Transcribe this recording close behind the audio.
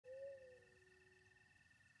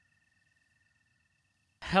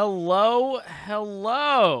Hello.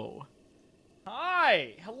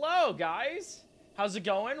 Hi. Hello, guys. How's it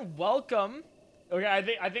going? Welcome. Okay,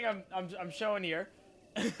 I think I'm showing here.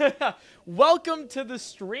 Welcome to the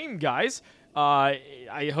stream, guys.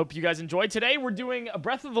 I hope you guys enjoyed. Today we're doing a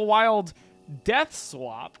Breath of the Wild death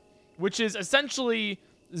swap, which is essentially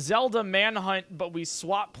Zelda Manhunt, but we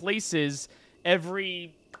swap places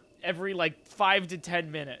every like 5 to 10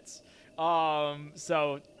 minutes.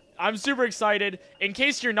 So I'm super excited. In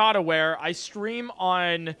case you're not aware, I stream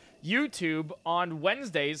on YouTube on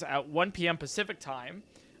Wednesdays at 1 p.m. Pacific time,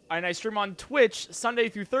 and I stream on Twitch Sunday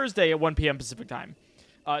through Thursday at 1 p.m. Pacific time.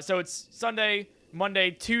 So it's Sunday,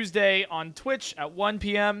 Monday, Tuesday on Twitch at 1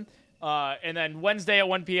 p.m., and then Wednesday at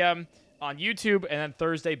 1 p.m. on YouTube, and then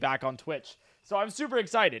Thursday back on Twitch. So I'm super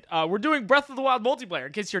excited. We're doing Breath of the Wild multiplayer.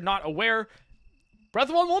 In case you're not aware, Breath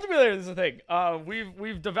of the Wild multiplayer is a thing.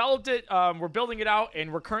 We've developed it. We're building it out,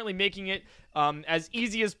 and we're currently making it as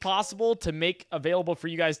easy as possible to make available for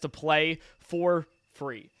you guys to play for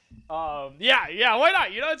free. Yeah, why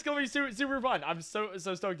not? You know, it's gonna be super fun. I'm so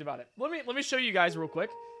stoked about it. Let me show you guys real quick.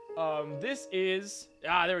 This is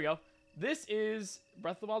there we go. This is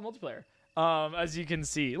Breath of the Wild multiplayer. As you can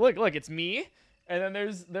see, look, it's me, and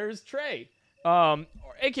then there's Trey,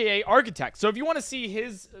 aka Architect. So if you want to see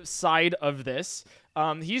his side of this,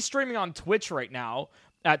 he's streaming on Twitch right now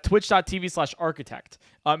at twitch.tv/architect.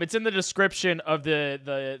 It's in the description of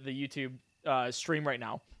the YouTube stream right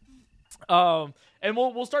now. And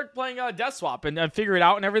we'll start playing Death Swap and figure it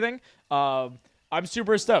out and everything. I'm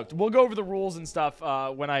super stoked. We'll go over the rules and stuff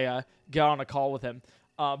when I get on a call with him.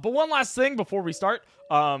 But one last thing before we start.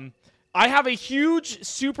 I have a huge,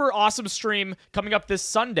 super awesome stream coming up this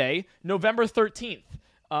Sunday, November 13th.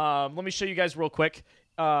 Let me show you guys real quick.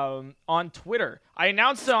 On Twitter. I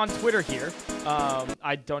announced it on Twitter here.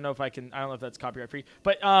 I don't know if I don't know if that's copyright free,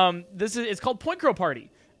 but it's called PointCrow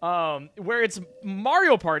Party, where it's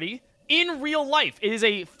Mario Party in real life. It is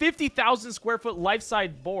a 50,000 square foot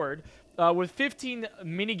life-size board with 15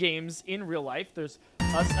 mini games in real life. There's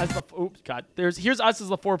us as the here's us as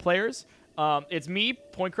the 4 players. It's me,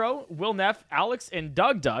 PointCrow, Will Neff, Alex, and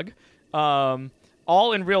Doug,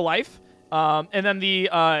 all in real life. And then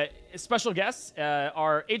the special guests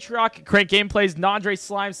are Atrioc, Crank Gameplays, Nandre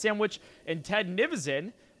Slime, Sandwich, and Ted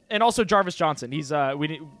Nivizin, and also Jarvis Johnson. He's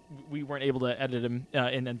we weren't able to edit him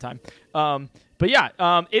in time. But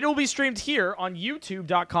yeah, it'll be streamed here on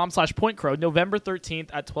youtube.com/PointCrow November 13th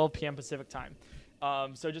at 12 p.m. Pacific time.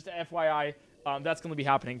 So just a FYI, that's going to be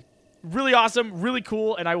happening. Really awesome, really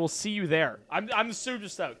cool, and I will see you there. I'm super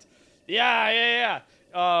stoked. Yeah.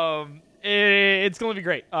 It's going to be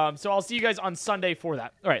great. So I'll see you guys on Sunday for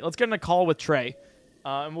that. All right, let's get in a call with Trey,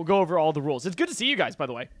 and we'll go over all the rules. It's good to see you guys, by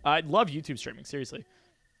the way. I love YouTube streaming, seriously.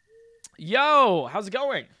 Yo, how's it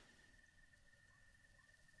going?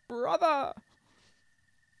 Brother.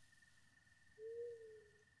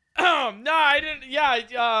 No, I didn't.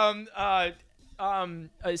 Yeah,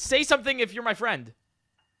 say something if you're my friend.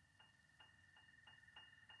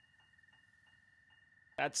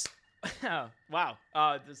 That's wow.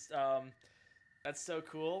 That's so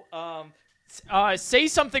cool. Say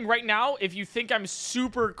something right now if you think I'm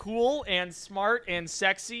super cool and smart and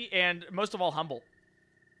sexy and most of all humble.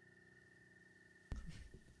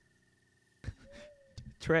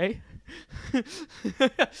 Trey?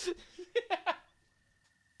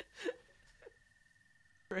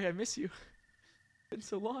 Trey, I miss you. It's been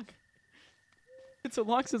so long. It's so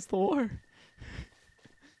long since the war.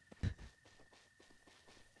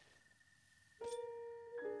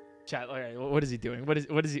 Chat. All right, what is he doing? What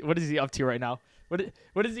is he up to right now? What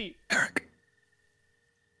is he? Eric.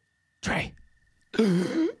 Trey.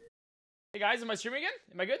 Hey guys, am I streaming again?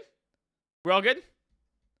 Am I good? We're all good?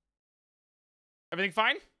 Everything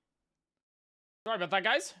fine? Sorry about that,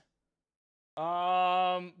 guys.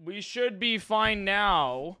 We should be fine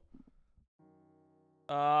now.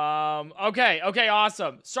 Okay,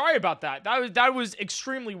 awesome. Sorry about that. That was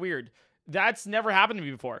extremely weird. That's never happened to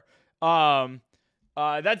me before.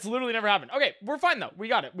 That's literally never happened. Okay, we're fine though. We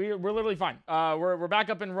got it. We're literally fine. We're back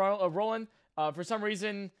up and rolling. For some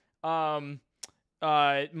reason, my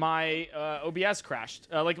OBS crashed.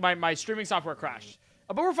 Like my streaming software crashed.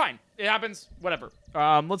 But we're fine. It happens. Whatever.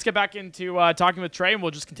 Let's get back into talking with Trey, and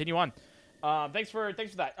we'll just continue on. Thanks for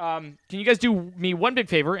that. Can you guys do me one big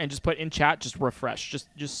favor and just put in chat, just refresh, just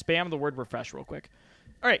spam the word refresh real quick.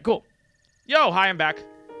 All right, cool. Yo, hi, I'm back.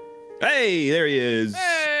 Hey, there he is.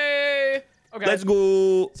 Hey. Okay. Let's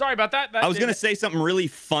go. Sorry about that. I was gonna say something really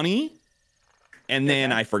funny, and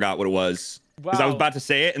then I forgot what it was because I was about to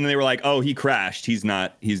say it, and then they were like, "Oh, he crashed. He's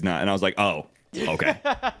not." And I was like, "Oh." Okay.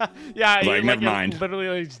 Yeah, Like, never mind.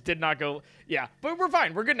 Literally just did not go. Yeah, but we're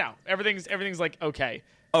fine. We're good now. Everything's like okay.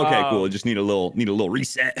 Okay, cool. Just need a little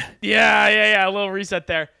reset. Yeah. A little reset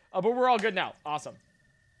there. But we're all good now. Awesome.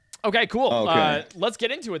 Okay, cool. Okay. Let's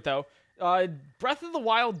get into it though. Breath of the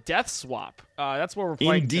Wild Death Swap. That's what we're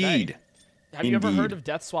playing today. Have you ever heard of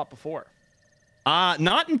Death Swap before?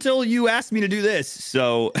 Not until you asked me to do this.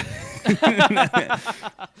 So.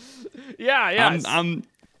 Yeah.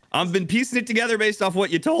 I've been piecing it together based off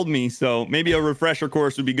what you told me, so maybe a refresher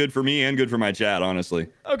course would be good for me and good for my chat, honestly.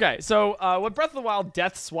 Okay, so what Breath of the Wild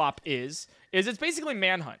Death Swap is it's basically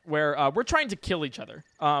Manhunt, where we're trying to kill each other.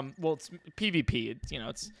 Well, it's PvP.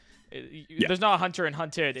 There's not a hunter and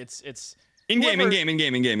hunted. It's in-game. Yeah.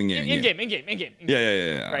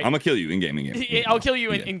 Right? I'm gonna kill you in-game. I'll kill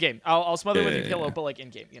you in-game. I'll smother with your pillow, but like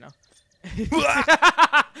in-game, you know?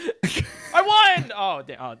 I won! Oh,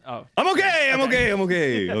 damn. Oh. I'm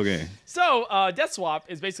okay. So, Death Swap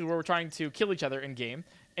is basically where we're trying to kill each other in-game,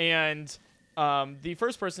 and the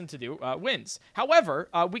first person to do wins. However,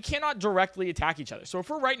 we cannot directly attack each other. So if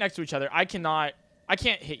we're right next to each other, I can't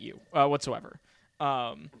hit you whatsoever.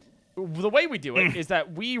 The way we do it is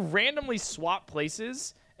that we randomly swap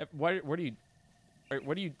places. What are you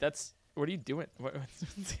doing?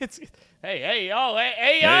 Hey, yo.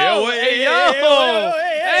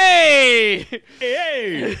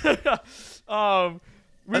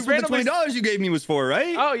 That's what the $20 you gave me was for,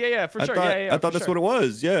 right? Oh yeah, for sure. I thought that's what it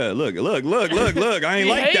was. Yeah, look. I ain't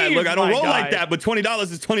like that. Look, I don't roll like that, but $20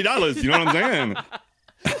 is $20. You know what I'm saying?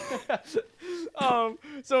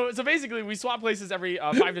 So basically, we swap places every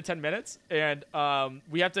 5 to 10 minutes, and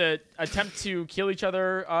we have to attempt to kill each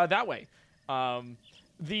other that way.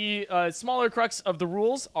 The smaller crux of the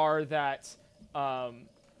rules are that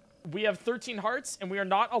we have 13 hearts, and we are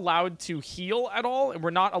not allowed to heal at all, and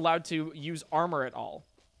we're not allowed to use armor at all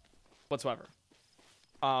whatsoever.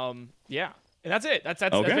 Yeah. And that's it. That's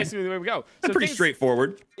basically the way we go. That's pretty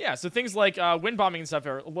straightforward. Yeah, so things like wind bombing and stuff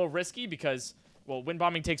are a little risky because, well, wind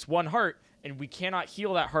bombing takes 1 heart, and we cannot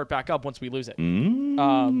heal that heart back up once we lose it.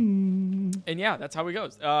 And yeah, that's how it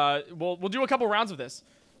goes. We'll do a couple rounds of this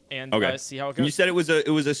and see how it goes. You said it was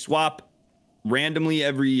a swap randomly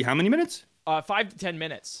every how many minutes? 5 to 10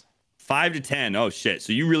 minutes. 5 to 10. Oh shit!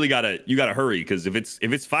 So you really gotta hurry because if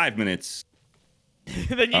it's 5 minutes.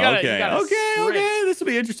 Then you gotta okay. This will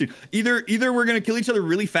be interesting. Either we're gonna kill each other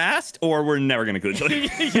really fast, or we're never gonna kill each other.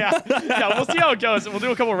 yeah. We'll see how it goes. We'll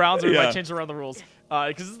do a couple rounds, or we might change around the rules.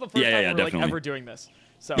 Because this is the first time we're like ever doing this.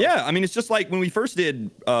 So yeah, I mean it's just like when we first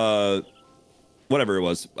did whatever it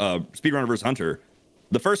was, Speedrunner vs Hunter.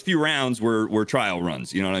 The first few rounds were trial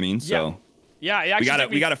runs. You know what I mean? So yeah.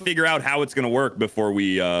 We gotta figure out how it's gonna work before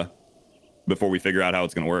we figure out how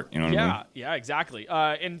it's going to work. You know what I mean? Yeah, exactly.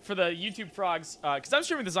 And for the YouTube frogs, because I'm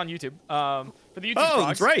streaming this on YouTube, for the YouTube frogs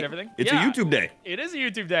that's right. and everything. It's a YouTube day. It is a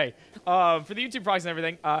YouTube day. For the YouTube frogs and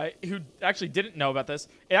everything, who actually didn't know about this,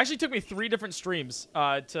 it actually took me 3 different streams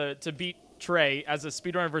to beat Trey as a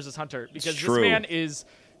speedrunner versus Hunter, because this man is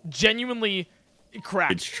genuinely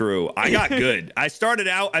cracked. It's true. I got good. I started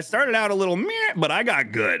out a little meh, but I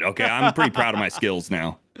got good. Okay, I'm pretty proud of my skills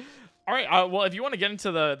now. All right. Well, if you want to get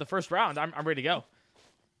into the first round, I'm ready to go.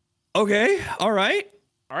 Okay. All right.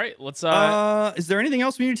 Let's. Is there anything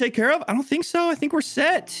else we need to take care of? I don't think so. I think we're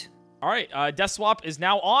set. All right. Death Swap is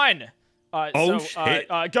now on. Shit.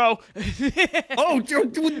 Go. Oh,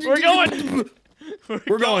 we're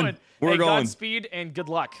going. We're going. Godspeed and good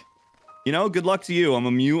luck. You know, good luck to you. I'm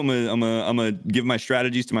gonna give my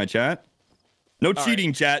strategies to my chat. No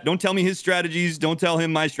cheating, chat. Don't tell me his strategies. Don't tell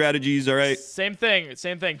him my strategies. All right. Same thing.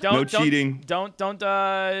 No cheating. Don't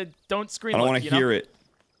screen. I don't want to hear it.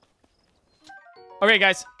 Okay,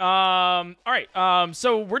 guys. All right.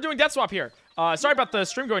 So we're doing Death Swap here. Sorry about the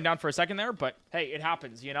stream going down for a second there, but hey, it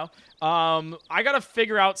happens, you know. I gotta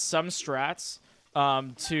figure out some strats.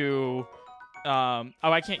 Oh,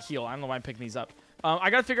 I can't heal. I don't know why I'm picking these up. I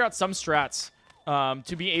gotta figure out some strats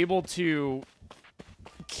to be able to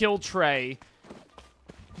kill Trey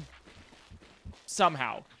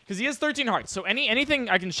somehow, because he has 13 hearts. So anything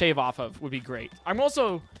I can shave off of would be great. I'm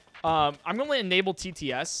also I'm going to enable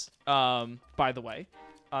TTS. By the way,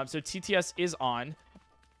 so TTS is on.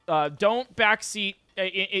 Don't backseat.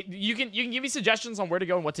 You can give me suggestions on where to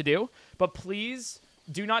go and what to do, but please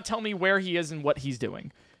do not tell me where he is and what he's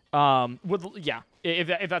doing.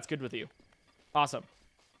 If that's good with you, awesome.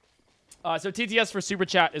 So TTS for Super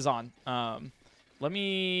Chat is on. Let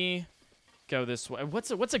me go this way.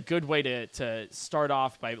 What's a good way to start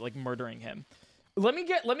off by like murdering him? Let me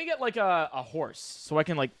get like a horse so I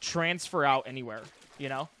can like transfer out anywhere, you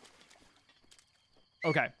know?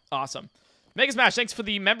 Okay, awesome. Mega Smash, thanks for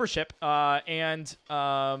the membership. And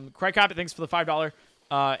Craig Coppett, thanks for the $5.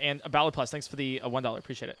 And Ballad Plus, thanks for the $1.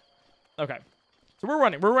 Appreciate it. Okay. So we're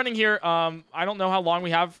running. We're running here. I don't know how long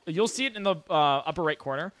we have. You'll see it in the upper right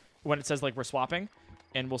corner when it says like we're swapping.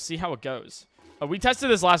 And we'll see how it goes. We tested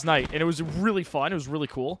this last night, and it was really fun. It was really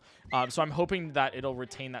cool. So I'm hoping that it'll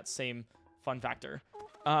retain that same fun factor.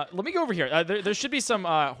 Let me go over here. There should be some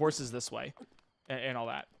horses this way and all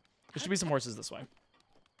that. There should be some horses this way.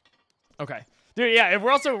 Okay. Dude, yeah, if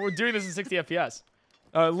we're doing this in 60 FPS.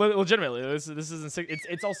 Legitimately, this isn't.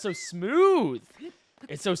 It's all so smooth.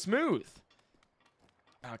 It's so smooth.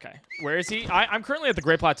 Okay, where is he? I'm currently at the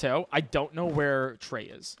Great Plateau. I don't know where Trey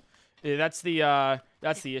is. That's the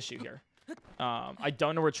issue here. I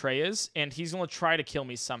don't know where Trey is, and he's gonna try to kill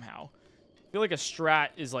me somehow. I feel like a strat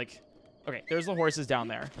is like, okay, there's the horses down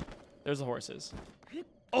there. There's the horses.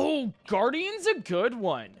 Oh, Guardian's a good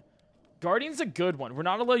one. Guardian's a good one. We're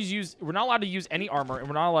not allowed to use any armor, and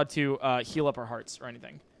we're not allowed to heal up our hearts or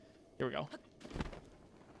anything. Here we go.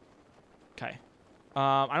 Okay.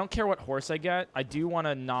 I don't care what horse I get. I do want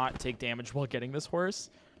to not take damage while getting this horse,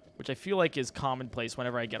 which I feel like is commonplace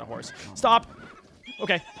whenever I get a horse. Stop.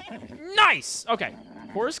 Okay. Nice. Okay.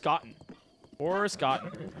 Horse gotten. Horse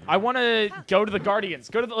gotten. I want to go to the Guardians.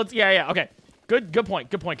 Go to the. Yeah. Okay. Good point.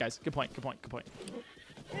 Good point, guys. Good point.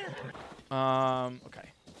 Okay.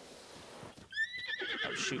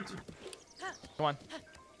 Oh, shoot. Come on.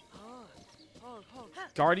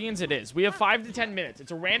 Guardians it is. We have 5 to 10 minutes.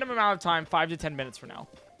 It's a random amount of time, 5 to 10 minutes for now.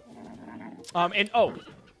 Oh,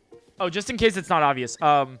 just in case it's not obvious.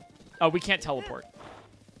 We can't teleport.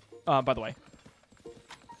 By the way.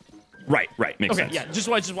 Right. Makes sense. Okay, yeah. Just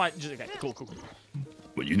okay. Cool.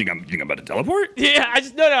 What, you think I'm about to teleport? Yeah,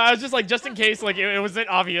 no. I was just like, just in case, like it wasn't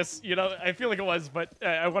obvious. You know, I feel like it was, but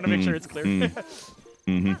I want to make sure it's clear.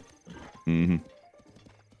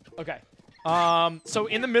 Okay. So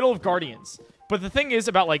in the middle of Guardians. But the thing is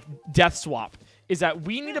about, like, Death Swap is that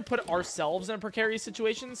we need to put ourselves in a precarious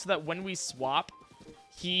situation so that when we swap,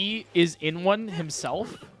 he is in one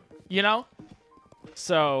himself, you know?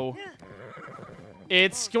 So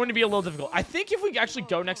it's going to be a little difficult. I think if we actually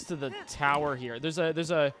go next to the tower here, there's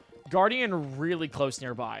a Guardian really close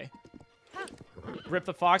nearby. Rip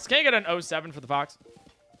the Fox. Can I get an 07 for the Fox?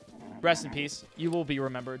 Rest in peace. You will be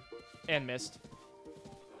remembered and missed.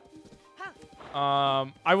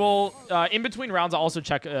 I will, in between rounds, I'll also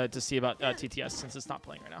check to see about TTS since it's not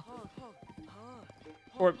playing right now.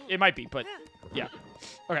 Or it might be, but yeah.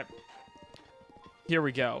 Okay. Here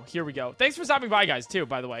we go. Thanks for stopping by, guys, too,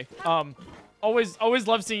 by the way. Always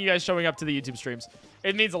love seeing you guys showing up to the YouTube streams.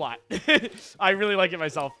 It means a lot. I really like it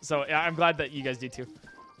myself, so yeah, I'm glad that you guys do, too.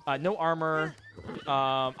 No armor.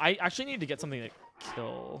 I actually need to get something to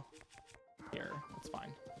kill here. That's fine.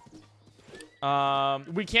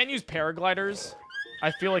 We can use paragliders.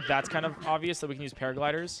 I feel like that's kind of obvious that we can use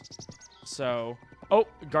paragliders. So, oh,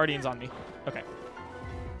 Guardian's on me. Okay.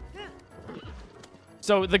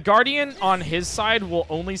 So the Guardian on his side will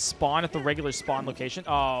only spawn at the regular spawn location.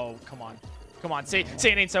 Oh, come on. Say it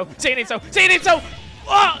ain't so. Say it ain't so.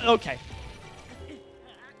 Oh, okay.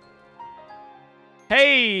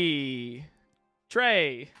 Hey,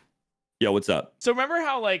 Trey. Yo, what's up? So remember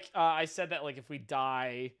how like I said that like if we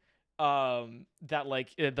die, that like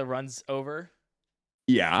the run's over?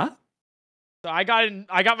 Yeah. So I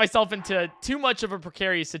got myself into too much of a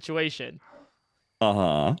precarious situation.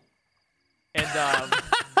 Uh-huh. And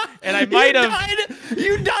and I might have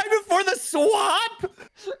You died before the swap?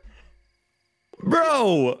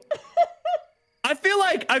 Bro. I feel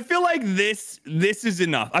like this is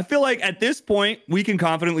enough. I feel like at this point we can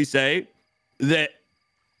confidently say that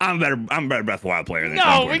I'm a better Breath of the Wild player than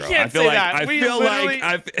No, we can't say that. I feel like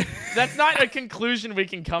that's not a conclusion we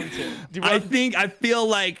can come to. I feel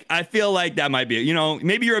like that might be it. You know,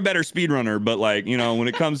 maybe you're a better speedrunner, but like, you know, when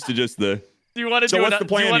it comes to just the Do you want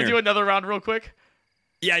to do another round real quick?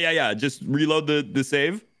 Yeah. Just reload the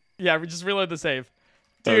save. Yeah, we just reload the save.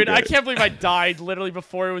 Dude, okay. I can't believe I died literally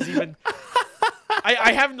before it was even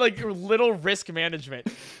I have like little risk management.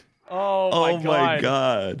 Oh my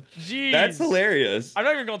god. Jeez. That's hilarious. I'm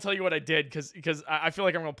not even gonna tell you what I did because I feel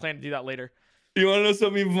like I'm gonna plan to do that later. You wanna know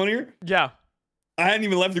something even funnier? Yeah. I hadn't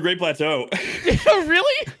even left the Great Plateau.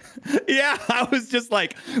 Really? Yeah, I was just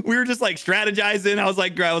like, we were just like strategizing. I was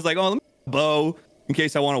like, oh, let me bow in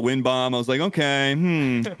case I want a wind bomb. I was like, okay,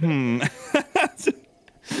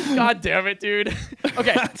 God damn it, dude.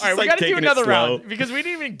 Okay, all right, we gotta do another round because we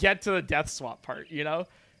didn't even get to the death swap part, you know?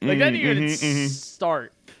 Like that didn't even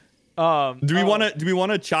start. Do we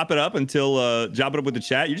want to chop it up until chop it up with the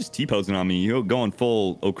chat? You're just T-posing on me. You're going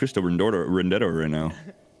full Cristo Rendetto right now.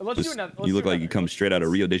 Let's do another. You look like you come straight out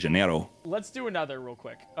of Rio de Janeiro. Let's do another real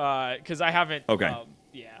quick, because I haven't. Okay.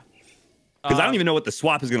 Yeah. Because I don't even know what the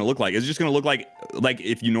swap is going to look like. It's just going to look like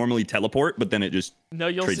if you normally teleport, but then it just no.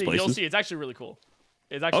 You'll trades see. places. You'll see. It's actually really cool.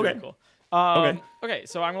 It's actually really cool. Okay. Okay.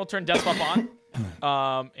 So I'm gonna turn death swap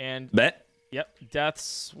on. And bet. Yep. Death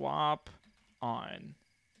swap on.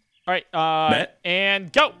 All right. Bet.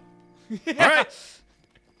 And go. All right.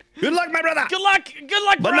 Good luck, my brother. Good luck. Good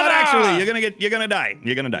luck, but brother. not actually. You're gonna die.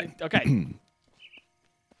 You're gonna die. Okay.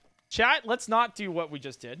 Chat. Let's not do what we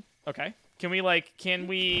just did. Okay. Can we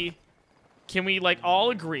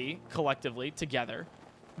all agree collectively together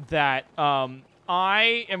that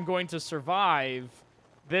I am going to survive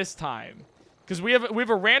this time? Because we have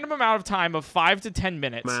a random amount of time of 5 to 10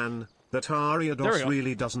 minutes. Man, that Ariados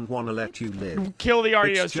really doesn't want to let you live. Kill the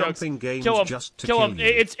Ariados jokes. Kill him. Just to kill him. You.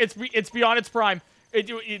 It's beyond its prime.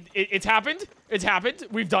 It's happened. It's happened.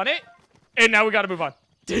 We've done it, and now we got to move on.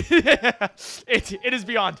 it is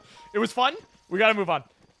beyond. It was fun. We got to move on.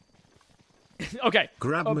 Okay.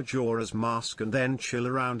 Grab Majora's Mask and then chill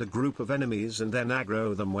around a group of enemies and then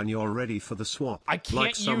aggro them when you're ready for the swap. I can't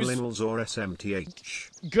like some use... Linals or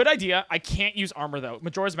SMTH. Good idea. I can't use armor, though.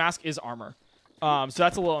 Majora's Mask is armor. So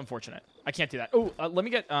that's a little unfortunate. I can't do that. Oh, let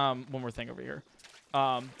me get one more thing over here.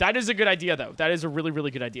 That is a good idea, though. That is a really,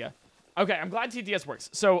 really good idea. Okay, I'm glad TTS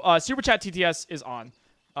works. So Super Chat TTS is on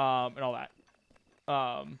and all that.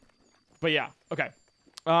 But yeah, okay.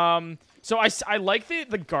 So I like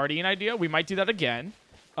the Guardian idea. We might do that again.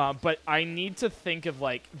 But I need to think of,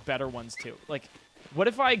 like, better ones, too. Like, what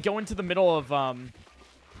if I go into the middle of,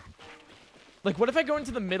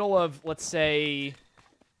 let's say,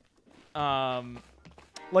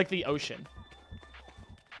 like the ocean,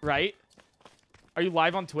 right? Are you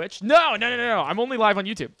live on Twitch? No. I'm only live on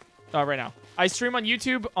YouTube right now. I stream on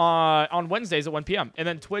YouTube on Wednesdays at 1 p.m. and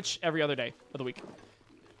then Twitch every other day of the week.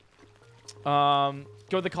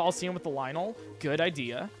 Go to the Coliseum with the Lionel. Good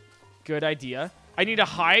idea. Good idea. I need to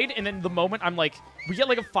hide, and then the moment I'm like, we get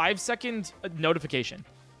like a 5-second notification.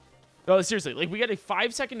 No, seriously, like we get a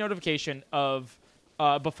 5-second notification of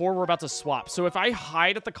before we're about to swap. So if I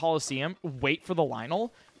hide at the Coliseum, wait for the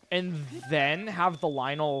Lionel, and then have the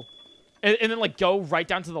Lionel, and then like go right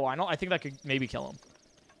down to the Lionel, I think that could maybe kill him,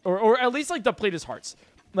 or at least like deplete his hearts.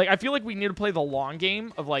 Like, I feel like we need to play the long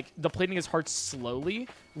game of, like, depleting his heart slowly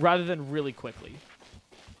rather than really quickly.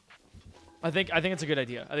 I think it's a good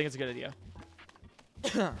idea.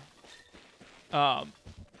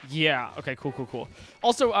 Yeah. Okay, cool.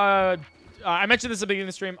 Also, I mentioned this at the beginning of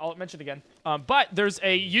the stream. I'll mention it again. But there's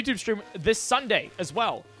a YouTube stream this Sunday as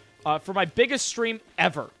well for my biggest stream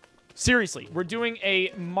ever. Seriously, we're doing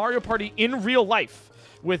a Mario Party in real life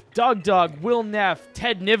with Doug, Will Neff,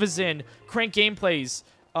 Ted Nivison, Crank Gameplays,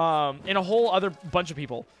 and a whole other bunch of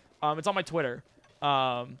people. It's on my Twitter.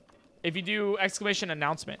 If you do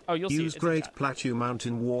 !announcement, oh, you'll see. Use Great Plateau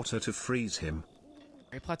Mountain Water to freeze him.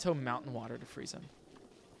 Great Plateau Mountain Water to freeze him.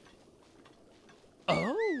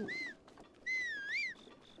 Oh.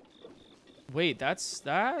 Wait, that's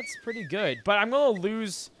pretty good. But I'm gonna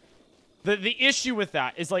lose. The issue with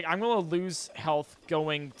that is, like, I'm gonna lose health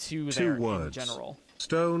going to there in general.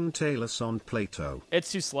 Stone Talus on Plato.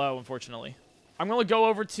 It's too slow, unfortunately. I'm gonna go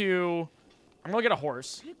over to. I'm gonna get a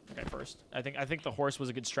horse. Okay, first. I think the horse was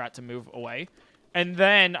a good strat to move away, and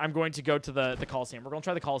then I'm going to go to the Coliseum. We're gonna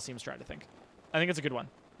try the Coliseum strat. I think it's a good one.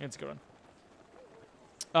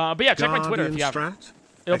 But yeah, check my Twitter if you haven't.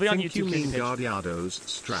 It'll be on YouTube. You mean Guardiado's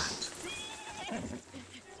strat.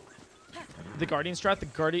 The Guardian strat, the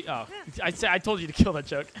Guardian. Oh, I told you to kill that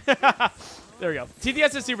joke. There we go.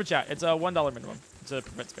 TTS is super chat. It's a $1 minimum. It's a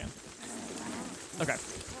prevent spam. Okay.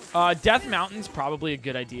 Death Mountain's probably a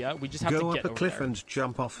good idea. We just have to get over there. Go up a cliff and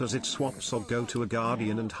jump off as it swaps, or go to a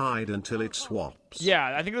Guardian and hide until it swaps.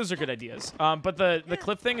 Yeah, I think those are good ideas. But the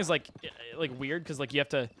cliff thing is like weird because like you have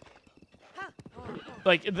to.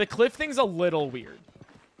 Like the cliff thing's a little weird.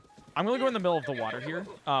 I'm gonna go in the middle of the water here.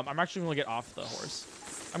 I'm actually gonna get off the horse.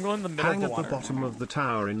 I'm going in the middle of the water. Hang at the bottom of the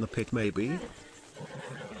tower in the pit, maybe.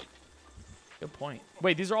 Good point.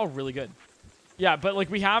 Wait, these are all really good. Yeah, but like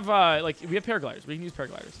we have paragliders. We can use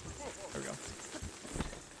paragliders. There we go.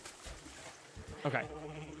 Okay.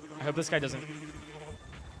 I hope this guy doesn't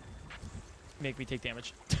make me take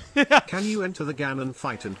damage. Can you enter the Ganon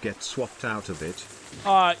fight and get swapped out of it?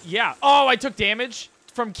 Yeah. Oh, I took damage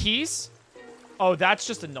from keys? Oh, that's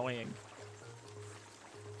just annoying.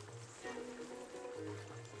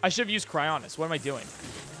 I should have used Cryonis. What am I doing?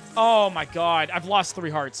 Oh my god. I've lost 3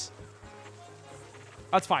 hearts.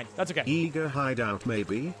 That's fine. That's okay. Yiga hideout,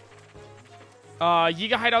 maybe?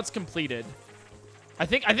 Yiga hideout's completed. I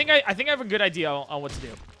think I have a good idea on what to do.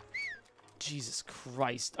 Jesus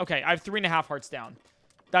Christ. Okay, I have 3.5 hearts down.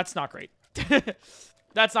 That's not great.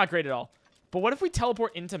 That's not great at all. But what if we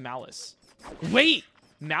teleport into Malice? Wait!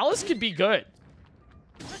 Malice could be good.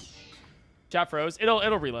 Chat froze. It'll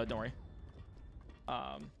reload, don't worry.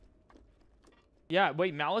 Yeah,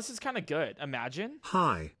 wait, Malice is kind of good. Imagine.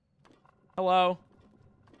 Hi. Hello.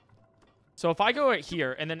 So if I go right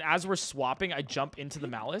here, and then as we're swapping, I jump into the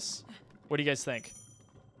Malice. What do you guys think?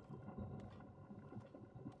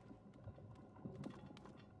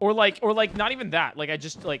 Or like, not even that. Like, I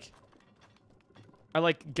just, like... I,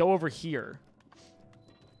 like, go over here.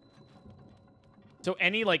 So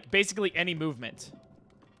any, like, basically any movement.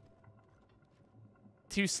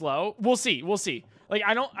 Too slow? We'll see. We'll see. Like,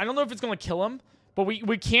 I don't know if it's gonna kill him, but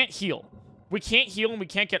we can't heal. We can't heal and we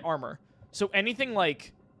can't get armor. So anything,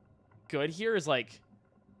 like, good here is, like...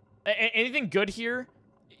 anything good here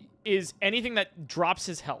is anything that drops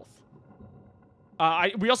his health.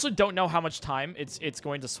 We also don't know how much time it's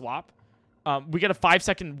going to swap. We get a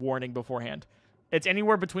 5-second warning beforehand. It's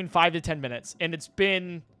anywhere between 5 to 10 minutes, and it's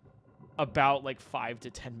been about like 5 to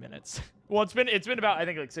 10 minutes. Well, it's been about, I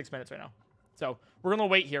think, like 6 minutes right now. So we're gonna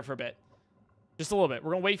wait here for a bit, just a little bit.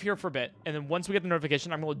 We're gonna wait here for a bit, and then once we get the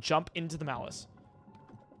notification, I'm gonna jump into the Malice.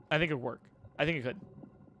 I think it'll work. I think it could.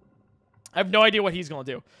 I have no idea what he's gonna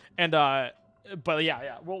do, and but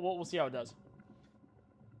yeah, we'll see how it does.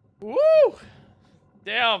 Woo!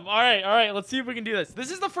 Damn. All right. Let's see if we can do this.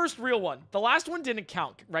 This is the first real one. The last one didn't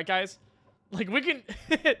count, right, guys? Like, we can,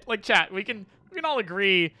 like, chat, we can all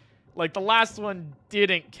agree, like, the last one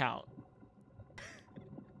didn't count.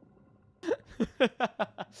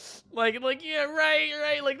 like, yeah,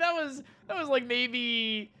 right. Like, that was like,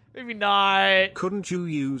 maybe not. Couldn't you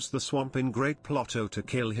use the swamp in Great Plotto to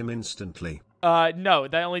kill him instantly? No,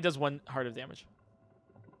 that only does 1 heart of damage.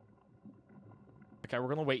 Okay, we're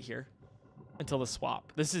gonna wait here until the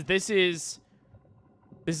swap. This is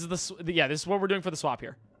what we're doing for the swap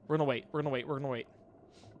here. We're gonna wait.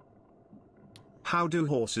 How do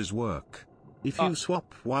horses work? If you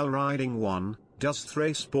swap while riding one, does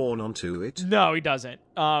Thray spawn onto it? No, he doesn't.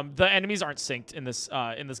 The enemies aren't synced in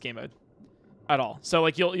this game mode at all. So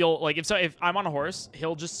like you'll like if I'm on a horse,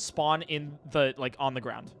 he'll just spawn in the on the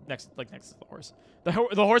ground next to the horse. The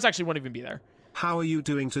horse actually won't even be there. How are you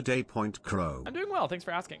doing today, PointCrow? I'm doing well. Thanks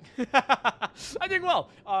for asking. I'm doing well.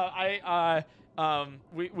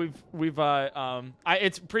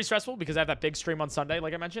 It's pretty stressful because I have that big stream on Sunday,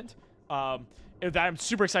 like I mentioned. That I'm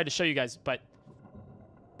super excited to show you guys, but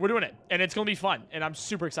we're doing it, and it's gonna be fun, and I'm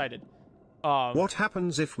super excited. What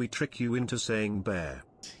happens if we trick you into saying bear?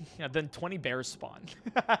 Yeah, then 20 bears spawn.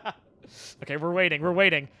 Okay, we're waiting.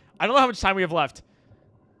 I don't know how much time we have left,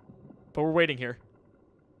 but we're waiting here.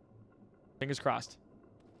 Fingers crossed.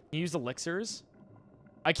 Can you use elixirs?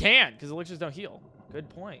 I can, because elixirs don't heal. Good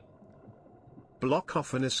point. Block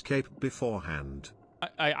off an escape beforehand.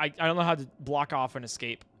 I don't know how to block off an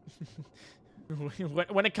escape.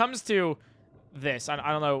 When it comes to this, I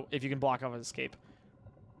don't know if you can block off an escape.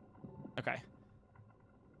 Okay.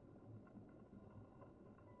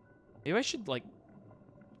 Maybe I should, like,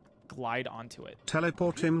 glide onto it.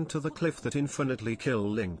 Teleport him to the cliff that infinitely kill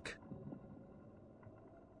Link.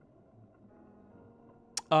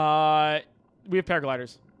 We have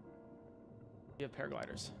paragliders.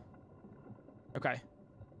 Okay.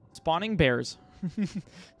 Spawning bears.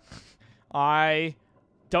 I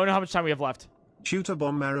don't know how much time we have left. Shoot a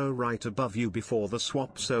bomb arrow right above you before the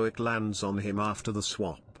swap so it lands on him after the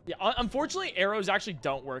swap. Yeah, unfortunately, arrows actually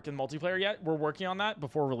don't work in multiplayer yet. We're working on that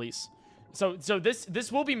before release. So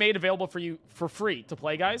this will be made available for you for free to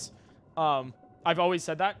play, guys. I've always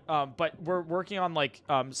said that, but we're working on, like,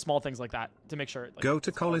 small things like that to make sure. Like, go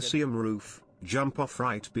to Coliseum roof, jump off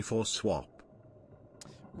right before swap.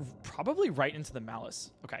 Probably right into the Malice.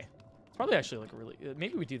 Okay. It's probably actually, like, really...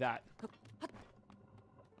 maybe we do that.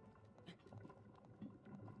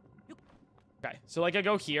 Okay. So, like, I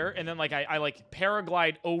go here, and then, like, I like,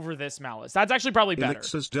 paraglide over this Malice. That's actually probably better.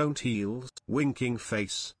 Elixirs don't heal. Winking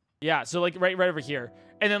face. Yeah, so, like, right over here.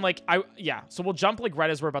 And then, like, yeah. So we'll jump, like, right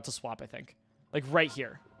as we're about to swap, I think. Like, right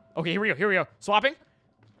here. Okay, here we go. Swapping.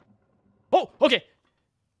 Oh, okay.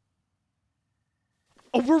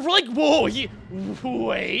 Oh, we're like, whoa,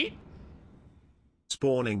 wait.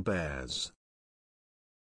 Spawning bears.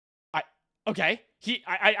 Okay.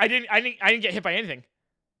 I didn't get hit by anything.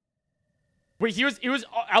 Wait, he was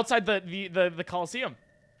outside the Coliseum.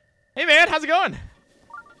 Hey, man, how's it going?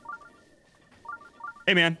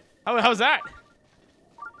 Hey, man. How's that?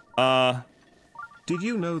 Did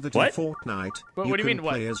you know that what? in Fortnite What you do you can mean,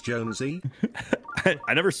 what? play as Jonesy?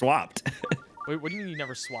 I never swapped. Wait, what do you mean you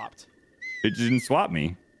never swapped? It didn't swap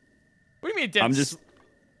me. What do you mean it didn't?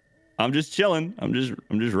 I'm just chilling. I'm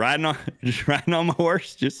just riding on my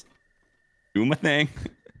horse, just doing my thing.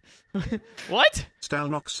 What?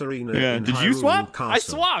 Stalnox Arena. Yeah. In Did you Hyrule swap? Castle. I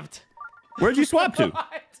swapped. Where'd you swap to?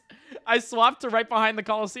 What? I swapped to right behind the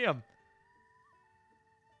Coliseum.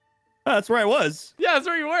 Oh, that's where I was. Yeah, that's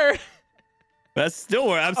where you were. That's still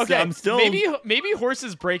where I'm. Okay, I'm still. maybe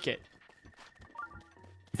horses break it.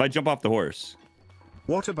 If I jump off the horse.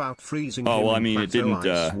 What about freezing? Oh, him well, I in mean, it plateau didn't,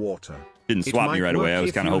 ice water? Didn't It swap me might right away. work I was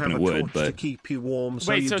if kind of you hoping have it a would, torch but to keep you warm,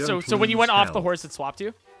 so Wait, you don't so when you lose went off the health. horse, it swapped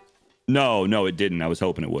you? no, it didn't. I was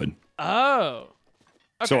hoping it would. Oh.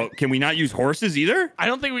 Okay. So can we not use horses either? I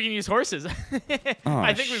don't think we can use horses.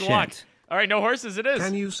 I think we shit. walked. All right, no horses it is.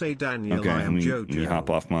 Can you say, Daniel, Okay, I am let me hop Jojo?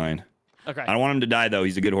 off mine. Okay. I don't want him to die though.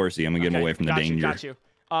 He's a good horsey. I'm gonna get him away from the danger. Got you.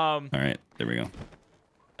 All right, there we go.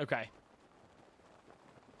 Okay.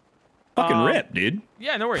 Fucking rip, dude.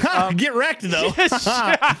 Yeah, no worries. Get wrecked though.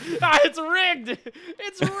 It's rigged.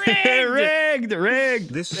 It's rigged. rigged.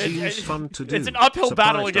 This seems fun to do. It's an uphill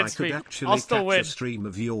battle Surprised against I could me. actually I'll still catch win. a stream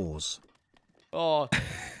of yours. Oh.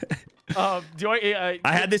 Do I?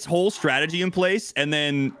 I had this whole strategy in place, and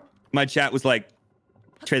then my chat was like,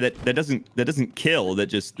 "Trey, that doesn't kill.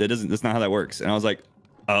 That's not how that works." And I was like,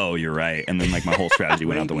 "Oh, you're right." And then like my whole strategy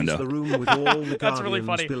went out the Maybe window. it's the room with all the That's really guardians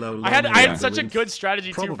funny. below I had London such a Ruins. good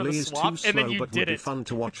strategy too for Probably the is swap, too and then slow, you but did would be it. fun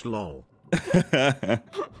to watch. Lol. Okay.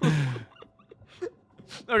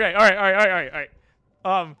 All right.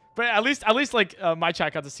 But at least like my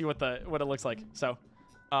chat got to see what it looks like. So,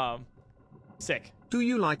 sick. Do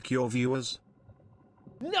you like your viewers?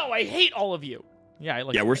 No, I hate all of you. Yeah, I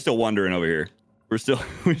like. Yeah, we're still wondering over here. We're still.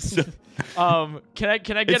 Can I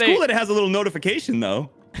get It's cool that it has a little notification though.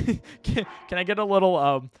 Can I get a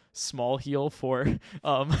little small heal for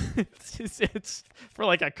it's for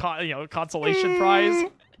like a consolation prize?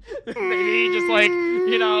 Maybe just like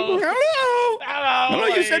I don't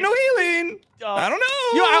know. You said no healing. I don't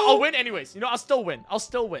know. I'll win anyways. I'll still win.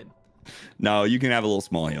 No, you can have a little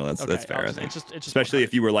small heal. That's Okay, fair. I think. it's just Especially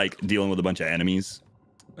if you were like dealing with a bunch of enemies,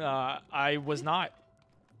 I was not.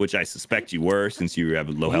 which I suspect you were, since you have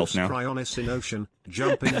low health Use now. Cryonis in ocean.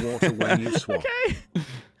 Jump in water when you swap. Okay.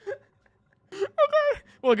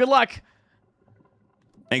 Well, good luck.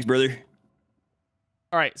 Thanks, brother.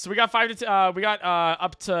 All right, so we got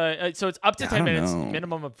up to so it's up to 10 minutes, know.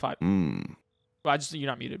 minimum of 5. Mm. Well, you're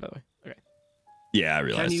not muted by the way. Okay. Yeah, I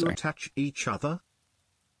realized. Can you sorry. attach each other?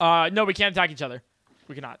 No, we can't attack each other.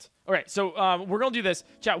 We cannot. All right, so we're gonna do this.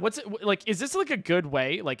 Chat, what's it like? Is this like a good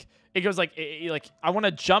way? Like it goes like I want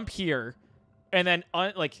to jump here, and then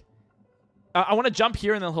I want to jump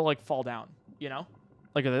here and then he'll like fall down.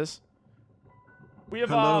 Like this. We have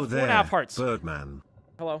Hello 4.5 hearts. Birdman.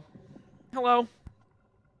 Hello.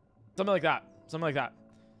 Something like that.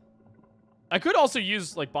 I could also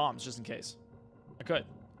use like bombs just in case. I could.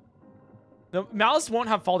 The Malice won't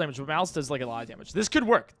have fall damage, but Malice does like a lot of damage. This could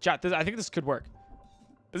work. Chat, I think this could work.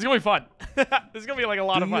 This is gonna be fun. This is gonna be like a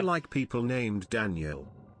lot of fun. Do you like people named Daniel?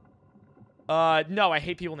 No, I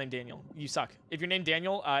hate people named Daniel. You suck. If you're named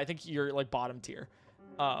Daniel, I think you're like bottom tier.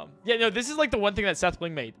 Yeah, no, this is like the one thing that Seth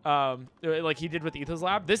Bling made. Like he did with Etha's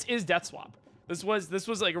Lab. This is Death Swap. This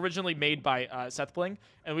was like originally made by Seth Bling,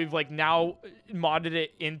 and we've like now modded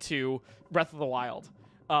it into Breath of the Wild,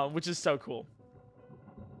 which is so cool.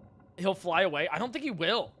 He'll fly away. I don't think he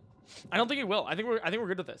will. I think we're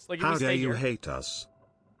good with this. Like, if How we dare stay you here. hate us?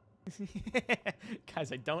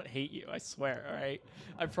 Guys, I don't hate you. I swear. All right,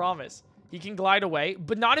 I promise. He can glide away,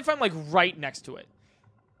 but not if I'm like right next to it.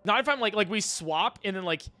 Not if I'm like we swap and then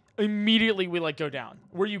like immediately we like go down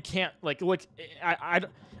where you can't like look. I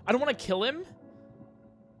don't want to kill him.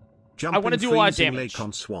 Jump I want to do a lot of damage. Lake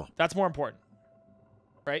on swap. That's more important,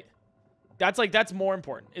 right? That's more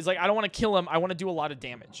important. Is like I don't want to kill him. I want to do a lot of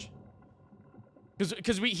damage.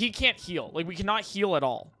 Because he can't heal. Like we cannot heal at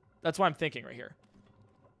all. That's what I'm thinking right here.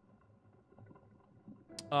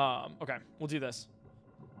 Okay, we'll do this.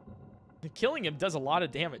 Killing him does a lot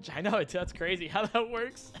of damage. I know, that's crazy how that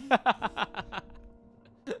works.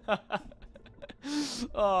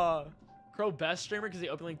 Crow best streamer because he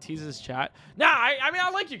openly teases his chat. Nah, I mean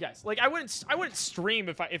I like you guys. Like I wouldn't stream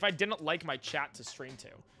if I didn't like my chat to stream to.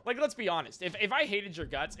 Like let's be honest. If I hated your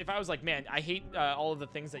guts, if I was like, man, I hate all of the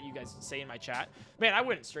things that you guys say in my chat, man, I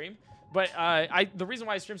wouldn't stream. But the reason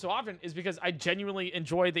why I stream so often is because I genuinely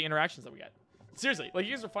enjoy the interactions that we get. Seriously, like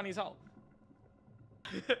you guys are funny as hell.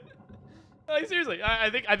 Like seriously, I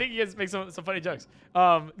think you guys make some funny jokes.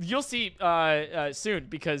 You'll see soon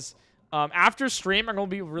because after stream I'm gonna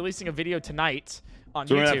be releasing a video tonight on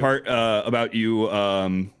YouTube. Remember that part about you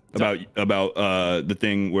about the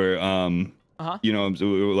thing where You know, so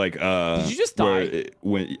like Did you just die?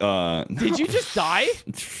 Did you just die?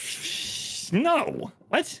 No.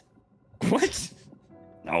 What? What?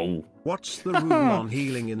 No. What's the rule on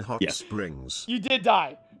healing in hot Yeah. springs? You did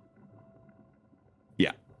die.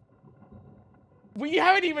 Yeah. We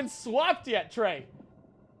haven't even swapped yet, Trey.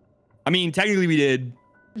 I mean, technically we did.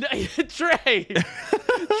 Trey.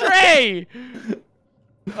 Trey.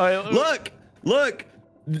 Look.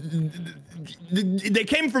 They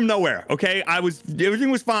came from nowhere. Okay, everything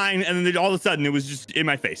was fine, and then all of a sudden it was just in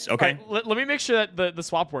my face. Okay. Right, let me make sure that the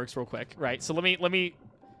swap works real quick. Right. So let me.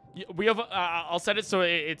 We have. I'll set it so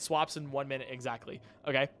it swaps in 1 minute exactly.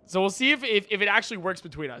 Okay. So we'll see if it actually works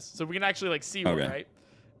between us. So we can actually like see one, right?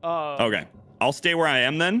 Okay. I'll stay where I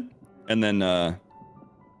am then, and then.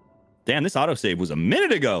 Damn, this autosave was a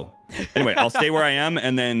minute ago. Anyway, I'll stay where I am,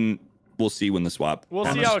 and then we'll see when the swap. We'll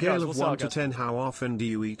On see a how it scale goes. of We'll see how 1 it to goes. 10, how often do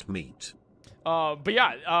you eat meat? But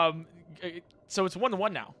yeah. So it's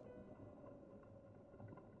 1-1 now.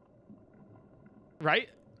 Right.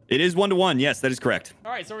 It is 1-1. Yes, that is correct.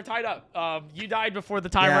 All right, so we're tied up. You died before the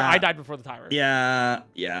timer. Yeah. I died before the timer. Yeah.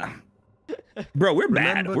 Bro, we're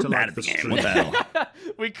bad. Remember We're to bad like at the the game. What the hell?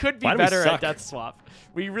 We could be Why do we better at suck? death swap.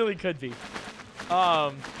 We really could be.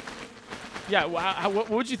 Yeah. What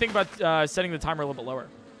would you think about setting the timer a little bit lower?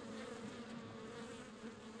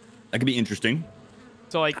 That could be interesting.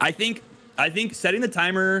 So like, I think setting the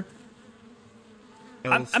timer.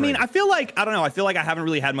 I mean, I feel like I don't know. I feel like I haven't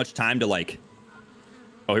really had much time to like.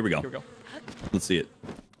 Oh, here we go. here we go. Let's see it.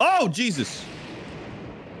 Oh, Jesus.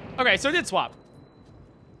 Okay, so it did swap.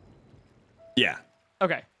 Yeah.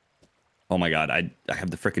 Okay. Oh my God, I have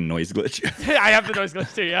the freaking noise glitch. I have the noise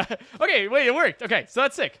glitch too. Yeah. Okay. Wait, it worked. Okay, so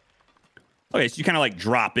that's sick. Okay, so you kind of like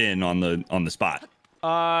drop in on the spot.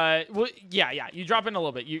 Well, yeah. You drop in a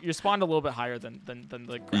little bit. You spawned a little bit higher than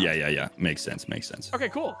the ground. Yeah. Makes sense. Okay,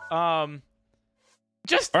 cool.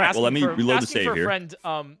 Just All right, well, let me reload the asking save for a here. friend.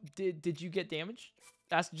 Did you get damaged?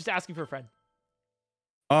 Just asking for a friend.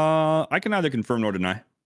 I can neither confirm nor deny.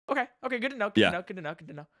 Okay. Good to know. Yeah. Good to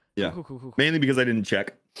know. Yeah. Cool. Mainly because I didn't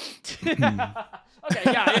check. Okay,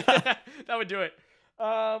 yeah, that would do it.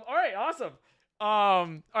 All right, awesome. All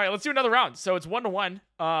right, let's do another round. So it's 1-1.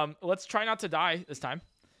 Let's try not to die this time.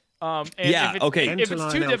 And Yeah, okay. If it's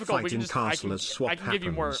too Enter difficult, we fighting can just castle as swap I can give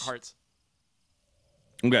you more happens. hearts.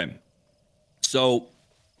 Okay. So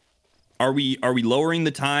are we lowering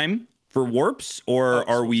the time for warps, or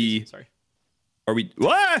are we Sorry.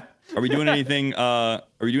 what? Are we doing anything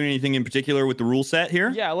in particular with the rule set here?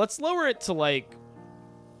 Yeah, let's lower it to like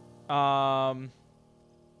let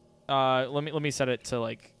me set it to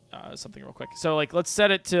like something real quick. So like let's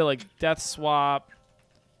set it to like death swap.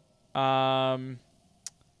 Like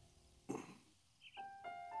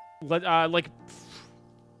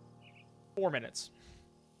 4 minutes.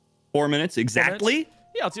 4 minutes exactly?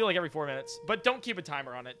 Yeah, let's do like every 4 minutes, but don't keep a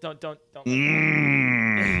timer on it. Don't.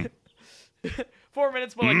 4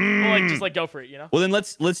 minutes, but like we'll like just like go for it, you know? Well, then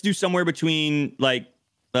let's do somewhere between like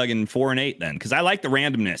fucking 4 and 8 then, because I like the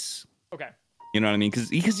randomness. Okay. You know what I mean?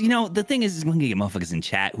 Because you know the thing is we're gonna get motherfuckers in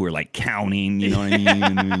chat who are like counting. You know what I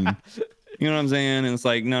mean? You know what I'm saying? And it's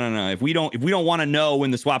like no. If we don't want to know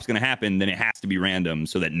when the swap's gonna happen, then it has to be random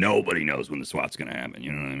so that nobody knows when the swap's gonna happen.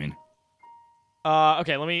 You know what I mean?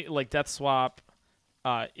 Okay. Let me like death swap.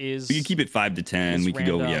 Is We could keep it 5 to 10. is We could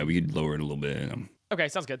go. random. Yeah, we could lower it a little bit. Okay,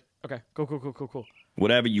 sounds good. Okay, cool.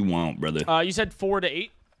 Whatever you want, brother. You said 4 to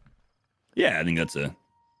 8. Yeah, I think that's a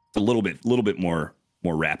little bit more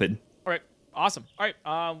rapid. All right, awesome. All right,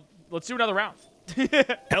 let's do another round.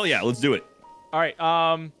 Hell yeah, let's do it. All right.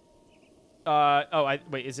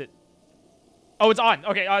 Wait, is it? Oh, it's on.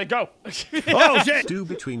 Okay, go. Oh shit! Do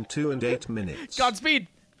between 2 and 8 minutes. Godspeed.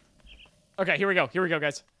 Okay, here we go,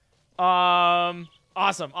 guys.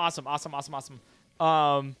 Awesome.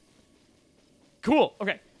 Cool.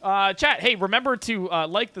 Okay. Chat, hey, remember to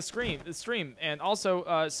like the stream, and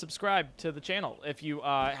also subscribe to the channel if you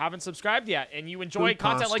haven't subscribed yet and you enjoy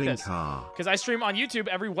content like this. Because I stream on YouTube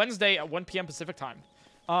every Wednesday at 1 p.m. Pacific time.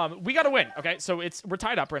 We gotta win, okay? So we're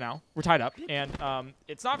tied up right now. We're tied up, and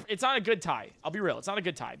it's not a good tie. I'll be real, it's not a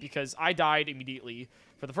good tie because I died immediately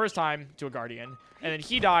for the first time to a Guardian, and then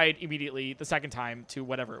he died immediately the second time to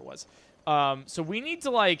whatever it was. So we need to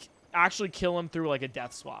like actually kill him through like a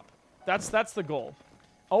death swap. That's the goal.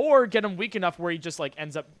 Or get him weak enough where he just like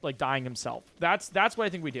ends up like dying himself. That's what I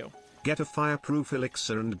think we do. Get a fireproof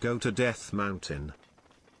elixir and go to Death Mountain.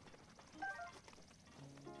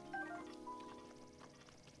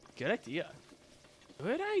 Good idea.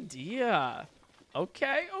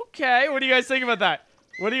 Okay. What do you guys think about that?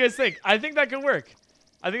 What do you guys think? I think that could work.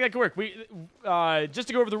 I think that could work. We just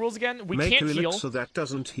to go over the rules again, we Make can't a heal. elixir that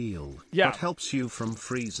doesn't heal, Yeah. but helps you from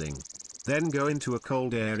freezing. Then go into a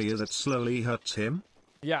cold area that slowly hurts him.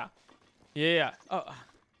 Yeah. Yeah. Oh.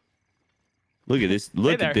 Look at this.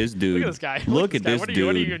 Look at this dude. Look at this guy. Look at this dude.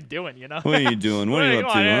 What are you doing? You know. What are you doing? What are you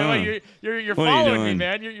up to? You're What are you following me, doing?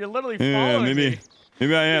 man. You're literally following me.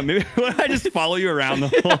 Maybe I am. Maybe I just follow you around the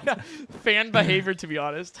whole. Fan behavior, to be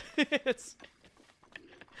honest. It's...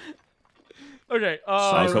 Okay.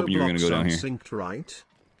 I was hoping you were gonna go down here. Synced, right?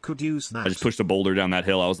 Could use that. I just pushed a boulder down that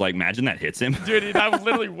hill. I was like, imagine that hits him. Dude, that was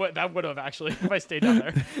literally what that would have actually if I stayed down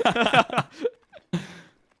there.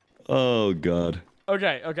 Oh god.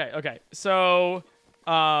 Okay. So,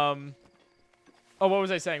 oh, what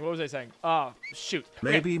was I saying? Oh, shoot.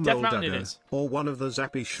 Maybe okay, Death Mountain it Moldugger, is. or one of the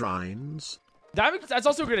Zappy shrines. That's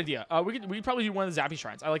also a good idea. We probably do one of the Zappy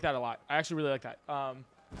shrines. I like that a lot. I actually really like that.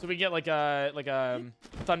 So we get like a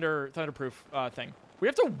thunderproof thing. We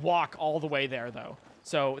have to walk all the way there though,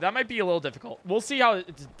 so that might be a little difficult. We'll see how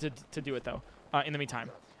to do it though. In the meantime,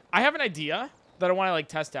 I have an idea that I want to like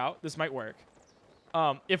test out. This might work.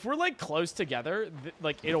 If we're like close together,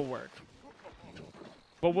 like it'll work.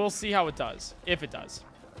 But we'll see how it does. If it does.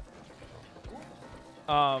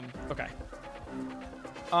 Okay.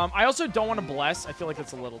 I also don't want to bless. I feel like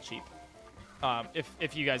it's a little cheap.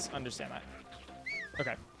 If you guys understand that.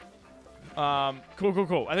 Okay.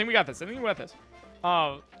 Cool. I think we got this.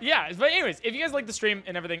 Yeah, but anyways, if you guys like the stream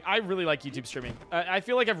and everything, I really like YouTube streaming. I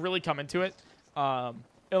feel like I've really come into it.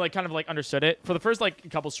 And like kind of like understood it. For the first like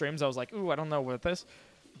couple streams, I was like, ooh, I don't know what this.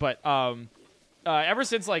 But ever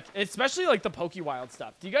since like, especially like the PokeWild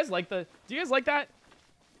stuff. Do you guys like that?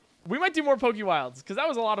 We might do more PokeWilds because that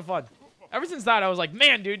was a lot of fun. Ever since that, I was like,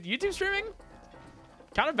 man, dude, YouTube streaming,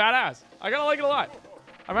 kind of badass. I kind of like it a lot.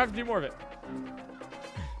 I'm gonna have to do more of it.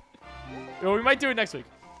 Well, we might do it next week.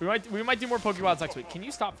 We might do more PokeWilds next week. Can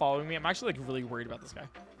you stop following me? I'm actually like really worried about this guy.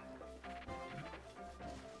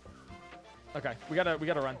 Okay, we gotta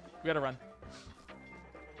run.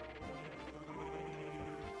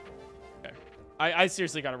 Okay, I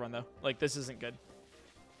seriously gotta run though. Like this isn't good.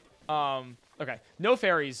 Okay, no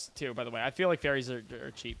fairies too. By the way, I feel like fairies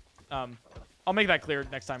are cheap. I'll make that clear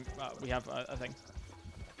next time we have a thing.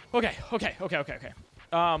 Okay.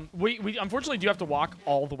 We unfortunately do have to walk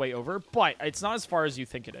all the way over, but it's not as far as you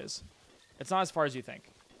think it is. It's not as far as you think.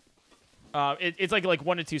 It's like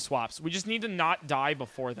 1 to 2 swaps. We just need to not die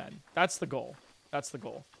before then. That's the goal.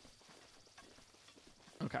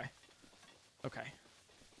 Okay. Okay.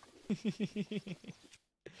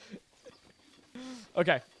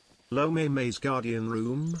 Lome Maze Guardian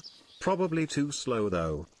Room. Probably too slow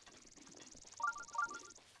though.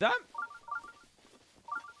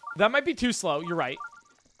 That might be too slow. You're right.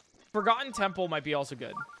 Forgotten Temple might be also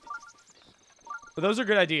good. But those are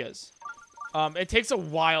good ideas. It takes a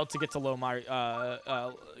while to get to Lomar.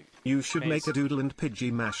 You should make a Doodle and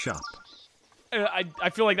Pidgey mashup. I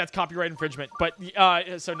feel like that's copyright infringement, but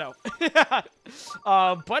so no.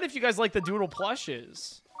 But if you guys like the Doodle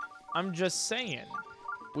plushes, I'm just saying,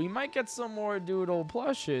 we might get some more Doodle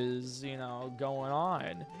plushes, you know, going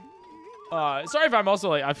on. Sorry if I'm also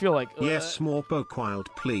like, I feel like... yes, more PokeWild,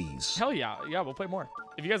 please. Hell yeah. Yeah, we'll play more.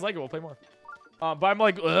 If you guys like it, we'll play more. But I'm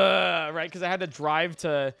like, right? Because I had to drive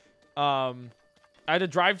to... I had to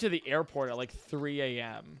drive to the airport at like 3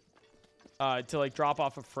 a.m. To like drop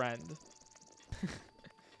off a friend.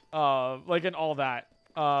 Like and all that.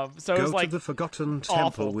 So it was like to the Forgotten awful.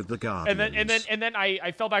 Temple with the Guardians. And then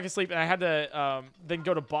I fell back asleep and I had to then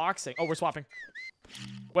go to boxing. Oh, we're swapping.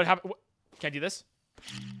 What happened? Can I do this?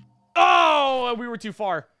 Oh, we were too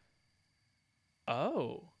far.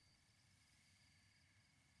 Oh.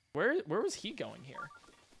 Where was he going here?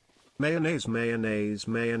 Mayonnaise.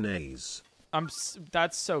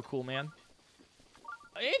 That's so cool, man.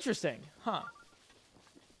 Interesting, huh?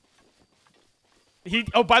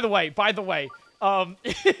 Oh, by the way, if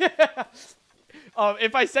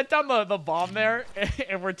I set down the bomb there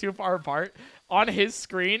and we're too far apart, on his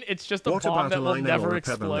screen, it's just a bomb that will never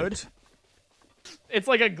explode. It's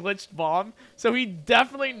like a glitched bomb, so he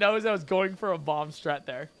definitely knows I was going for a bomb strat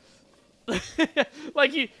there.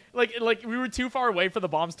 like we were too far away for the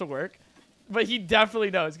bombs to work, but he definitely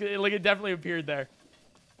knows. Like it definitely appeared there.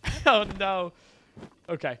 Oh no.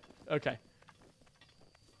 Okay.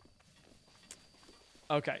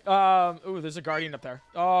 Ooh, there's a guardian up there.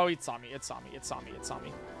 Oh, it saw me.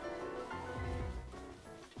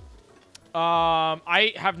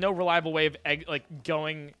 I have no reliable way of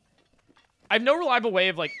going. I have no reliable way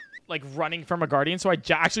of like running from a guardian, so I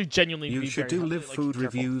actually genuinely. You should do live food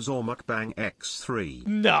reviews or mukbang X3.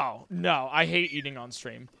 No, I hate eating on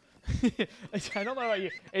stream. I don't know about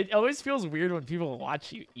you. It always feels weird when people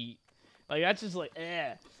watch you eat. Like, that's just like,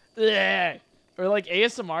 eh. Or like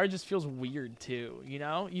ASMR just feels weird too, you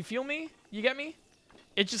know? You feel me? You get me?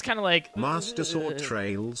 It's just kind of like... Master Sword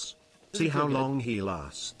Trails. See how long he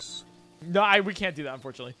lasts. No, we can't do that,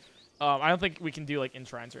 unfortunately. I don't think we can do like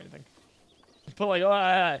enshrines or anything. But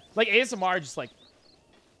like ASMR just like...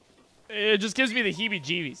 It just gives me the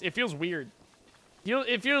heebie-jeebies. It feels weird.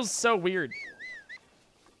 It feels so weird.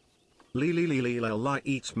 Lila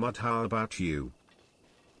eats mud. How about you?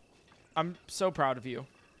 I'm so proud of you.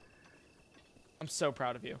 I'm so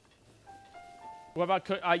proud of you. What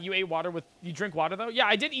about you ate water with... You drink water, though? Yeah,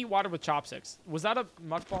 I did eat water with chopsticks. Was that a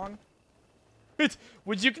mukbang?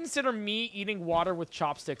 Would you consider me eating water with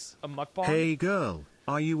chopsticks a mukbang? Hey, girl.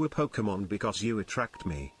 Are you a Pokemon because you attract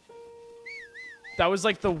me? That was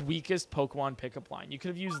like the weakest Pokemon pickup line. You could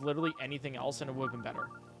have used literally anything else and it would have been better.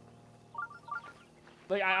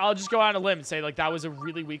 Like, I'll just go out on a limb and say, like, that was a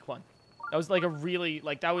really weak one. That was, like, a really...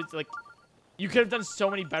 Like, that was, like... You could have done so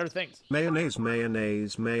many better things. Mayonnaise,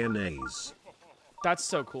 mayonnaise, mayonnaise. That's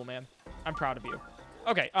so cool, man. I'm proud of you.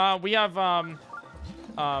 Okay, we have,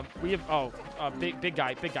 big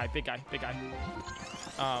guy.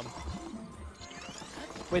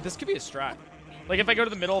 Wait, this could be a strat. Like, if I go to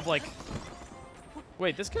the middle of, like...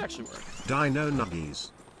 Wait, this could actually work. Dino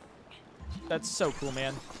Nuggies. That's so cool,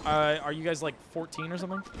 man. Are you guys, like, 14 or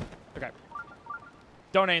something? Okay.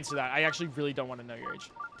 Don't answer that. I actually really don't want to know your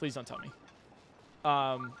age. Please don't tell me.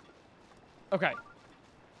 Okay.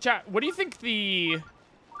 Chat, what do you think the...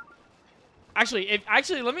 Actually,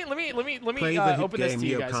 let me open this to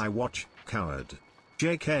you guys. Yokai Watch, coward.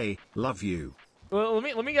 JK, love you. Well,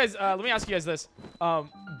 let me ask you guys this.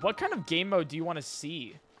 What kind of game mode do you want to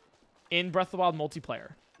see in Breath of the Wild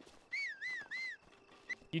multiplayer?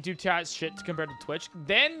 YouTube chat shit compared to Twitch.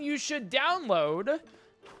 Then you should download...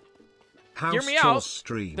 House Hear me out.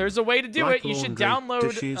 Stream. There's a way to do like it. You should laundry,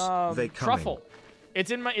 download dishes, Truffle.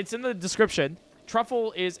 It's in the description.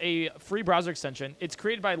 Truffle is a free browser extension. It's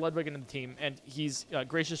created by Ludwig and the team, and he's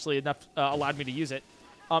graciously enough allowed me to use it.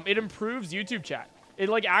 It improves YouTube chat. It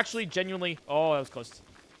like actually genuinely. Oh, that was close.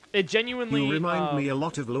 It genuinely. You remind me a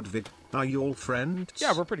lot of Ludwig. Are you all friends?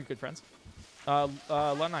 Yeah, we're pretty good friends. Len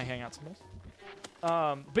and I hang out sometimes.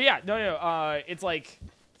 But yeah, no. It's like,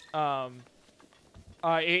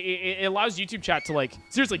 it allows YouTube chat to like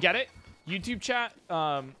seriously get it. YouTube chat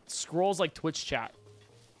scrolls like Twitch chat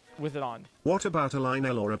with it on. What about a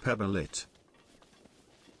Lionel or a Pebblet?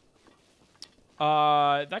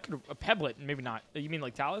 That could a Pebblet, maybe not. You mean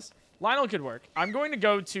like Talus? Lionel could work. I'm going to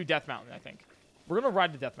go to Death Mountain, I think. We're going to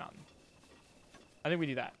ride to Death Mountain. I think we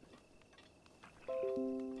do that.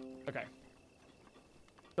 Okay.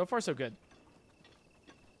 So far, so good.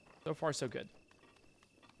 So far, so good.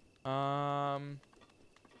 All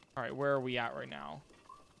right, where are we at right now?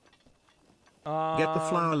 Get the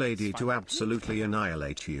Flower Lady to absolutely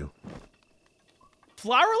annihilate you.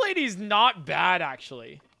 Flower Lady's not bad,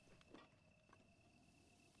 actually.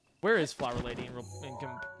 Where is Flower Lady in yeah.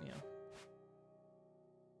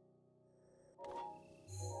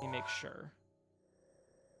 Let me make sure.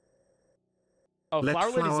 Oh, Let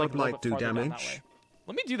Flower Lady's like a Blight little bit do farther down that damage. way.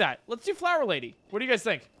 Let me do that. Let's do Flower Lady. What do you guys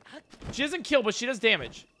think? She doesn't kill, but she does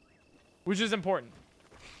damage, which is important.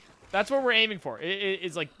 That's what we're aiming for.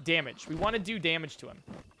 It's like damage. We want to do damage to him.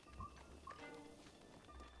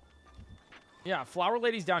 Yeah, Flower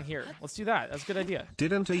Lady's down here. Let's do that. That's a good idea.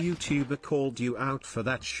 Didn't a YouTuber called you out for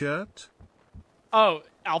that shirt? Oh,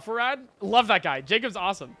 Alpharad? Love that guy. Jacob's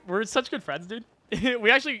awesome. We're such good friends, dude.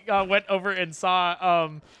 We actually went over and saw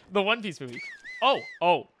the One Piece movie. Oh.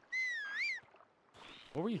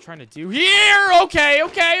 What were you trying to do here? Okay.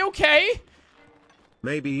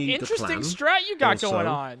 Maybe interesting the strat you got also, going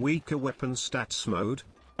on. Weaker weapon stats mode.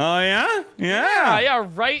 Oh yeah? Yeah.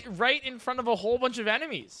 Right in front of a whole bunch of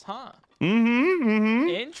enemies, huh?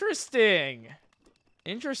 Interesting.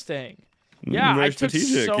 Yeah, Very I took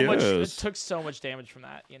strategic, so much. It yes. took so much damage from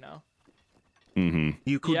that, you know.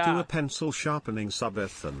 You could Yeah. do a pencil sharpening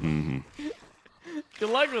subathon. Good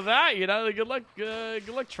luck with that, you know. Good luck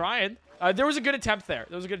trying. There was a good attempt there.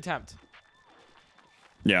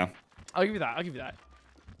 Yeah. I'll give you that.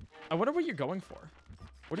 I wonder what you're going for.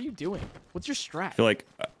 What are you doing? What's your strat? I feel like,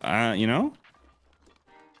 you know?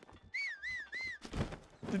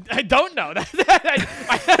 I don't know.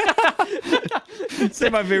 Say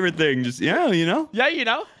my favorite thing. Just, yeah, you know? Yeah, you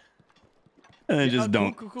know? And then just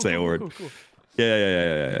don't say a word. Cool.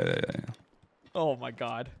 Yeah. Oh, my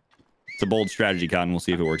God. It's a bold strategy, Cotton. We'll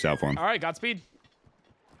see if it works out for him. All right, Godspeed.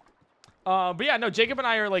 But yeah, no, Jacob and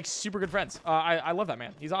I are like super good friends. I love that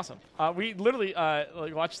man. He's awesome. We literally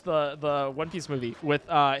like watched the One Piece movie with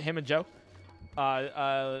him and Joe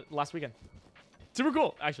last weekend. Super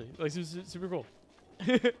cool, actually. Like super cool.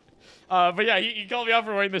 But yeah, he called me out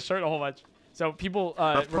for wearing this shirt a whole bunch. So people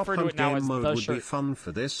refer to it now as mode the would shirt. be fun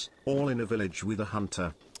for this, all in a village with a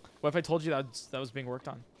hunter. What if I told you that was being worked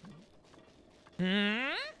on?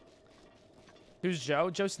 Who's Joe?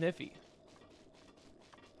 Joe Sniffy.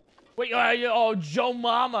 Wait, oh, Joe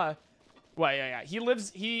Mama. Wait, yeah.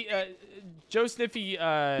 Joe Sniffy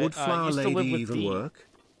Would Flower used to live Lady with even D. work?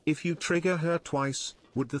 If you trigger her twice,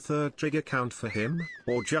 would the third trigger count for him,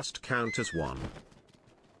 or just count as one?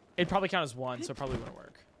 It'd probably count as one, so it probably wouldn't work.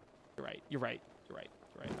 You're right,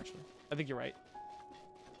 actually. I think you're right.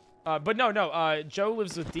 But no, Joe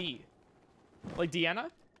lives with D. Like Deanna?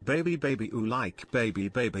 Baby ooh, like baby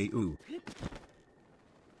ooh.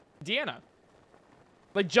 Deanna.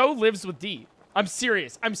 Like Joe lives with D. I'm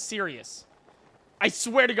serious. I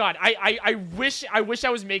swear to God. I wish I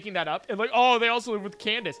was making that up. And like, oh, they also live with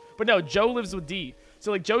Candace. But no, Joe lives with D.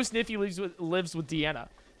 So like Joe Sniffy lives with Deanna.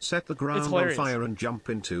 Set the ground on fire and jump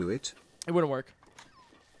into it. It wouldn't work.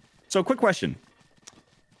 So, quick question.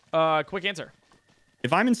 Quick answer.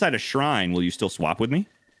 If I'm inside a shrine, will you still swap with me?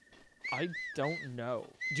 I don't know.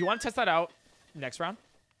 Do you want to test that out next round?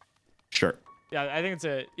 Sure. Yeah, I think it's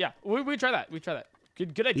a... Yeah, we try that.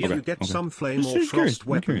 Good idea. If you get some flame or Just curious, frost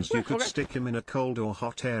weapons, you could Okay. stick him in a cold or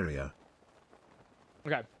hot area.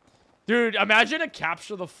 Okay. Dude, imagine a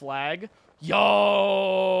capture the flag.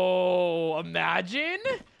 Yo! Imagine?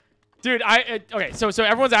 Dude, okay, so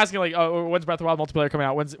everyone's asking, like, oh, when's Breath of the Wild multiplayer coming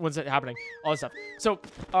out? When's it happening? All this stuff. So,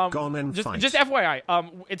 Gone and fight. just FYI,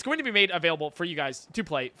 it's going to be made available for you guys to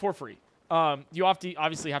play for free. You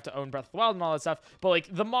obviously have to own Breath of the Wild and all that stuff, but like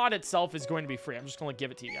the mod itself is going to be free. I'm just gonna give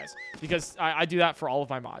it to you guys because I do that for all of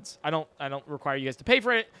my mods. I don't require you guys to pay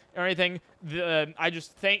for it or anything. I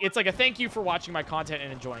just it's like a thank you for watching my content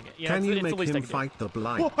and enjoying it. You know, Can you it's make the least I him can do. fight the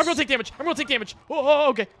blight? Oh, I'm gonna take damage. Oh,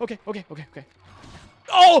 okay.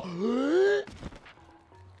 Oh!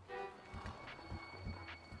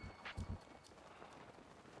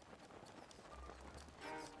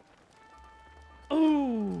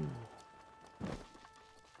 Ooh.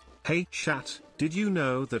 Hey chat, did you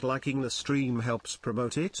know that liking the stream helps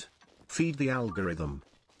promote it? Feed the algorithm.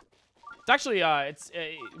 It's actually,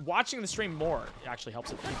 watching the stream more actually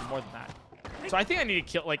helps it even more than that. So I think I need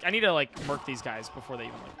to I need to murk these guys before they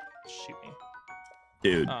even shoot me.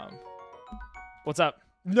 Dude. What's up?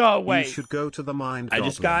 No way. You should go to the mine. I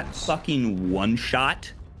just got fucking one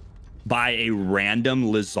shot by a random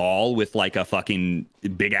Lizal with like a fucking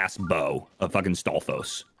big ass bow, a fucking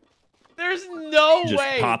Stalfos. There's no just way.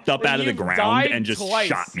 Just popped up out of the ground and just twice.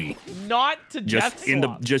 shot me. Not to just death in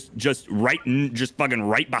swap. the just fucking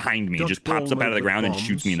right behind me. Just pops up out of the ground and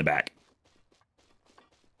shoots me in the back.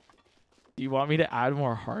 Do you want me to add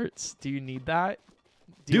more hearts? Do you need that?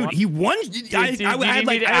 Dude, he won. I had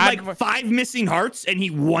like 5 missing hearts, and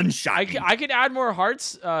he one shot me. I could add more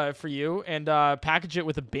hearts for you and package it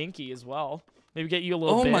with a binky as well. Maybe get you a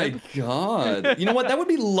little bib. Oh my god. You know what? That would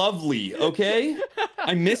be lovely, okay?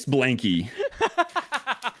 I miss Blanky.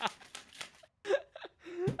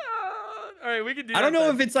 All right, we can do that. I don't know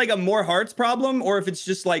if it's like a more hearts problem or if it's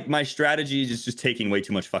just like my strategy is just taking way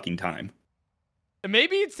too much fucking time.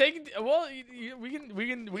 Maybe it's taking. Well, we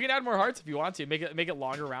can add more hearts if you want to make it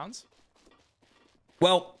longer rounds.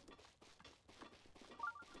 Well,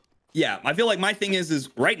 yeah, I feel like my thing is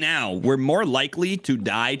right now we're more likely to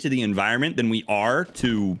die to the environment than we are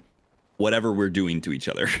to whatever we're doing to each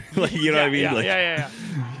other. Like, you know what I mean? Yeah.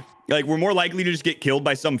 Like we're more likely to just get killed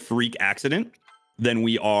by some freak accident than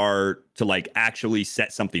we are to like actually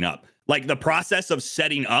set something up. Like the process of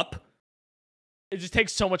setting up. It just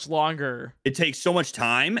takes so much longer. It takes so much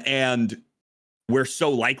time, and we're so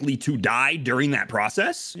likely to die during that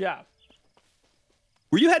process. Yeah.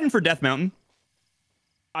 Were you heading for Death Mountain?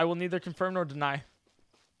 I will neither confirm nor deny.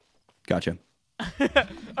 Gotcha.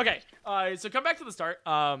 Okay. So come back to the start.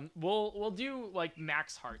 We'll do like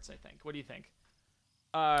max hearts, I think. What do you think?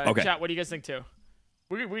 Okay. Chat, what do you guys think too?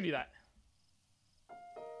 We can do that.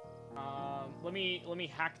 Let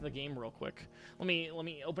me hack the game real quick. Let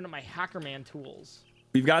me open up my Hackerman tools.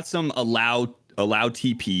 We've got some allow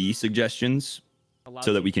TP suggestions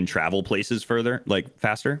so that we can travel places further, like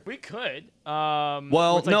faster. We could.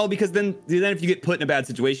 Well, no, because then if you get put in a bad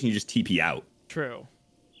situation, you just TP out. True.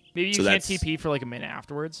 Maybe you can't TP for like a minute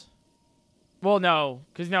afterwards. Well, no,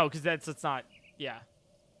 because that's not. Yeah.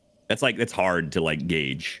 That's hard to like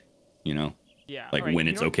gauge, you know. Yeah. Like right, when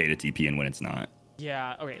it's okay to TP and when it's not.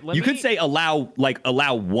 Yeah. Okay. You could say allow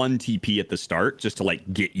one TP at the start just to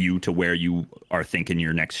like get you to where you are thinking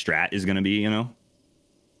your next strat is going to be. You know.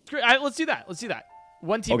 Let's do that. Let's do that.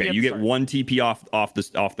 One TP. Okay, you get one TP off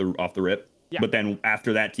the rip. Yeah. But then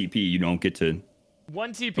after that TP, you don't get to.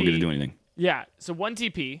 One TP. Don't get to do anything. Yeah. So one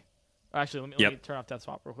TP. Actually, let me turn off Death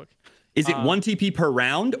Swap real quick. Is it one TP per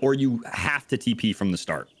round, or you have to TP from the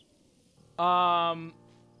start?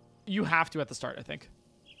 You have to at the start, I think.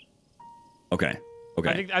 Okay. Okay.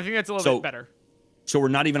 I think that's a little bit better. So we're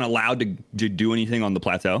not even allowed to do anything on the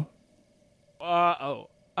plateau? Well,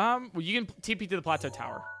 you can TP to the plateau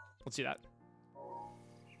tower. Let's do that.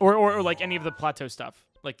 Or like any of the plateau stuff,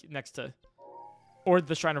 like next to, or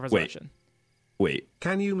the Shrine of Resurrection. Wait.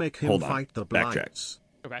 Can you make him fight the Backtrack. blights?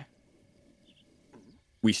 Okay.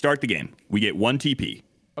 We start the game. We get one TP.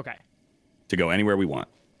 Okay. To go anywhere we want.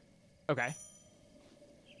 Okay.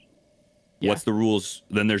 What's the rules?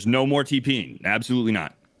 Then there's no more TPing. Absolutely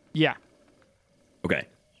not. Yeah. Okay.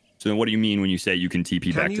 So then what do you mean when you say you can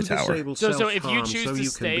TP back to tower? So if you choose to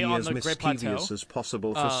stay on the Great Plateau, as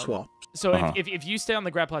possible for swap. So if you stay on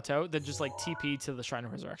the Great Plateau, then just like TP to the Shrine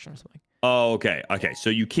of Resurrection or something. Oh, okay. Okay.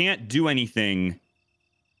 So you can't do anything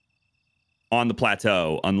on the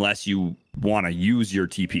plateau unless you want to use your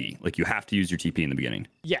TP. Like you have to use your TP in the beginning.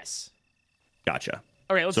 Yes. Gotcha.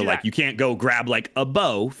 Okay, let's do like that. you can't go grab like a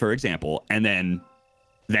bow, for example, and then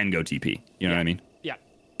go TP. You know what I mean? Yeah.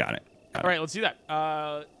 Got it. All right, let's do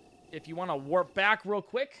that. If you want to warp back real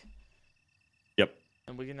quick. Yep.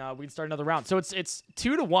 And we can start another round. So it's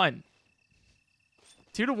 2-1.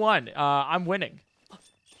 2-1. I'm winning.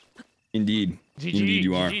 Indeed. GG, Indeed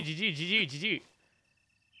you are. GG.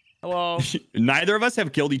 Hello. Neither of us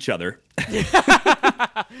have killed each other.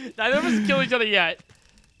 Neither of us killed each other yet.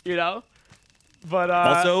 You know? But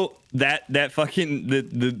also that fucking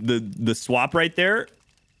the swap right there,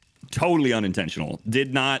 totally unintentional.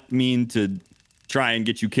 Did not mean to try and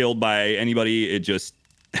get you killed by anybody. It just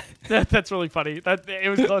that's really funny. It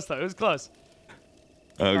was close though. It was close.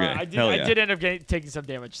 Okay. I did end up taking some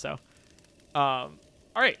damage. So, all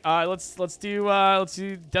right. Let's do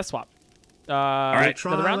Death Swap. All right.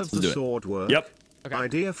 Trial of the sword work. Yep. Okay.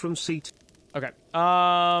 Idea from seat. Okay.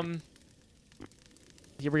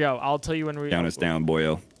 Here we go. I'll tell you when we... Down is down,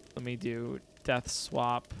 boyo. Let me do Death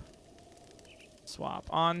Swap. Swap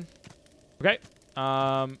on. Okay.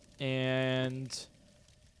 And...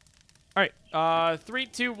 All right. 3,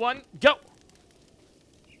 2, 1, go!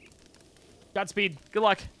 Godspeed. Good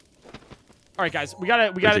luck. All right, guys. We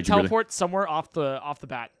gotta teleport somewhere off the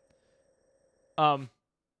bat.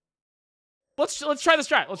 Let's try the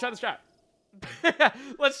strat. Let's try the strat.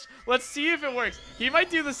 let's see if it works. He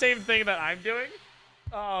might do the same thing that I'm doing.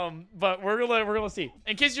 But we're gonna see.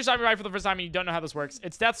 In case you're stopping by for the first time and you don't know how this works,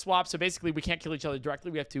 it's Death Swap. So basically, we can't kill each other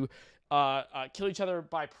directly. We have to kill each other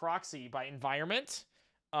by proxy, by environment.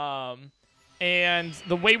 And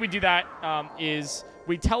the way we do that is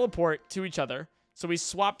we teleport to each other. So we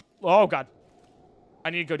swap. Oh god, I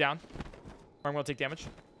need to go down, or I'm gonna take damage.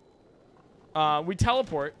 We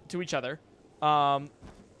teleport to each other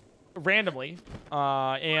randomly,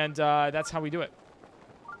 and that's how we do it.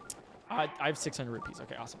 I have 600 rupees.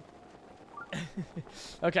 Okay, awesome.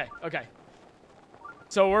 Okay.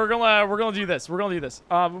 So we're gonna do this.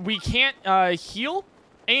 We can't heal,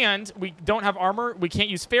 and we don't have armor. We can't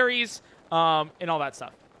use fairies, and all that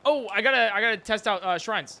stuff. Oh, I gotta test out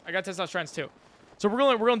shrines. I gotta test out shrines too. So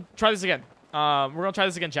we're gonna try this again.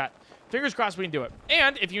 Chat. Fingers crossed we can do it.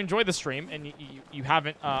 And if you enjoyed the stream and you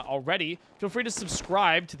haven't already, feel free to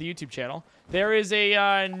subscribe to the YouTube channel. There is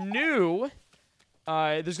a new.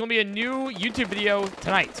 There's going to be a new YouTube video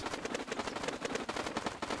tonight.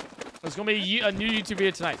 There's going to be a new YouTube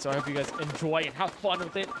video tonight, so I hope you guys enjoy and have fun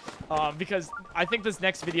with it. Because I think this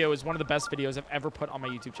next video is one of the best videos I've ever put on my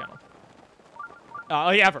YouTube channel.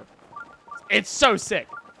 Ever. It's so sick.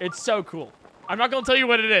 It's so cool. I'm not going to tell you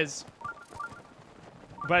what it is,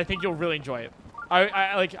 but I think you'll really enjoy it.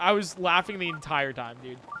 I was laughing the entire time,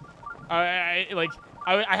 dude. I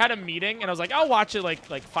had a meeting, and I was like, I'll watch it like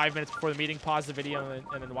 5 minutes before the meeting, pause the video,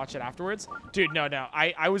 and then watch it afterwards. Dude, no.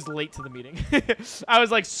 I was late to the meeting. I was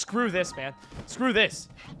like, screw this, man. Screw this.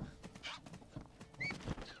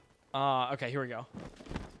 Okay, here we go.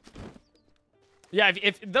 Yeah,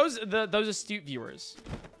 if those astute viewers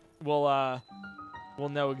will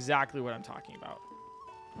know exactly what I'm talking about.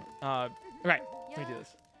 Okay, let me do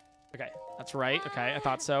this. Okay, that's right. Okay, I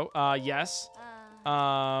thought so. Yes.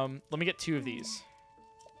 Let me get 2 of these.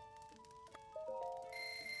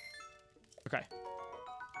 Okay.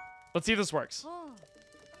 Let's see if this works.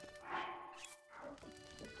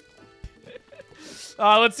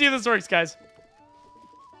 Let's see if this works, guys.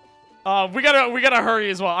 We gotta hurry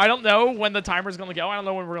as well. I don't know when the timer's gonna go. I don't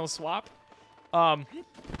know when we're gonna swap.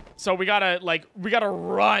 So we gotta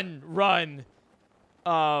run,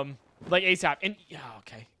 like ASAP. And yeah,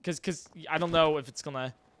 okay, cause I don't know if it's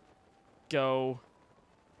gonna go.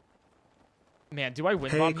 Man, do I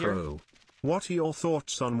win bomb here? Crow, what are your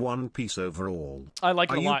thoughts on One Piece overall? I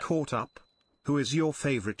like it a lot. Are you caught up? Who is your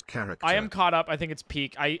favorite character? I am caught up. I think it's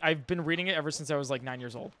peak. I've been reading it ever since I was like 9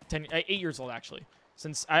 years old. 8 years old actually.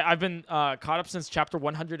 Since I've been caught up since chapter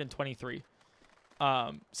 123.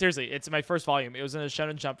 Seriously, it's my first volume. It was in a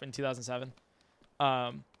Shonen Jump in 2007.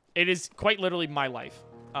 It is quite literally my life.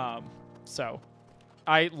 So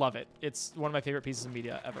I love it. It's one of my favorite pieces of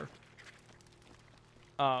media ever.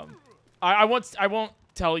 I won't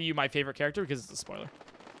tell you my favorite character because it's a spoiler.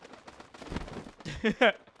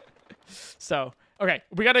 So, okay,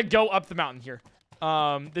 we gotta go up the mountain here.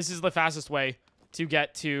 This is the fastest way to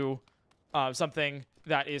get to something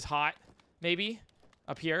that is hot, maybe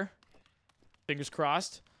up here. Fingers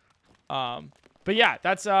crossed. But yeah,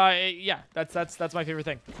 that's my favorite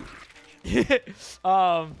thing.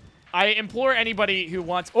 I implore anybody who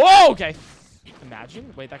wants. Oh, okay.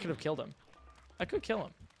 Imagine. Wait, that could have killed him. That could kill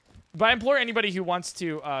him. But I implore anybody who wants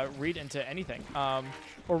to read into anything,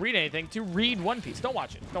 or read anything, to read One Piece. Don't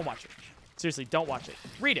watch it. Don't watch it. Seriously, don't watch it.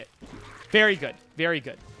 Read it. Very good. Very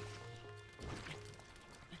good.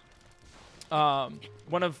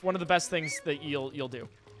 One of the best things that you'll do.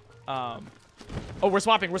 Oh, we're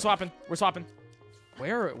swapping. We're swapping. We're swapping.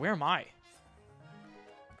 Where am I?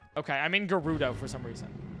 Okay, I'm in Gerudo for some reason.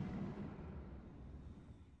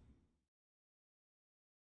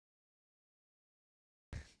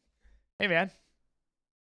 Hey man,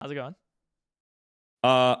 how's it going?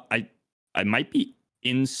 I might be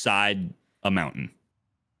inside a mountain.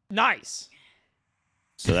 Nice.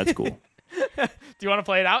 So that's cool. Do you want to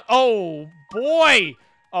play it out? Oh boy!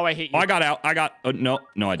 Oh, I hate you. Oh, I got out. No,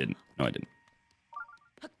 I didn't. No, I didn't.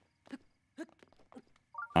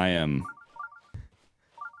 I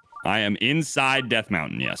am inside Death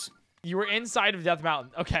Mountain. Yes. You were inside of Death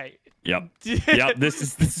Mountain. Okay. Yep. Yep.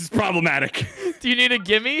 This is problematic. Do you need a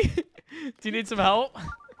gimme? Do you need some help?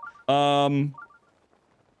 Let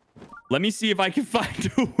me see if I can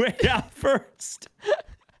find a way out first.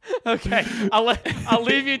 Okay, I'll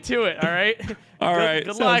leave you to it. All right. All right.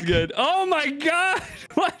 Good Sounds luck. good. Oh my God!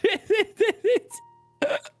 What is it?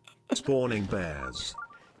 Spawning bears.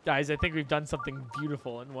 Guys, I think we've done something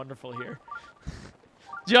beautiful and wonderful here.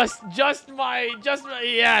 Just my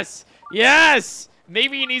yes.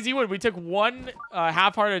 Maybe an easy win. We took one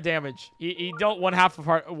half heart of damage. He dealt one half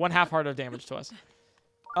heart of damage to us.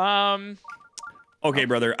 Okay,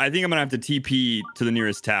 brother. I think I'm gonna have to TP to the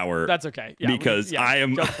nearest tower. That's okay. Yeah, because I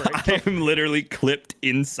am literally clipped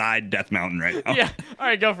inside Death Mountain right now. Yeah. All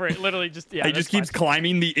right, go for it. Literally, just yeah. He just keeps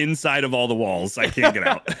climbing the inside of all the walls. I can't get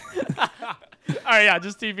out. All right, yeah.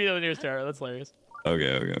 Just TP to the nearest tower. That's hilarious.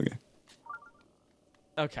 Okay.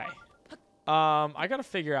 Okay. I gotta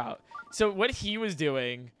figure out. So what he was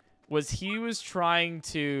doing was he was trying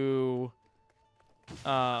to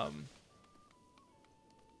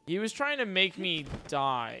he was trying to make me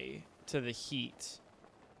die to the heat.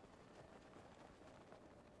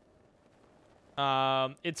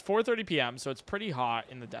 It's 4:30 p.m., so it's pretty hot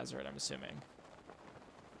in the desert, I'm assuming.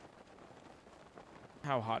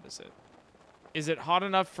 How hot is it? Is it hot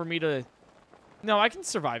enough for me to... No, I can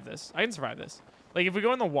survive this. Like, if we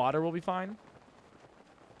go in the water, we'll be fine.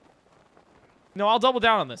 No, I'll double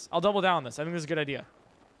down on this. I think this is a good idea.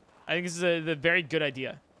 I think this is a very good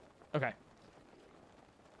idea. Okay.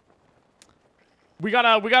 We got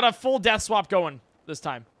a full death swap going this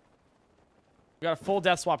time.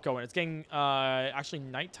 It's getting actually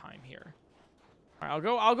nighttime here. All right,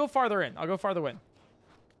 I'll go farther in.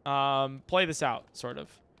 Play this out, sort of.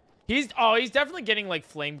 He's definitely getting like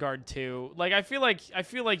Flame Guard too. Like I feel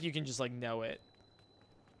like you can just like know it.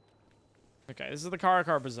 Okay, this is the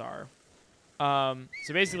Karakar Bazaar.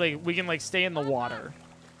 So basically we can like stay in the water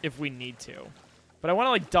if we need to. But I want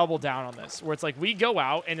to like double down on this where it's like we go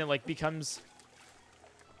out and it like becomes...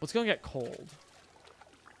 What's going to get cold?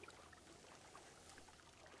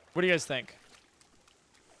 What do you guys think?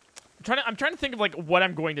 I'm trying to think of like what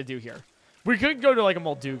I'm going to do here. We could go to like a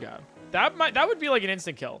Molduga. That would be like an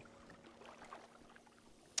instant kill.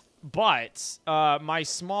 But my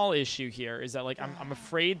small issue here is that like I'm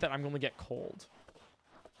afraid that I'm going to get cold.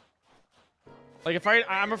 Like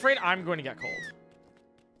I'm afraid I'm going to get cold.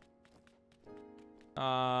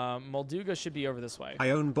 Molduga should be over this way. I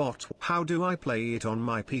own bot. How do I play it on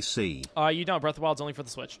my PC? You don't. Breath of the Wild's only for the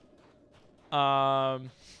Switch.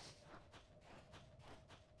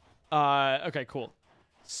 Okay, cool.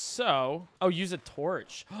 So, oh, use a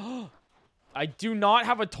torch. I do not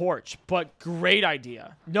have a torch, but great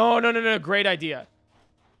idea. No, no, no, no, great idea.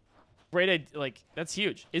 Great idea. Like, that's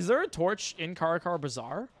huge. Is there a torch in Karakar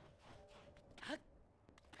Bazaar?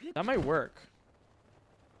 That might work.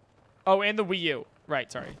 Oh, and the Wii U. Right,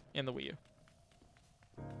 sorry. And the Wii U.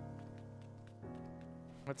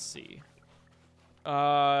 Let's see.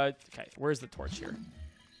 Okay, where's the torch here?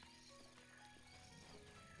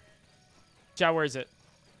 Chat, where is it?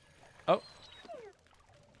 Oh.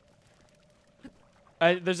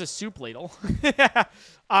 There's a soup ladle.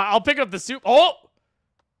 I'll pick up the soup. Oh!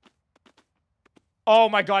 Oh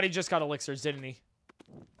my god, he just got elixirs, didn't he?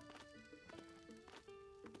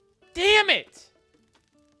 Damn it!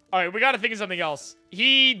 Alright, we gotta think of something else.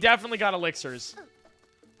 He definitely got elixirs.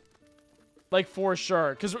 Like, for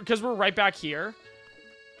sure. Because we're right back here.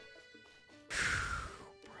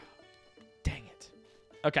 Dang it.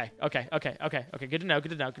 Okay, okay, okay, okay, okay. Good to know, good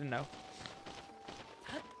to know, good to know.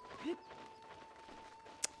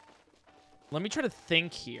 Let me try to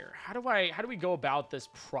think here. How do we go about this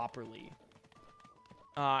properly?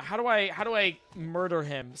 How do I murder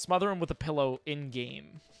him? Smother him with a pillow in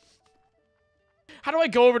game. How do I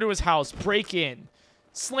go over to his house, break in,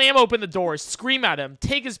 slam open the door, scream at him,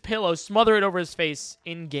 take his pillow, smother it over his face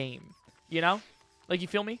in game? You know? Like, you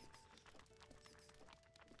feel me?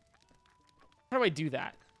 How do I do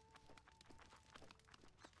that?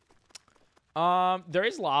 There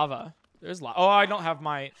is lava. There's lava. Oh, I don't have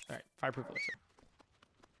my... All right, fireproof elixir.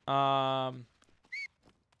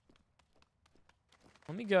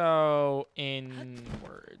 Let me go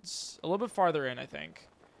inwards. A little bit farther in, I think.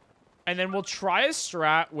 And then we'll try a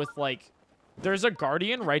strat with, like... There's a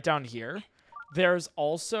guardian right down here. There's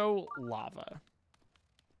also lava.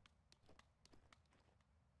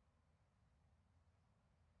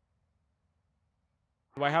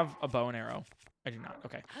 Do I have a bow and arrow? I do not.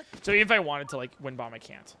 Okay. So if I wanted to, like, wind bomb, I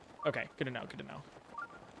can't. Okay. Good to know. Good to know.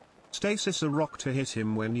 Stasis a rock to hit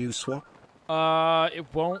him when you swap?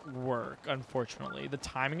 It won't work, unfortunately. The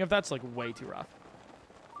timing of that's, like, way too rough.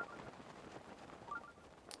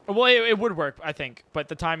 Well, it would work, I think, but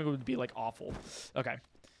the timing would be, like, awful. Okay.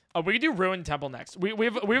 We can do Ruined Temple next. We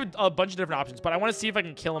have a bunch of different options, but I want to see if I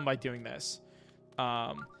can kill him by doing this.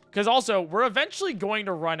 Because also, we're eventually going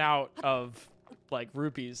to run out of... like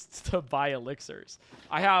rupees to buy elixirs.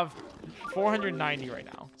 I have 490 right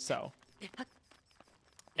now, so.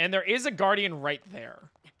 And there is a guardian right there.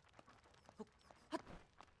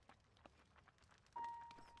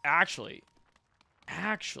 Actually,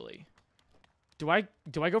 do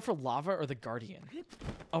I go for lava or the guardian?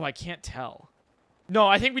 Oh, I can't tell. No,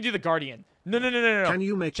 I think we do the guardian. No. Can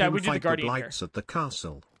you make him we do fight the the blights at the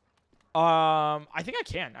castle? I think I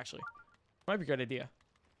can actually. Might be a good idea.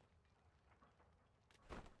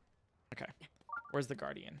 Okay, where's the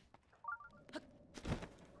guardian?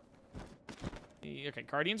 Okay,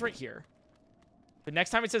 guardian's right here. But next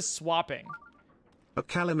time it says swapping. A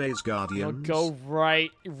Calame's guardian. Go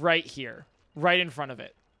right here, right in front of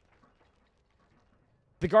it.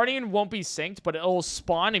 The guardian won't be synced, but it'll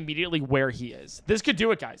spawn immediately where he is. This could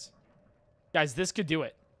do it, guys. Guys, this could do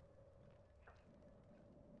it.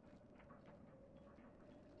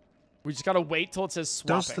 We just gotta wait till it says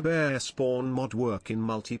swapping. Does the bear spawn mod work in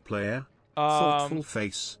multiplayer? Thoughtful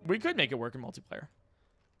face. We could make it work in multiplayer.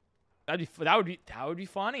 That would be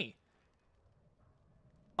funny.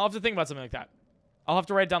 I'll have to think about something like that. I'll have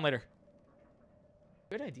to write it down later.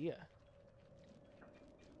 Good idea.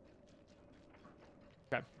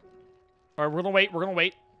 Okay. All right, we're gonna wait. We're gonna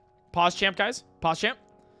wait. Pause champ, guys. Pause champ.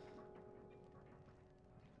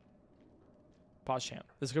 Pause champ.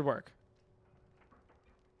 This could work.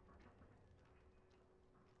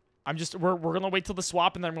 We're gonna wait till the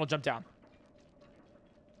swap and then we'll jump down.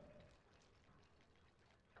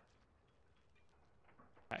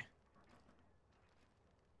 Okay.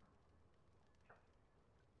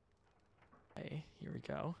 Okay, here we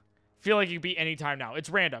go. Feel like it could be any time now. It's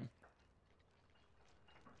random.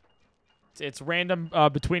 It's random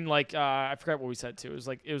between like I forgot what we said too.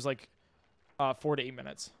 It was like 4 to 8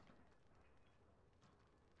 minutes.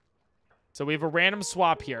 So we have a random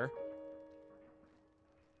swap here.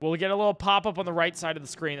 We'll get a little pop-up on the right side of the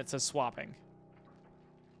screen that says swapping.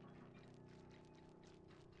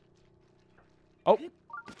 Oh,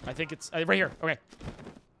 I think it's right here. Okay.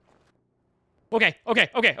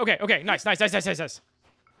 Okay. Nice.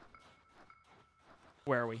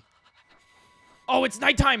 Where are we? Oh, it's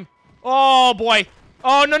nighttime. Oh boy.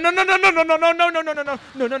 Oh no.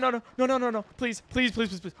 Please.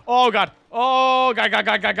 Oh god. Oh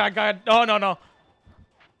god. Oh no.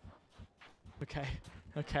 Okay.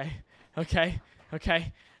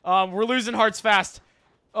 We're losing hearts fast.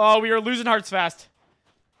 Oh, we are losing hearts fast.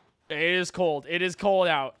 It is cold. It is cold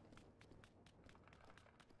out.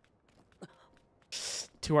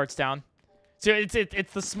 2 hearts down. So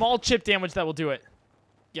it's the small chip damage that will do it.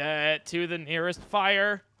 Get to the nearest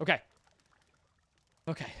fire. Okay.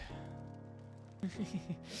 Okay.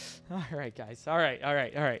 All right, guys. All right. All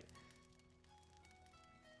right. All right.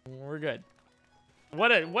 We're good.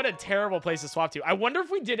 What a terrible place to swap to. I wonder if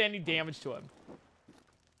we did any damage to him.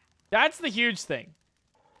 That's the huge thing.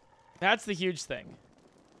 That's the huge thing.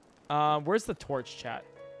 Where's the torch, chat?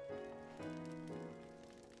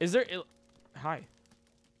 Is there... Hi.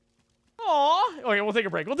 Aw. Okay, we'll take a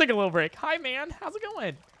break. We'll take a little break. Hi, man. How's it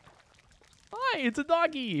going? Hi, it's a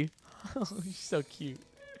doggy. Oh, he's so cute.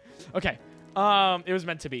 Okay. It was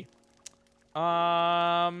meant to be.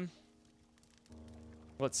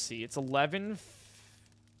 Let's see. It's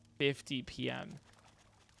 11:50 p.m.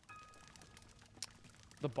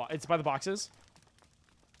 It's by the boxes.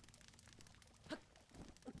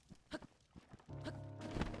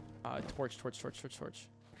 Torch.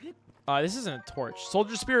 This isn't a torch.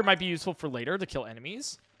 Soldier Spirit might be useful for later to kill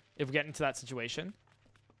enemies if we get into that situation.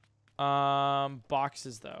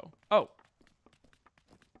 Boxes though. Oh.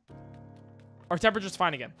 Our temperature's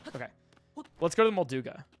fine again. Okay. Let's go to the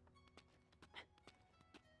Molduga.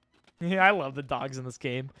 Yeah, I love the dogs in this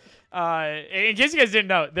game. In case you guys didn't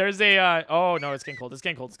know, there's a... oh, no, it's getting cold. It's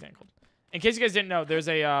getting cold. It's getting cold. In case you guys didn't know, there's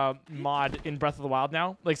a mod in Breath of the Wild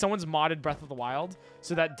now. Like, someone's modded Breath of the Wild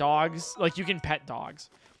so that dogs... Like, you can pet dogs.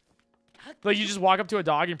 Like, you just walk up to a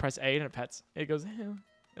dog and press A and it pets. It goes,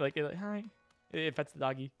 like hi. It pets the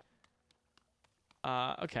doggy.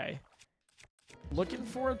 Okay. Looking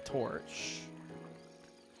for a torch.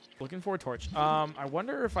 Looking for a torch. I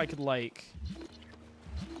wonder if I could, like...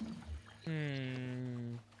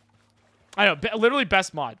 I know, literally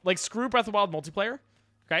best mod. Like, screw Breath of the Wild multiplayer.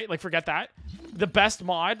 Okay, like, forget that. The best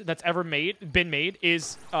mod that's ever been made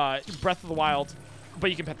is Breath of the Wild, but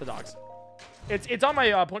you can pet the dogs. It's on my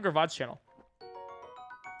PointCrow VODs channel.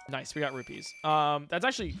 Nice, we got rupees. That's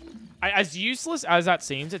actually, as useless as that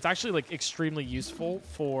seems, it's actually, like, extremely useful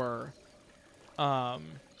for...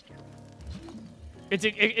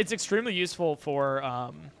 It's extremely useful for...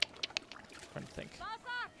 trying to think.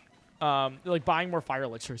 Like buying more fire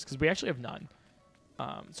elixirs because we actually have none.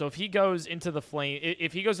 So if he goes into the flame,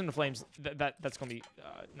 if he goes into flames, that's gonna be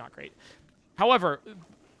not great. However,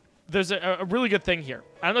 there's a really good thing here.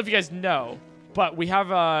 I don't know if you guys know, but we have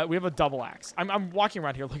a double axe. I'm walking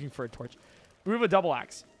around here looking for a torch. We have a double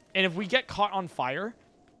axe, and if we get caught on fire,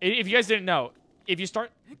 if you guys didn't know, if you start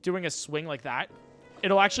doing a swing like that,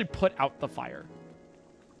 it'll actually put out the fire.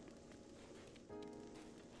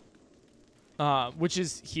 Which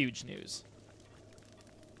is huge news.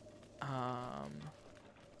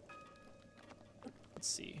 Let's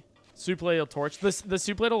see. Soup ladle torch. The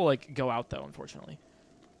soup ladle will, like, go out, though, unfortunately.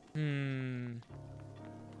 Do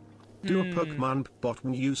a Pokemon bot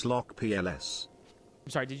and use lock PLS.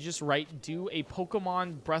 I'm sorry, did you just write, do a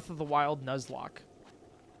Pokemon Breath of the Wild Nuzlocke?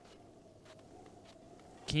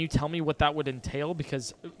 Can you tell me what that would entail?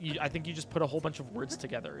 Because I think you just put a whole bunch of words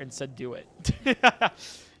together and said do it.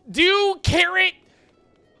 Do carrot,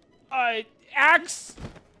 axe,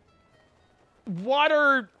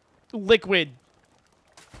 water, liquid,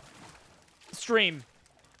 stream.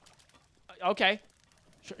 Okay,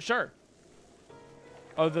 sure.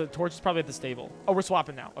 Oh, the torch is probably at the stable. Oh, we're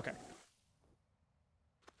swapping now. Okay.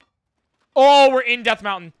 Oh, we're in Death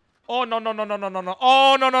Mountain. Oh, no.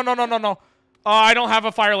 Oh, no. Oh, I don't have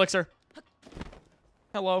a fire elixir.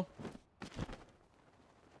 Hello.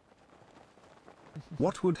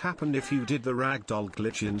 What would happen if you did the ragdoll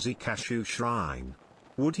glitch in Zikashu Shrine?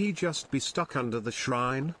 Would he just be stuck under the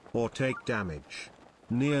shrine, or take damage?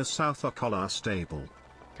 Near South Okola Stable.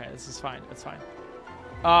 Okay, this is fine. That's fine.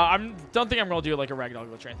 Don't think I'm gonna do like a ragdoll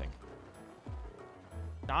glitch or anything.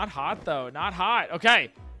 Not hot though. Not hot.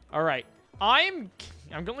 Okay. All right. I'm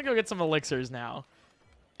gonna go get some elixirs now.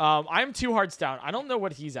 I'm 2 hearts down. I don't know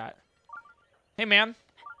what he's at. Hey, man.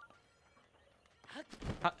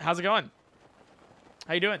 How's it going?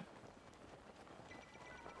 How you doing?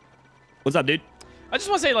 What's up, dude? I just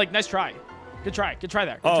want to say, like, nice try. Good try. Good try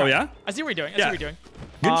there. Good oh, try. yeah? I see what you're doing. I see what you're doing.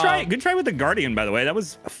 Good try with the Guardian, by the way. That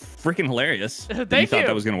was freaking hilarious. Thank you. Thought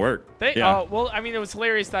that was going to work. Yeah. Well, I mean, it was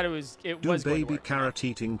hilarious that it was Do was baby carrot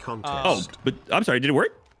eating contest. Oh, but I'm sorry. Did it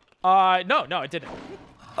work? No, it didn't.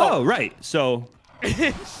 Oh, right. So...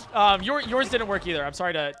 yours didn't work either. I'm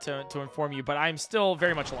sorry to inform you, but I'm still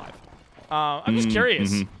very much alive. I'm just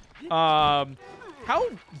curious. How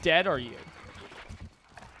dead are you?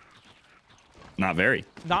 Not very.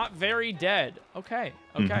 Not very dead. Okay.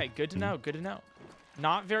 Okay. Good to know. Good to know.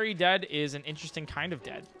 Not very dead is an interesting kind of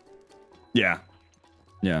dead. Yeah.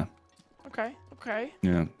 Yeah. Okay. Okay.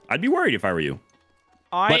 Yeah. I'd be worried if I were you.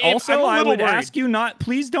 I'm Also, a I little would worried. ask you not.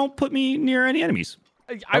 Please don't put me near any enemies.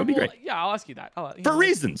 I would be will. great. Yeah, I'll ask you that. For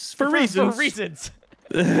reasons. For reasons. For reasons.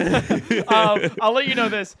 I'll let you know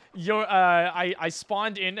this. I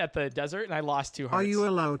spawned in at the desert and I lost 2 hearts. Are you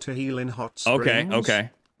allowed to heal in hot springs? Okay. Okay.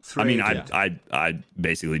 I mean, Three. I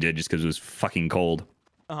basically did just because it was fucking cold.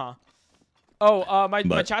 Oh,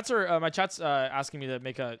 my chats are asking me to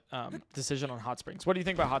make a decision on hot springs. What do you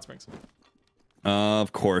think about hot springs?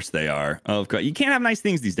 Of course they are. Of course, you can't have nice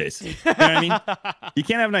things these days. You know what I mean? You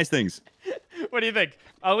can't have nice things. What do you think?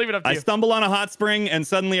 I'll leave it up to I you. stumble on a hot spring and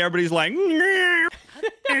suddenly everybody's like,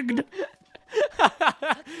 Hey,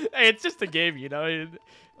 it's just a game, you know.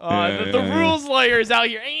 The rules lawyers out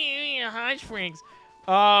here. Hot springs.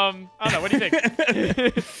 I don't know. What do you think?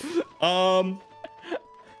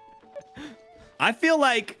 I feel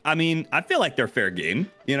like they're fair game.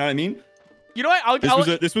 You know what I mean? You know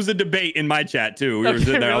what? This was a debate in my chat too. We were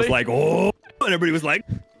sitting there. Really? I was like, oh, and everybody was like,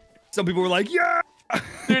 some people were like, yeah.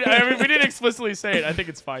 Dude, I mean, we didn't explicitly say it. I think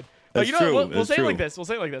it's fine. That's you know, true. We'll say it like this. We'll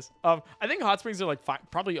say it like this. I think hot springs are like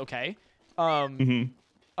probably okay.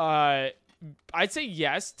 I'd say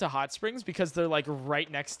yes to hot springs because they're like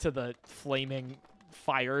right next to the flaming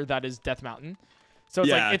fire that is Death Mountain. So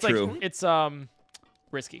it's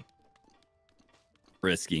risky.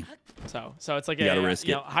 Risky. So it's like risk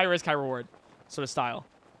it. high risk, high reward sort of style.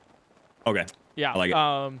 Okay. Yeah. I like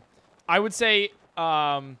it. I would say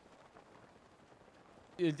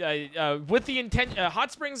with the intent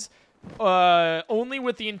hot springs only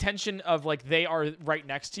with the intention of like they are right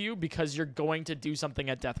next to you because you're going to do something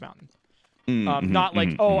at Death Mountain. Not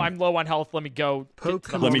like, I'm low on health, let me go to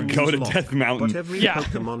Death Mountain. But every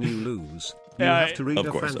Pokemon you lose, you have to read a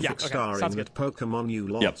fanfic starring that Pokemon you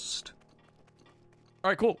lost. All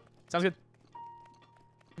right, cool. Sounds good.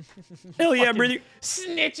 Hell yeah, brother.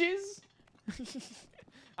 Snitches.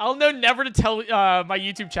 I'll know never to tell my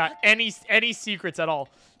YouTube chat any secrets at all.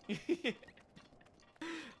 You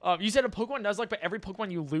said a Pokemon Nuzlocke, but every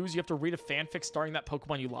Pokemon you lose, you have to read a fanfic starring that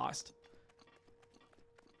Pokemon you lost.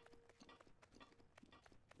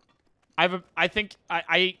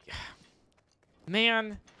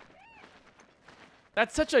 Man,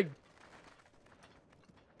 that's such a.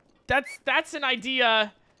 That's an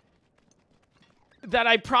idea that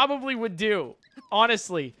I probably would do,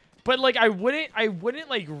 honestly. But like I wouldn't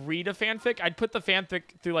like read a fanfic. I'd put the fanfic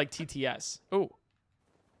through like TTS. Oh.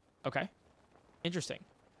 Okay. Interesting.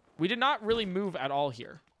 We did not really move at all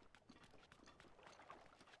here.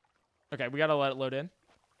 Okay, we gotta let it load in.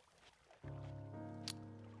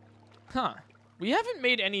 Huh. We haven't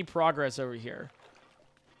made any progress over here.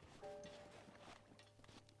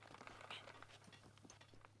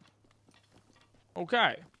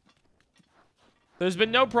 Okay. There's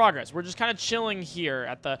been no progress. We're just kind of chilling here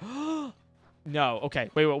at the... No, okay.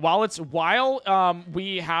 Wait. While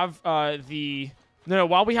we have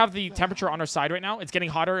while we have the temperature on our side right now, it's getting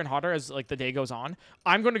hotter and hotter as like the day goes on.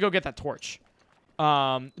 I'm going to go get that torch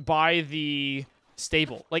by the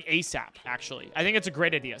stable, like ASAP, actually. I think it's a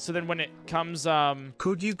great idea. So then when it comes...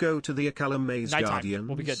 Could you go to the Akala Maze Guardians?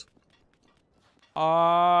 We'll be good.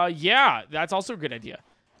 Yeah, that's also a good idea.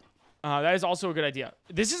 That is also a good idea.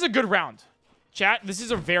 This is a good round. Chat, this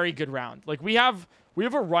is a very good round. Like, we have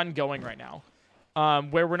a run going right now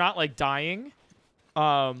where we're not, like, dying.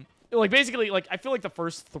 Like, basically, like, I feel like the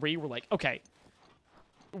first 3 were like, okay,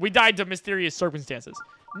 we died to mysterious circumstances.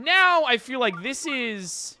 Now, I feel like this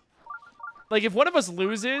is... Like, if one of us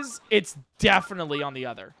loses, it's definitely on the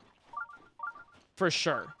other. For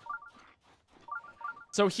sure.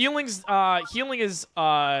 So, healing is,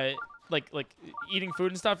 like eating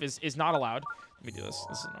food and stuff is not allowed. Let me do this.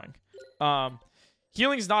 This is annoying.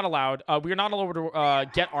 Healing is not allowed. We are not allowed to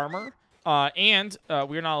get armor. And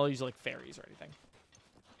we are not allowed to use, like, fairies or anything.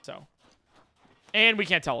 So. And we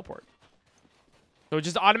can't teleport. So it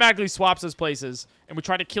just automatically swaps us places. And we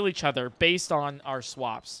try to kill each other based on our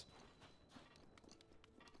swaps.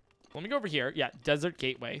 Let me go over here. Yeah, Desert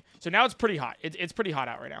Gateway. So now it's pretty hot. It's pretty hot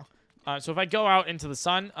out right now. So if I go out into the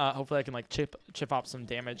sun, hopefully I can, like, chip off some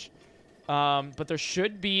damage. But there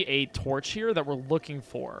should be a torch here that we're looking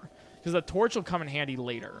for. Because the torch will come in handy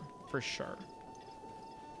later, for sure.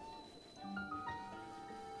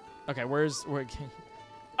 Okay,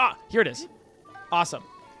 Ah, here it is. Awesome.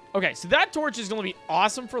 Okay, so that torch is going to be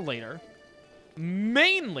awesome for later.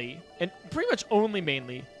 Mainly, and pretty much only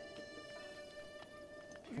mainly.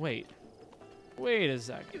 Wait a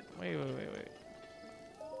second. Wait.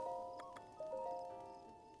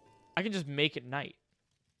 I can just make it night.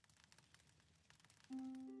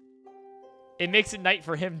 It makes it night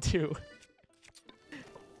for him, too.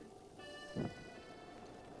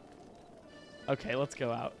 Okay, let's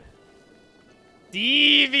go out.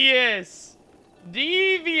 Devious!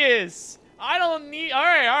 Devious! I don't need...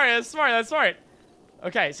 Alright, that's smart, that's smart.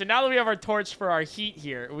 Okay, so now that we have our torch for our heat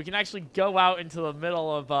here, we can actually go out into the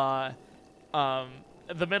middle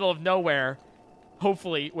of nowhere,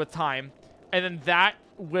 hopefully, with time. And then that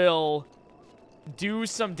will do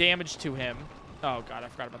some damage to him. Oh, God, I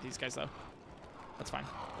forgot about these guys, though. That's fine.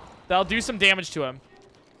 That'll do some damage to him.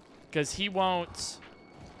 Because he won't...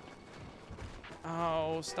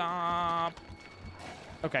 Oh, stop.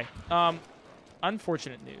 Okay.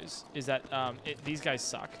 Unfortunate news is that these guys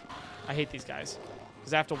suck. I hate these guys.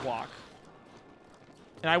 Because I have to walk.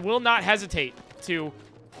 And I will not hesitate to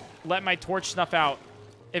let my torch snuff out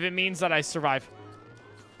if it means that I survive.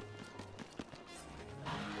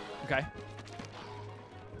 Okay.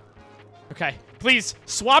 Okay. Please,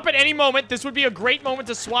 swap at any moment. This would be a great moment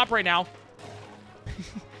to swap right now.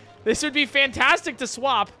 This would be fantastic to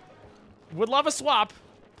swap. Would love a swap.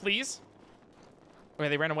 Please. Okay,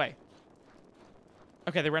 they ran away.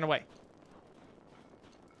 Okay, they ran away.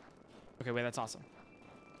 Okay, wait, that's awesome.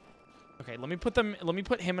 Okay, let me put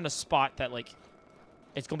him in a spot that, like,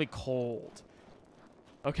 it's gonna be cold.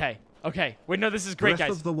 Okay, okay. Wait, no, this is great, Breath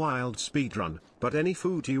guys. of the Wild speedrun, but any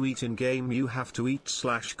food you eat in game you have to eat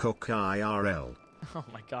 /cook IRL. Oh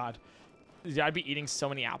my god. I'd be eating so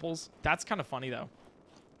many apples. That's kind of funny, though.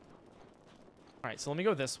 Alright, so let me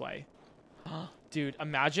go this way. Dude,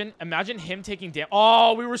 imagine him taking damage.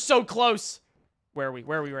 Oh, we were so close. Where are we?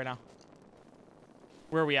 Where are we right now?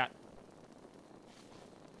 Where are we at?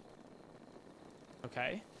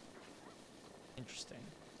 Okay. Interesting.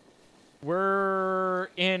 We're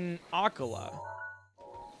in Akala.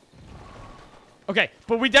 Okay,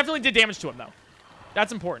 but we definitely did damage to him, though.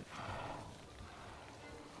 That's important.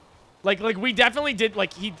 Like we definitely did,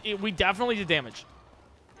 like, we definitely did damage.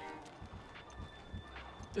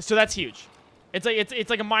 So that's huge. It's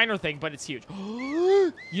like a minor thing, but it's huge.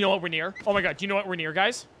 You know what we're near? Oh my god, do you know what we're near,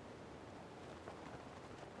 guys?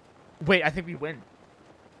 Wait, I think we win.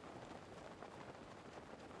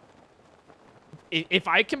 If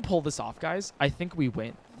I can pull this off, guys, I think we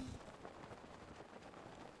win.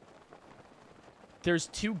 There's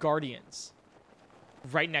two guardians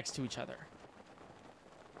right next to each other.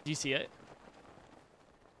 Do you see it?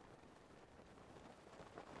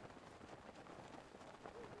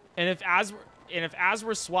 And if as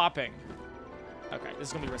we're swapping, okay, this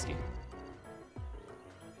is gonna be risky.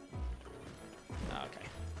 Okay,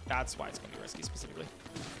 that's why it's gonna be risky specifically.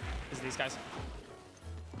 Is these guys?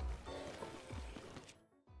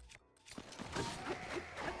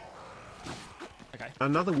 Okay.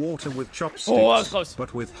 Another water with chopsticks, Oh, that was close.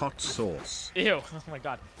 but with hot sauce. Ew! Oh my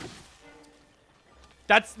god.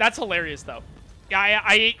 That's hilarious though. Yeah,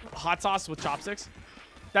 I ate hot sauce with chopsticks.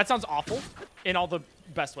 That sounds awful in all the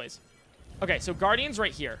best ways. Okay, so Guardian's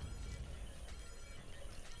right here.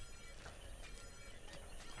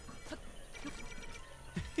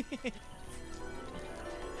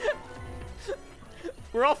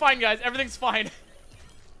 We're all fine, guys. Everything's fine.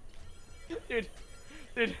 Dude.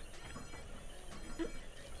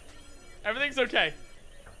 Everything's okay.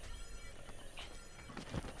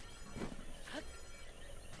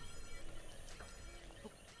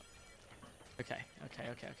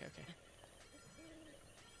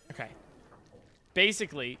 Okay.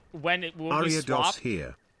 Basically, when we Aria swap, DOS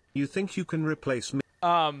here. You think you can replace me?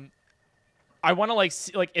 I want to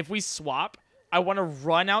like if we swap, I want to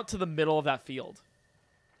run out to the middle of that field.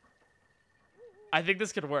 I think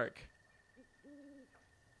this could work.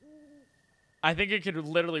 I think it could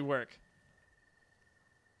literally work.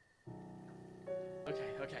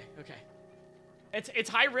 Okay. It's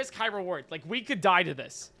high risk, high reward. Like, we could die to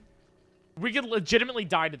this. We could legitimately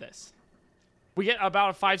die to this. We get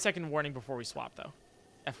about a 5-second warning before we swap, though.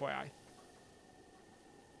 FYI.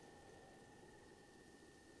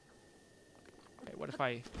 Okay, what if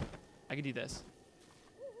I could do this.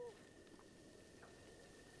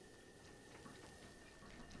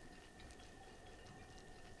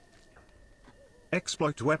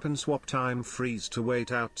 Exploit weapon swap time freeze to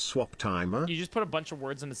wait out swap timer. You just put a bunch of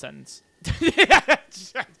words in a sentence.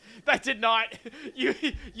 That did not.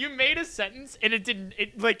 You made a sentence and it didn't.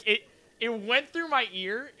 It went through my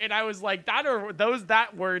ear and I was like,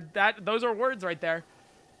 those are words right there.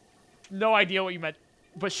 No idea what you meant,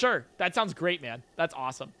 but sure, that sounds great, man. That's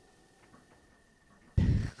awesome.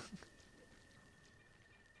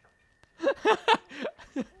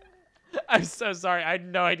 I'm so sorry. I had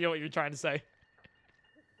no idea what you were trying to say.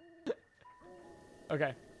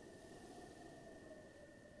 Okay.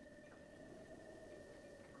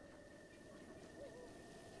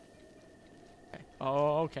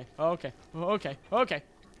 Oh, okay. Okay. Okay. Okay.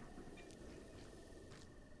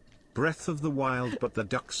 Breath of the Wild, but the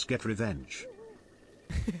ducks get revenge.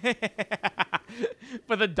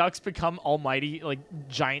 But the ducks become almighty, like,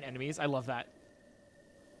 giant enemies. I love that.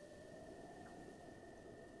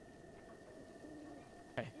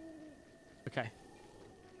 Okay. Okay.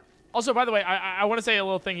 Also, by the way, I want to say a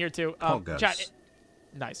little thing here, too. Chat.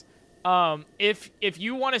 Nice. If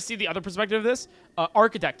you want to see the other perspective of this,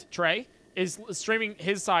 Architect Trey is streaming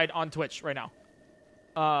his side on Twitch right now.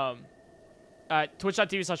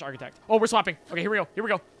 Twitch.tv/architect. Oh, we're swapping. Okay, here we go. Here we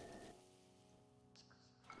go.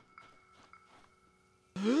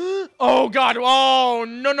 Oh God! Oh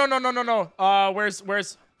no no no no no no! Where's?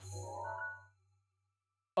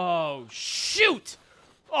 Oh shoot!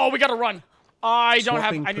 Oh, we gotta run. I don't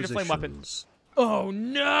have. I need a flame weapon. Oh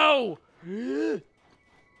no!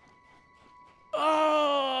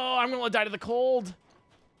 Oh, I'm gonna die to the cold.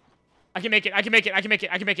 I can make it. I can make it. I can make it.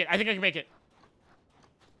 I can make it. I think I can make it.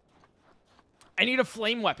 I need a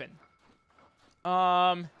flame weapon.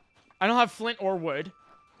 I don't have flint or wood.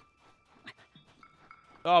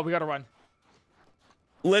 Oh, we gotta run.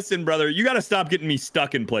 Listen, brother, you gotta stop getting me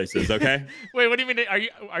stuck in places, okay? Wait, what do you mean?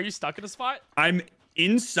 Are you stuck in a spot? I'm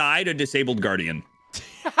inside a disabled guardian.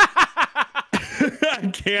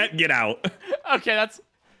 I can't get out. Okay, that's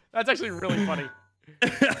actually really funny.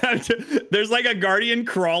 There's like a guardian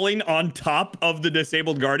crawling on top of the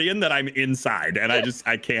disabled guardian that I'm inside, and I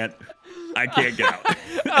can't get out.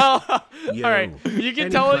 Oh, all right. You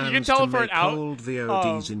can teleport out. Cold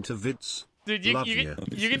VODs into vids. Dude, you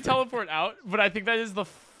can teleport out, but I think that is the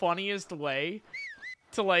funniest way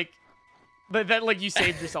to like that like you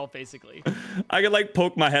saved yourself basically. I could like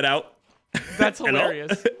poke my head out. That's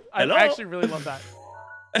hilarious. Hello? I actually really love that.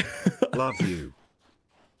 Love you.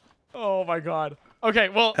 Oh my God. Okay,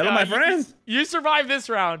 well, hello, my friends. You survived this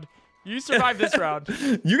round. You survived this round.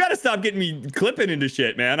 You gotta stop getting me clipping into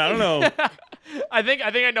shit, man. I don't know. I think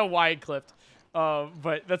I know why it clipped.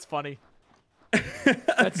 But that's funny.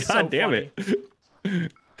 That's God so damn funny.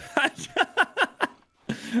 it.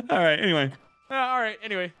 All right. Anyway. All right.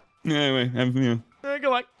 Anyway. Anyway. Good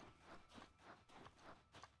luck.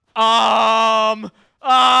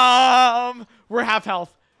 We're half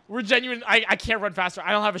health. We're genuine. I can't run faster.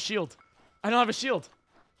 I don't have a shield. I don't have a shield.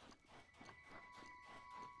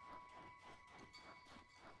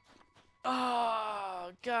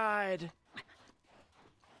 Oh God.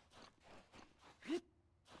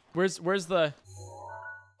 Where's the?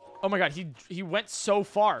 Oh my God, he went so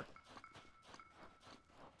far.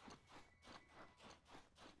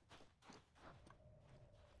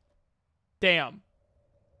 Damn.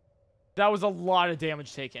 That was a lot of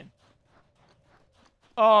damage taken.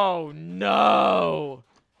 Oh no.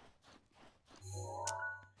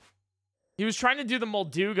 He was trying to do the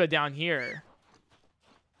Molduga down here.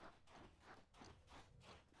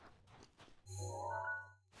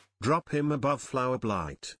 Drop him above Flower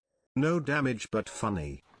Blight. No damage but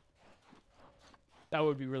funny. That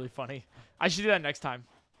would be really funny. I should do that next time.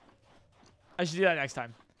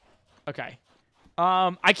 Okay.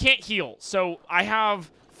 I can't heal, so I have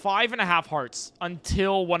 5.5 hearts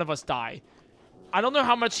until one of us die. I don't know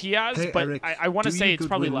how much he has, hey, but Eric, I want to say it's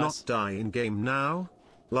probably less. Not die in game now.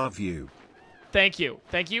 Love you. Thank you.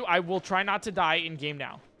 I will try not to die in game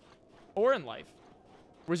now, or in life.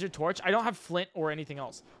 Where's your torch? I don't have flint or anything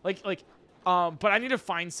else. But I need to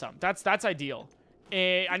find some. That's ideal.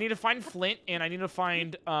 I need to find flint, and I need to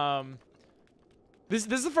find This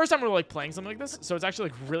is the first time we're like playing something like this, so it's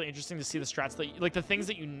actually like really interesting to see the strats that like the things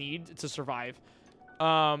that you need to survive.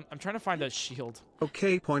 I'm trying to find a shield.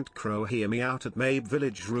 Okay, PointCrow, hear me out. At Mabe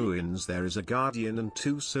Village Ruins there is a guardian and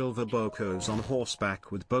 2 silver bokos on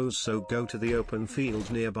horseback with bows, so go to the open field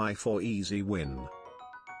nearby for easy win.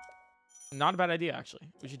 Not a bad idea, actually.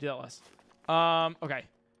 We should do that less. Okay.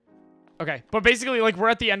 Okay, but basically, like, we're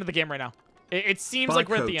at the end of the game right now. It seems Buy like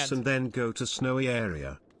we're at the coats end. and then go to snowy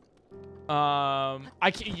area.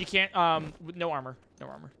 you can't, no armor. No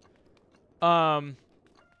armor.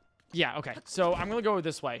 Yeah, okay. So I'm gonna go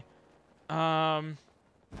this way. I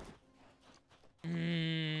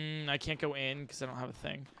can't go in because I don't have a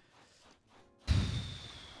thing.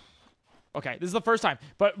 Okay, this is the first time,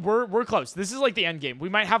 but we're close. This is like the end game. We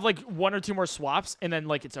might have like 1 or 2 more swaps, and then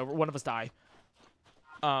like it's over. One of us die.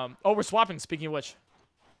 Oh, we're swapping. Speaking of which,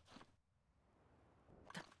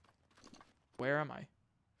 where am I?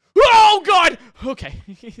 Oh God! Okay.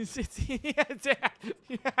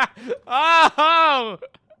 Oh.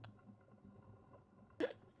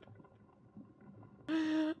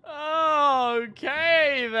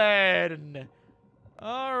 Okay then.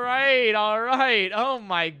 All right. Oh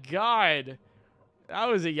my God. That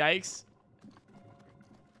was a yikes.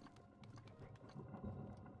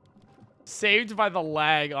 Saved by the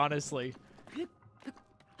lag, honestly.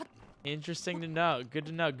 Interesting to know. Good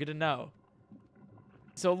to know. Good to know.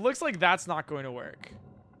 So it looks like that's not going to work.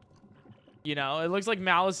 You know, it looks like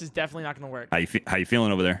Malice is definitely not going to work. How you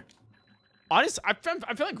feeling over there? Honestly, I'm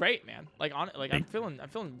feeling great, man. Like I'm feeling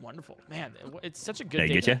wonderful, man. It's such a good day.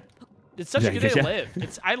 Get you? It's such a good day to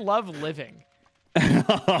live. I love living.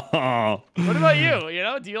 What about you? You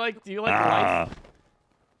know, do you like life?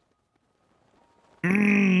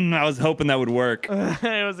 I was hoping that would work.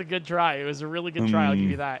 It was a good try. It was a really good try. I'll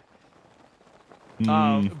give you that.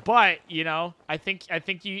 But you know, I think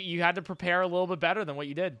you had to prepare a little bit better than what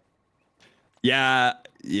you did. Yeah,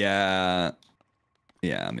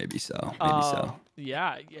 maybe so.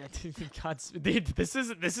 Yeah. God, dude, this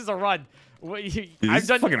is a run. I've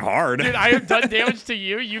done fucking hard. Dude, I have done damage to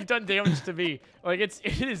you. You've done damage to me. Like it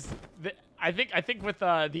is. I think with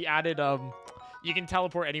the added you can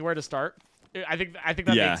teleport anywhere to start. I think that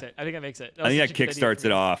makes it. I think that makes it. I think that kickstarts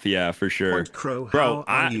it off. Yeah, for sure. PointCrow, bro,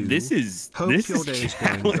 this is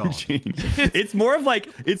challenging. It's more of like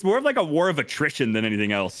a war of attrition than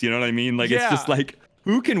anything else. You know what I mean? Like it's just like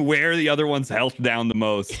who can wear the other one's health down the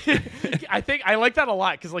most. I think I like that a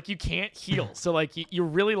lot because like you can't heal, so like you're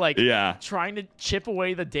really like trying to chip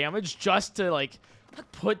away the damage just to like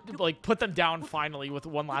put them down finally with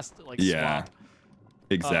one last like swap.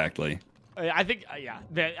 Exactly. I think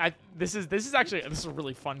man, this is a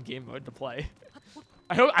really fun game mode to play.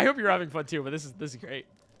 I hope you're having fun too, but this is great.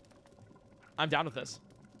 I'm down with this.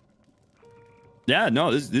 Yeah,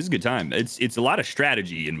 no, this is a good time. It's a lot of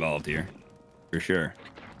strategy involved here, for sure.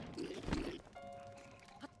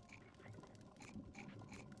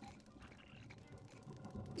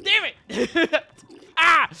 Damn it!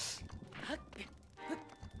 Ah!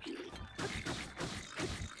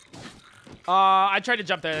 I tried to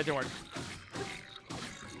jump there. That didn't work.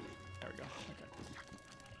 There we go. Okay.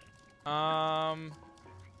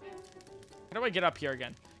 How do I get up here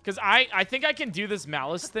again? Because I think I can do this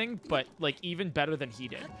Malice thing, but like even better than he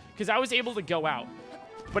did. Because I was able to go out.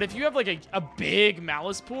 But if you have like a big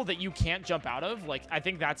Malice pool that you can't jump out of, like I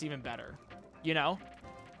think that's even better. You know?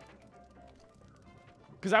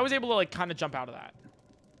 Because I was able to like kind of jump out of that.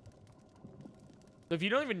 So if you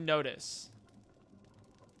don't even notice,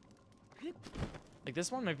 like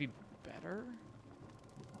this one might be better.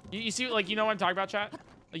 You see, like, you know what I'm talking about, chat?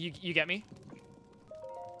 Like, you get me?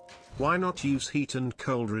 Why not use heat and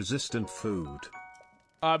cold resistant food?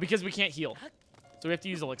 Because we can't heal. So we have to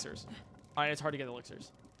use elixirs. And it's hard to get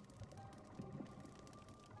elixirs.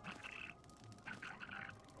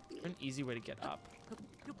 An easy way to get up.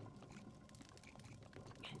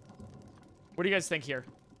 What do you guys think here?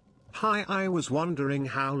 Hi, I was wondering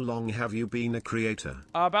how long have you been a creator?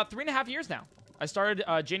 About 3.5 years now. I started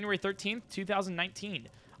January 13th, 2019.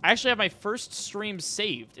 I actually have my first stream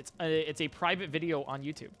saved. It's a private video on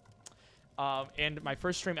YouTube. And my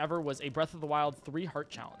first stream ever was a Breath of the Wild 3-heart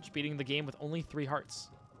challenge, beating the game with only 3 hearts,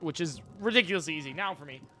 which is ridiculously easy now for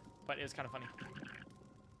me, but it was kind of funny.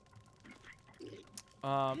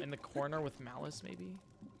 In the corner with Malice, maybe?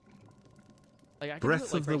 Like,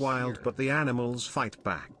 Breath of the Wild, but the animals fight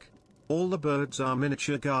back. All the birds are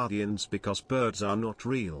miniature guardians because birds are not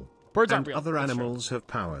real. Birds aren't real. Other animals have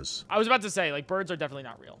powers. I was about to say, like, birds are definitely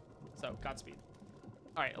not real. So, Godspeed.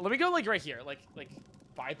 All right, let me go, like, right here. Like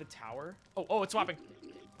by the tower. Oh, it's swapping.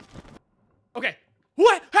 Okay.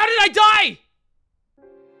 What? How did I die?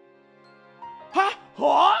 Huh?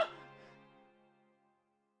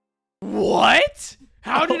 What?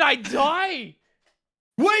 How did I die?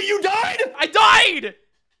 Wait, you died? I died!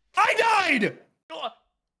 What?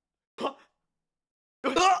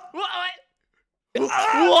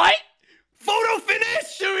 Photo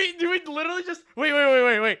finish? Do we literally just wait.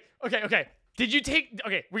 Okay. Did you take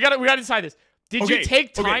we gotta decide this. Did you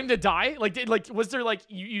take time to die? Was there like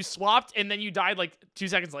you swapped and then you died like 2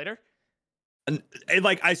 seconds later?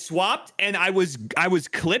 Like I swapped and I was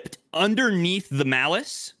clipped underneath the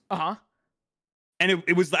Malice. Uh-huh. And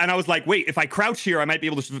I was like, wait, if I crouch here, I might be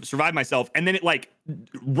able to survive myself. And then it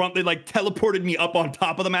teleported me up on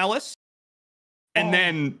top of the Malice. And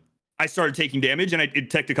then I started taking damage and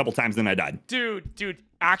it teched a couple times, then I died. Dude,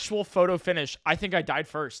 actual photo finish. I think I died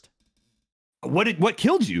first. What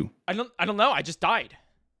killed you? I don't know. I just died.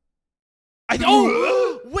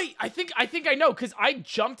 Wait, I think I know, because I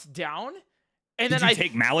jumped down and Did you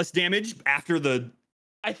take Malice damage after the...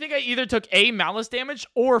 I think I either took Malice damage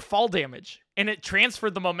or fall damage, and it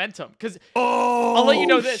transferred the momentum. Because I'll let you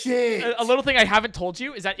know this. Shit. A little thing I haven't told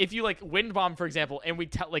you is that if you like wind bomb, for example, and we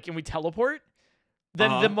teleport,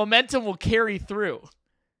 then the momentum will carry through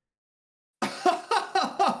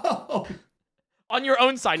on your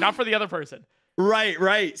own side, not for the other person.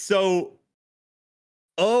 Right. So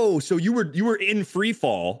Oh, so you were in free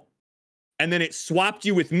fall, and then it swapped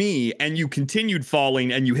you with me, and you continued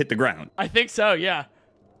falling, and you hit the ground. I think so. Yeah.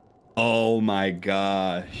 Oh my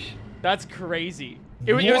gosh. That's crazy.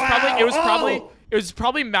 It was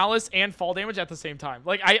probably malice and fall damage at the same time.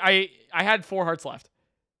 Like I had 4 hearts left.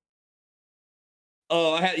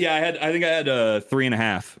 Oh, I think I had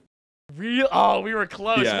 3.5. Real? Oh, we were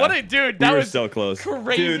close. Yeah. What a dude. That was so close.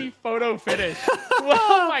 Crazy dude. Photo finish.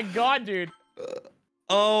 Oh my god, dude.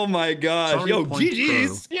 Oh my gosh. Sorry, Yo, Point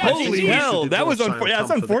GG's. Crow. Yeah, Holy GG's. hell. That was that's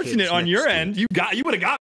unfortunate on your next end. You would have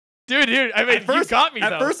got Dude, I mean, you got me though.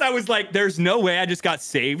 At first I was like, there's no way I just got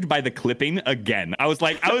saved by the clipping again. I was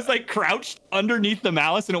like crouched underneath the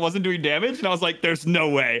malice and it wasn't doing damage. And I was like, there's no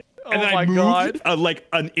way. And then I moved like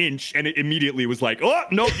an inch and it immediately was like, oh,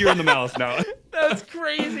 nope, you're in the malice now. That's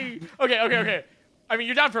crazy. Okay. I mean,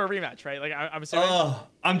 you're down for a rematch, right? Like, I'm assuming. Oh,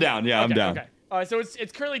 I'm down. Yeah, I'm down. Okay. So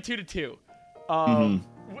it's currently 2-2.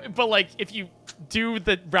 But like, if you do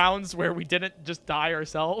the rounds where we didn't just die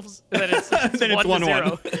ourselves, then it's then it's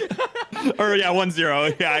 1-1. Or yeah,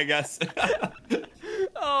 1-0. Yeah, I guess. Oh,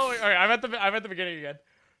 all right. I'm at the beginning again.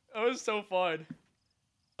 That was so fun.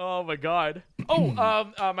 Oh my god.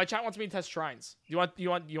 Oh, my chat wants me to test shrines. You want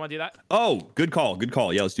to do that? Oh, good call.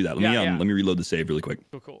 Yeah, let's do that. Let me reload the save really quick.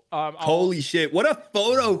 Cool. Holy shit! What a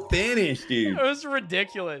photo finish, dude. It was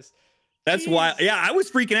ridiculous. That's why. Yeah, I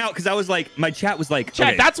was freaking out because I was like, my chat was like, chat.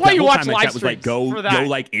 Okay, that's why you watch live streams. Was like, go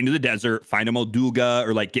like into the desert, find a Molduga,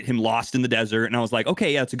 or like get him lost in the desert. And I was like,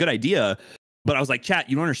 okay, yeah, it's a good idea. But I was like, chat,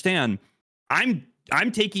 you don't understand. I'm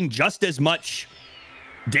taking just as much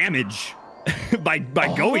damage by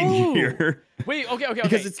going here. Wait, okay.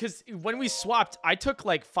 Because when we swapped, I took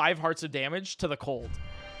like 5 hearts of damage to the cold.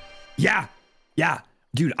 Yeah.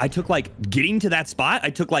 Dude, I took like getting to that spot,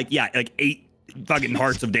 I took like 8 fucking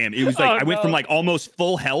hearts of damage. It was like I went from like almost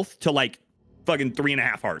full health to like fucking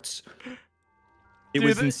 3.5 hearts. It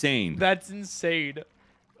was insane. That's insane.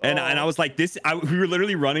 And I was like, we were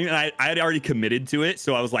literally running and I had already committed to it.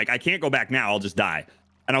 So I was like, I can't go back now. I'll just die.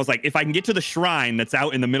 And I was like, if I can get to the shrine that's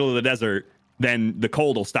out in the middle of the desert, then the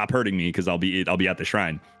cold will stop hurting me because I'll be at the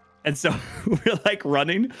shrine. And so we're like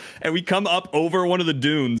running and we come up over one of the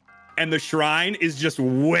dunes and the shrine is just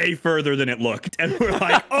way further than it looked. And we're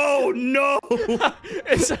like, oh no.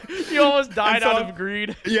 You almost died out of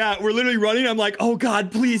greed. Yeah, we're literally running. I'm like, oh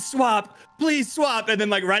God, please swap. Please swap. And then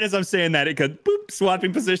like right as I'm saying that, it could boop,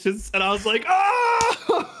 swapping positions. And I was like,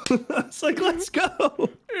 oh, it's like, let's go.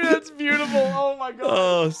 That's beautiful. Oh my God.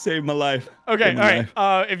 Oh, saved my life. Okay, all right.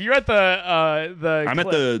 If you're at I'm at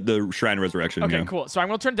the Shrine of Resurrection. Okay, yeah. cool. So I'm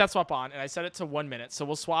gonna turn Death Swap on, and I set it to 1 minute. So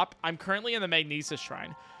we'll swap. I'm currently in the Magnesis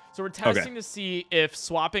Shrine. So we're testing to see if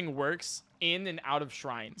swapping works in and out of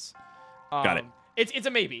shrines. Got it. It's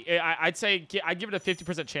a maybe. I'd say I'd give it a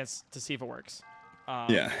 50% chance to see if it works.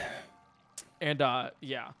 Yeah. And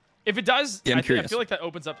yeah, if it does, yeah, I feel like that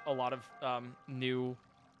opens up a lot of new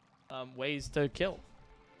ways to kill.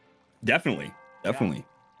 Definitely.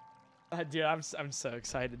 Dude, I'm so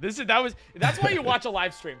excited. That's why you watch a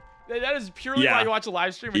live stream. That is purely why you watch a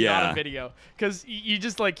live stream and not a video, because you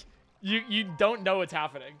just like you don't know what's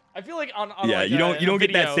happening. I feel like on like you don't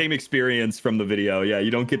get that same experience from the video. Yeah,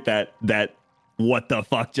 you don't get that what the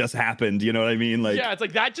fuck just happened. You know what I mean? Like it's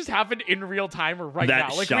like that just happened in real time or right now.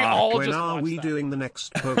 Like shock. we all when just are we that. doing the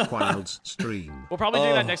next PointCrow stream? We'll probably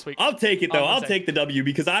do that next week. I'll take it though. I'll take the W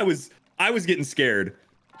because I was getting scared.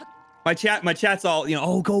 My chat's all,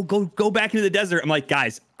 go back into the desert. I'm like,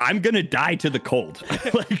 guys, I'm gonna die to the cold.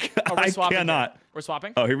 Like I cannot. Here. We're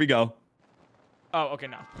swapping. Oh, here we go. Oh, okay,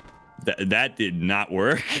 no. That did not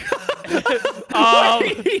work. Wait,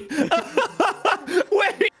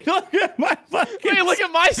 look at my fucking. Wait, look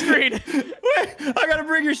at my screen. Wait, I gotta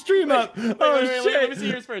bring your stream up. Wait, shit. Let me see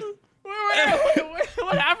yours first. Wait,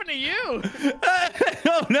 what happened to you?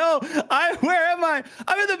 Oh no! Where am I?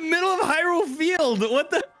 I'm in the middle of Hyrule Field. What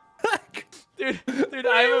the heck? Dude, where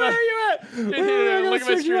are you at? Dude, look at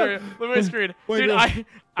my screen. Look at my screen. Dude,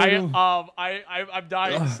 I'm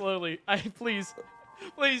dying slowly.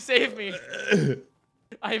 Please save me.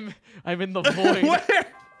 I'm in the void. Where?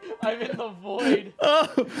 I'm in the void. Oh,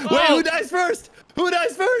 wait, who dies first?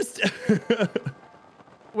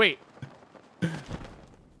 Wait,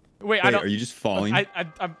 I don't. Are you just falling?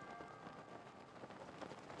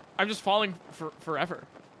 I'm just falling forever.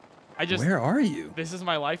 Where are you? This is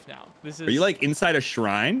my life now. Are you like inside a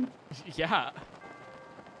shrine? Yeah.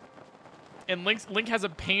 And Link has a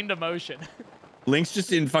pained emotion. Link's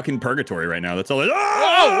just in fucking purgatory right now. That's all.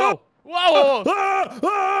 Whoa!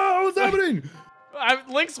 What's happening?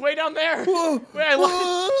 Link's way down there. Whoa! Wait,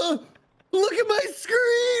 Look at my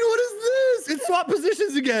screen. What is this? It swapped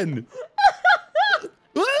positions again.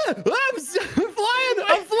 I'm flying.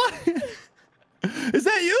 I'm flying. Is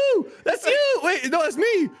that you? That's you. Wait, no, that's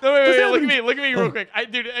me. No, wait, look at me. Look at me real quick.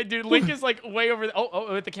 Dude, Link is like way over.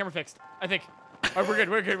 With the camera fixed. I think. All right,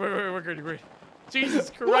 we're good. We're good. Jesus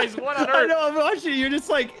Christ, what on earth? I know, I'm watching. You're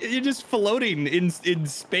just floating in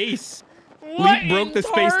space. What Link broke the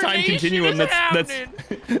space-time continuum.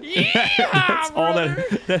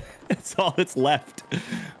 That's all that's left.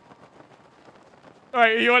 All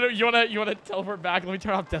right, you wanna teleport back? Let me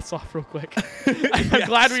turn off Death's off real quick. I'm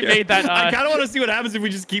glad we made that. I kind of want to see what happens if we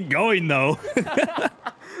just keep going, though. Dude,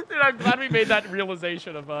 I'm glad we made that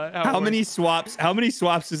realization of how many swaps. How many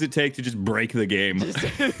swaps does it take to just break the game?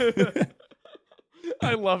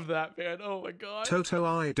 I love that, man. Oh my god. Toto,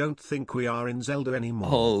 I don't think we are in Zelda anymore.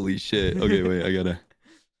 Holy shit. Okay, wait, I gotta.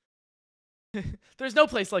 There's no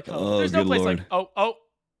place like home. Oh, There's no place Lord.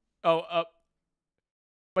 like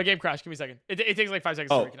my game crashed. Give me a second. It takes like 5 seconds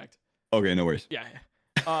to reconnect. Okay, no worries. Yeah.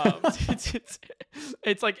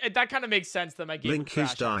 It's like that kind of makes sense that my game Link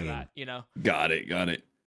crashed is dying. after that, you know. Got it.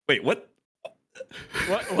 Wait, what?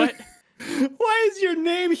 What? Why is your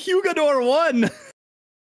name Hugador1?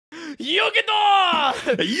 Yugador!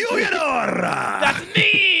 Hugador! That's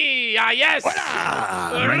me! Ah, yes!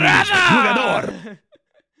 Hugador!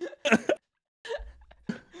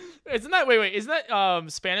 Isn't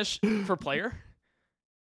that Spanish for player?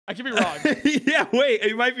 I could be wrong. Yeah, wait,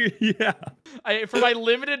 it might be, yeah. For my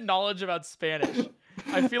limited knowledge about Spanish,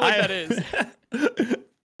 I feel like that is.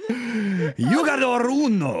 Jugador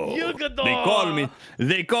Uno. Jugador.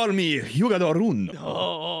 They call me Jugador Uno.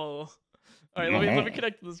 Oh. All right, let me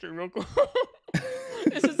connect to the stream real quick.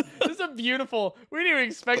 This is a beautiful. We didn't even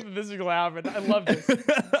expect that this was gonna happen. I love this.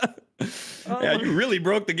 Yeah, you really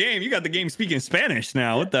broke the game. You got the game speaking Spanish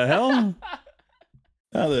now. What the hell?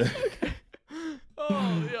 Oh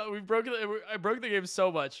yeah, we broke it. I broke the game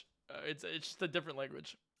so much. It's just a different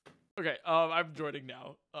language. Okay, I'm joining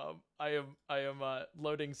now. I am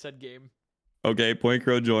loading said game. Okay,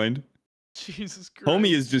 PointCrow joined. Jesus Christ.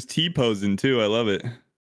 Homie is just T-posing too. I love it.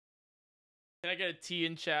 Can I get a T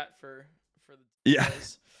in chat for the yeah?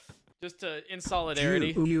 Just in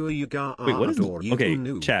solidarity. Wait, what is?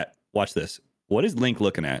 Okay, chat. Watch this. What is Link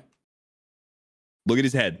looking at? Look at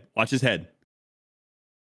his head. Watch his head.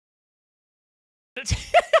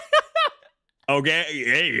 Okay.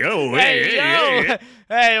 Hey yo.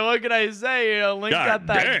 Hey, what can I say? You know, Link God got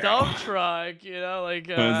that damn. dump truck. You know, like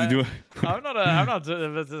I'm not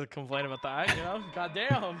to complain about that. You know,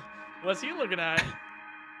 goddamn. What's he looking at?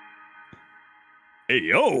 Hey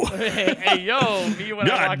yo. Hey yo. Me when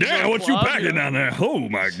I walk God damn, into the what you club, packing down there? Oh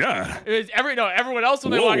my god. It was everyone else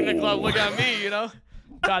when they walk in the club look at me. You know,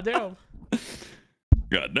 goddamn.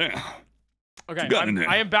 Goddamn. Okay,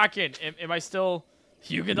 I am back in. Am I still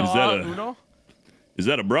Hugador Uno? Is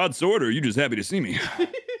that a broadsword, or are you just happy to see me?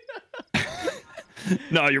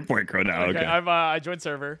 No, you're PointCrow now. Okay. I joined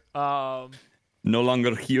server. No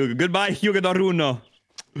longer Hugo. Goodbye, Hugador Uno.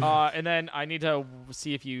 And then I need to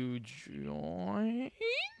see if you join.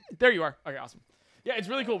 There you are. Okay, awesome. Yeah, it's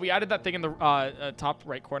really cool. We added that thing in the top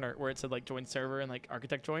right corner where it said like join server and like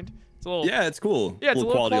architect joined. It's a little. Yeah, it's cool. Yeah, it's a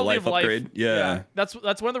little quality of life upgrade. Yeah. That's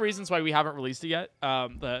one of the reasons why we haven't released it yet.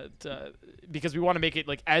 Because we want to make it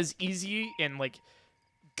like as easy and like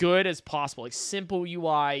good as possible, like simple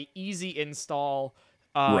UI, easy install.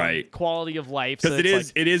 Right. Quality of life.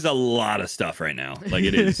 Because it is a lot of stuff right now. Like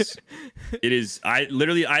it is.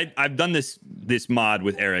 I've done this mod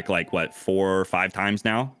with Eric like what 4 or 5 times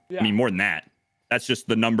now. Yeah. I mean more than that. That's just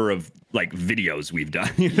the number of like videos we've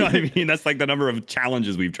done. You know what I mean? That's like the number of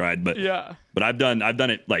challenges we've tried. But yeah. But I've done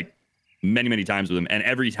it like many times with him, and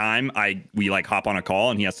every time we like hop on a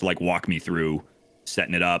call and he has to like walk me through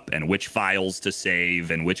setting it up and which files to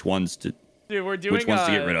save and which ones to. Dude, we're doing which ones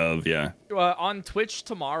to get rid of, yeah. On Twitch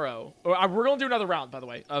tomorrow. We're gonna do another round, by the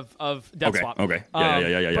way, of Death Swap. Okay.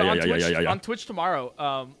 Yeah. On Twitch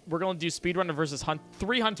tomorrow, we're gonna do speedrunner versus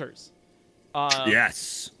 3 hunters.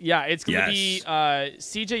 Yes. Yeah, it's gonna be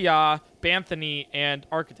CJ Ya, Banthony, and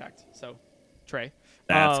Architect. So, Trey.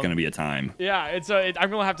 That's gonna be a time. Yeah,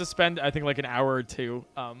 I'm gonna have to spend I think like an hour or two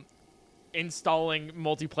installing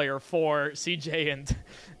multiplayer for CJ and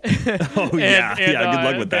good luck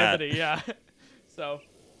with Anthony, that. yeah. So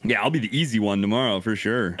yeah, I'll be the easy one tomorrow for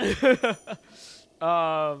sure.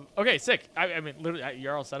 Okay, sick. I mean, literally,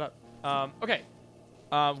 you're all set up. Okay.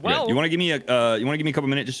 Well, you want to give me a couple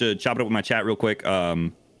minutes just to chop it up with my chat real quick?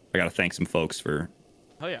 I gotta thank some folks for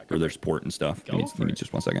their support and stuff. Give me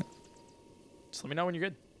just 1 second. Just let me know when you're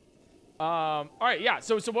good. All right, yeah.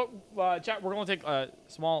 So what, chat? We're gonna take a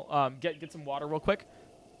small get some water real quick.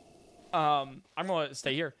 I'm gonna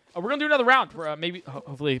stay here. We're gonna do another round. Maybe,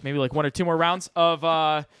 hopefully, maybe like 1 or 2 more rounds of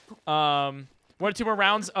 1 or 2 more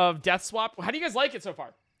rounds of Death Swap. How do you guys like it so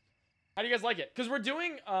far? How do you guys like it? Because we're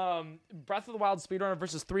doing Breath of the Wild Speedrunner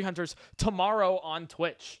versus 3 Hunters tomorrow on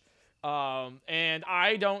Twitch. And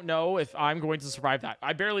I don't know if I'm going to survive that.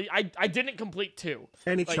 I didn't complete 2.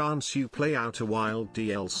 Any chance you play Outer Wild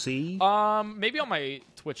DLC? Maybe on my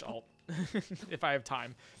Twitch alt, if I have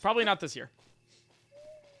time. Probably not this year.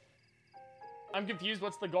 I'm confused.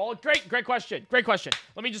 What's the goal? Great question. Great question.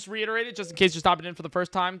 Let me just reiterate it, just in case you're stopping in for the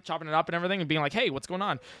first time, chopping it up and everything, and being like, hey, what's going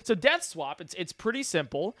on? So Death Swap, it's pretty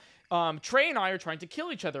simple. Trey and I are trying to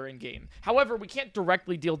kill each other in game. However, we can't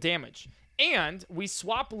directly deal damage. And we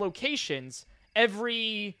swap locations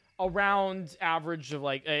every around average of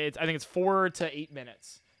like, I think it's 4 to 8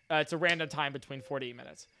 minutes. It's a random time between 4 to 8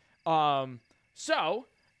 minutes. So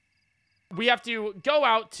we have to go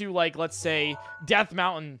out to, like, let's say Death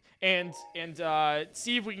Mountain and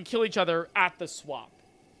see if we can kill each other at the swap.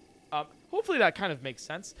 Hopefully that kind of makes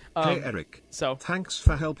sense. Hey Eric, so thanks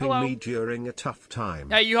for helping me during a tough time.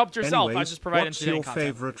 Hey, you helped yourself. Anyways, I just provided what's your content.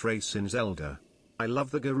 favorite race in Zelda? I love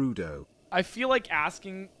the Gerudo. I feel like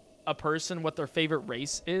asking a person what their favorite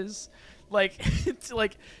race is, like, it's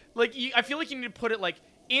like I feel like you need to put it like,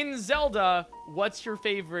 in Zelda, what's your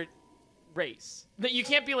favorite race? That you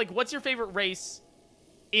can't be like, what's your favorite race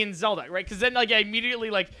in Zelda, right? Because then, like, I immediately,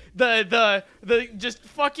 like, the just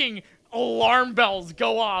fucking alarm bells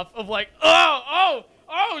go off of like, oh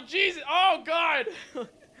Jesus, oh God.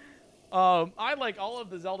 I like all of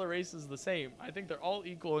the Zelda races the same. I think they're all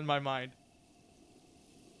equal in my mind.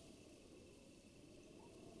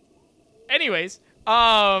 Anyways,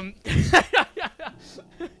 but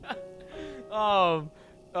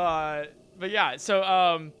yeah,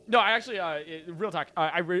 so, no, I actually, real talk,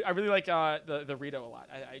 I really like, the Rito a lot.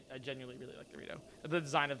 I genuinely really like the Rito. The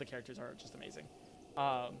design of the characters are just amazing.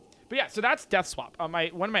 But yeah, so that's Death Swap.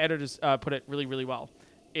 One of my editors, put it really, really well,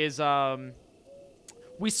 is,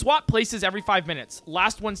 we swap places every 5 minutes.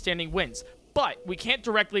 Last one standing wins. But we can't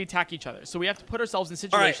directly attack each other, so we have to put ourselves in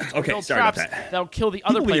situations where build traps that'll kill the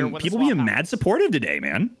other player when the swap People being mad supportive today,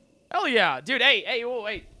 man. Hell yeah, dude. Hey, whoa,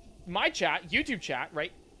 wait. My chat, YouTube chat,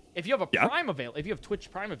 right? If you have a Prime available, if you have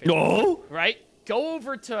Twitch Prime available, right? Go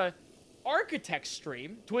over to Architect's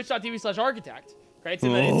stream, twitch.tv/architect, right? It's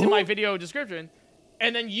in my video description,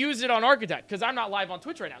 and then use it on Architect, because I'm not live on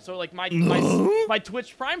Twitch right now. So, like, my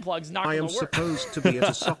Twitch Prime plug's not going to work. I am supposed to be at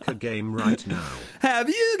a soccer game right now. Have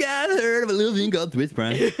you guys heard of a little thing called Twitch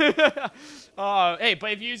Prime? Hey,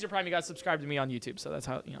 but if you use your Prime, you got to subscribe to me on YouTube. So that's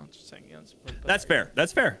how, just saying. That's fair.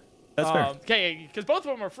 That's fair. That's fair. Okay, because both of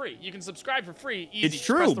them are free. You can subscribe for free. Easy. It's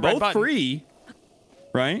true. Both free,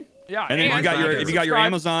 right? Yeah. And then if you got your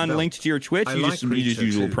Amazon linked to your Twitch, you just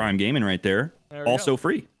use a little Prime Gaming right there. Also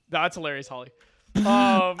free. That's hilarious, Holly.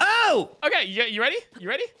 Okay, you ready? You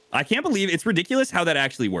ready? I can't believe it's ridiculous how that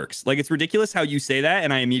actually works. Like, it's ridiculous how you say that,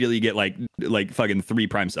 and I immediately get like fucking 3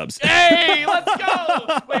 Prime subs. Hey, let's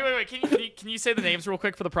go! Wait. Can you say the names real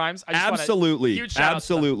quick for the Primes? Absolutely.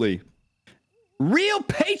 Absolutely. Real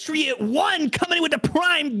Patriot 1 coming in with the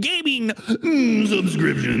Prime Gaming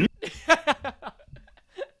subscription.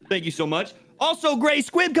 Thank you so much. Also, Gray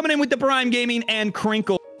Squib coming in with the Prime Gaming, and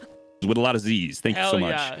Crinkle with a lot of Z's. Thank you so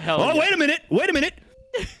much. Oh, wait a minute.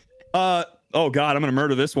 Oh God, I'm gonna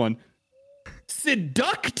murder this one.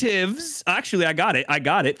 Seductives. Actually, I got it.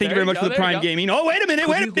 Thank you very much for the Prime Gaming. Oh, wait a minute.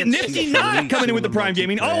 Nifty Knot coming in with the Prime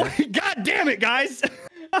Gaming. Oh, God damn it, guys.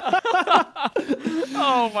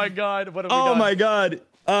 Oh my God. What have we done? Oh my God.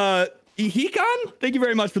 Hikon, thank you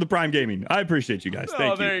very much for the Prime Gaming. I appreciate you guys.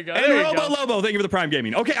 Thank you. There you go. And Robo Lobo, thank you for the Prime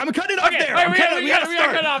Gaming. Okay, I'm cutting it off there. I'm cutting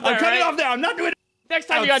it off there. I'm not doing it. Next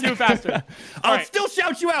time you gotta do it faster. I'll still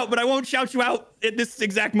shout you out, but I won't shout you out at this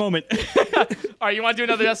exact moment. All right, you want to do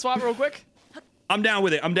another Death Swap real quick? I'm down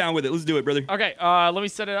with it. Let's do it, brother. Okay, let me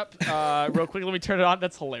set it up real quick. Let me turn it on.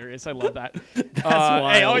 That's hilarious. I love that. That's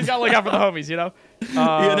wild. Hey, always gotta look out for the homies, you know?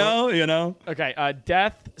 You know. Okay,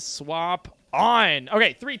 Death Swap on.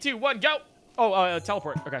 Okay, 3, 2, 1, go. Oh,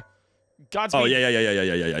 teleport. Okay. Godspeed. Oh,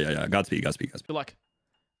 yeah. Godspeed. Good luck.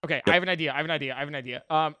 Okay, yep. I have an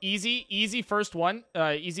idea. Easy first one.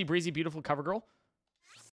 Easy breezy, beautiful cover girl.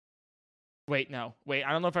 Wait, no. Wait,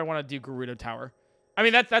 I don't know if I want to do Gerudo Tower. I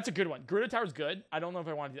mean, that's a good one. Gerudo Tower's good. I don't know if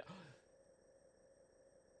I want to do that.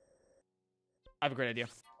 I have a great idea.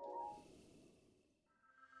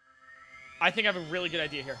 I think I have a really good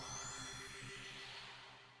idea here.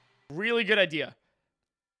 Really good idea.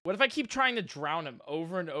 What if I keep trying to drown him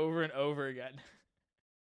over and over and over again?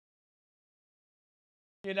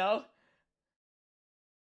 You know?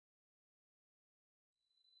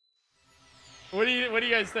 What do you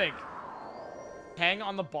guys think? Hang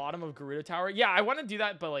on the bottom of Gerudo Tower. Yeah, I want to do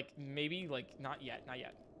that, but like maybe like not yet, not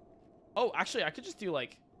yet. Oh, actually, I could just do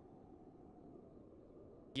like.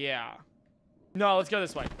 Yeah. No, let's go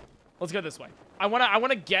this way. Let's go this way. I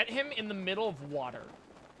wanna get him in the middle of water.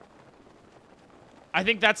 I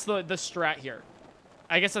think that's the strat here.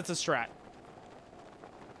 I guess that's a strat.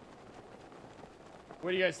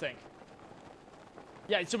 What do you guys think?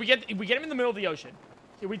 Yeah, so we get him in the middle of the ocean.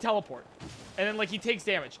 We teleport. And then like he takes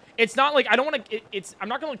damage. It's not like I don't want to I'm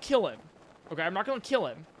not going to kill him. Okay, I'm not going to kill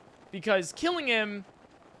him because killing him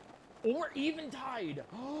or Eventide.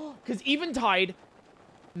 Cuz Eventide.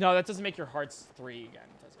 No, that doesn't make your hearts 3 again,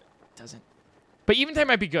 does it? It doesn't. But Eventide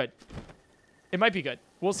might be good. It might be good.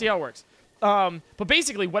 We'll see how it works. But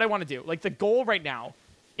basically what I want to do, like the goal right now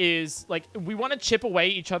is like we want to chip away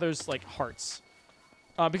each other's like hearts.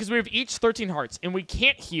 Because we have each 13 hearts, and we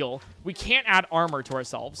can't heal, we can't add armor to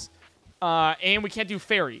ourselves, and we can't do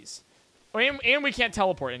fairies, and we can't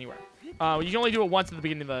teleport anywhere. You can only do it once at the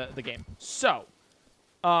beginning of the game. So,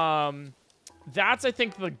 that's, I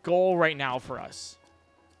think, the goal right now for us,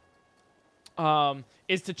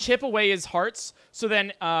 is to chip away his hearts, so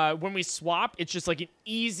then when we swap, it's just like an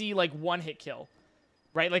easy, like, one-hit kill,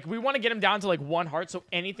 right? Like, we want to get him down to, like, 1 heart, so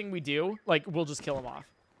anything we do, like, we'll just kill him off.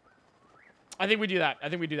 I think we do that. I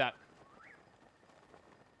think we do that.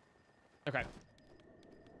 Okay.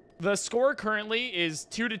 The score currently is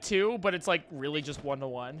 2-2, but it's like really just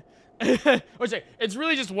 1-1. Or sorry, it's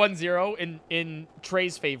really just 1-0 in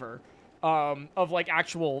Trey's favor. Of like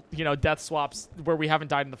actual, you know, death swaps where we haven't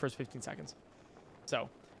died in the first 15 seconds. So,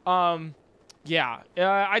 yeah.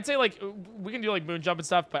 I'd say like we can do like moon jump and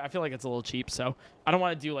stuff, but I feel like it's a little cheap, so I don't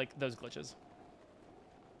want to do like those glitches.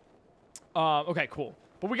 Okay, cool.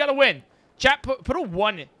 But we gotta win. Chat, put a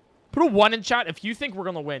 1 in chat if you think we're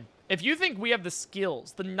gonna win. If you think we have the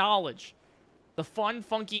skills, the knowledge, the fun,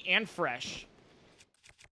 funky, and fresh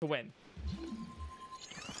to win.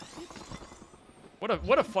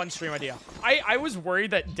 What a fun stream idea. I was worried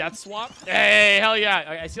that death swap. Hey, hell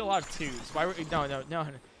yeah! I see a lot of 2s. Why? No.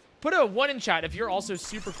 Put a 1 in chat if you're also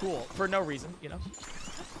super cool for no reason, you know.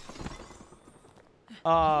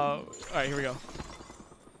 All right, here we go.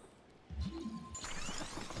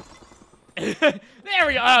 There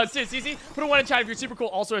we go. Oh, it's easy. Put a 1 in chat if you're super cool.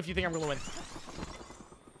 Also, if you think I'm gonna win.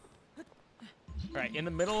 All right, in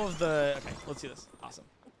the middle of the. Okay, let's do this. Awesome.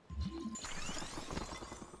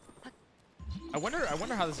 I wonder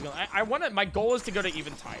how this is going. I want to. My goal is to go to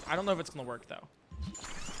Eventide. I don't know if it's gonna work though.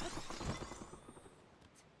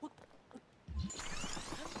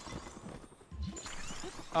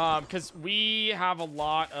 Because we have a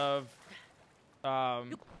lot of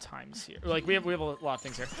times here. Like we have a lot of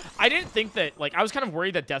things here. I didn't think that. Like I was kind of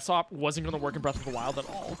worried that death swap wasn't gonna work in Breath of the Wild at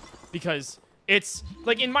all because it's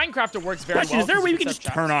like in Minecraft it works very well. Is there a way we can just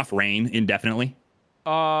turn off rain indefinitely?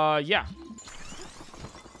 Yeah.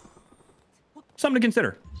 Something to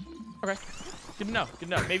consider. Okay. Good to know. Good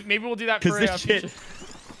to know. Maybe we'll do that for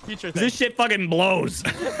future thing. This shit fucking blows.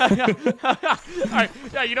 All right.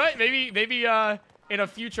 Yeah. You know what? Maybe in a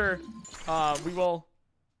future, we will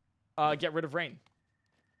get rid of rain.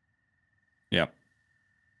 Yeah.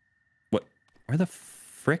 What? Where the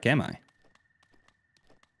frick am I?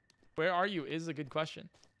 Where are you is a good question.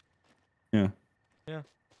 Yeah. Yeah.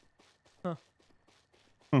 Huh.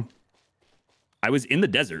 I was in the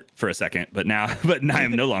desert for a second, but now I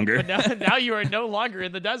am no longer. But now you are no longer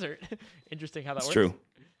in the desert. Interesting how that works. True.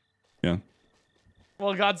 Yeah.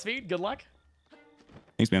 Well, Godspeed. Good luck.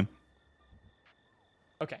 Thanks, man.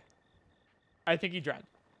 Okay. I think he drowned.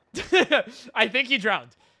 I think he drowned.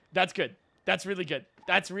 That's good. That's really good.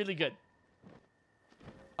 That's really good.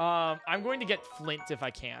 I'm going to get flint if I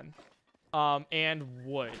can. And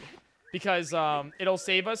wood. Because it'll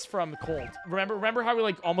save us from cold. Remember how we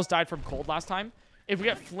like almost died from cold last time? If we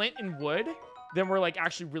get flint and wood, then we're like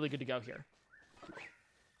actually really good to go here.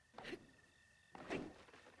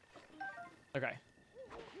 Okay.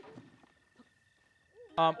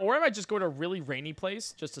 Or I might just go to a really rainy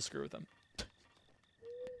place just to screw with them.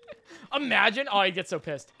 Imagine. Oh, I'd get so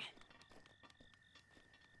pissed.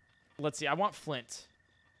 Let's see. I want flint.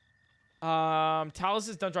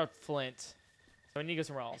 Taluses don't drop flint. So I need to go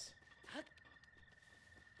somewhere else.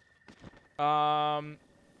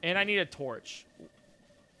 And I need a torch.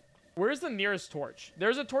 Where's the nearest torch?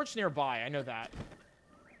 There's a torch nearby. I know that.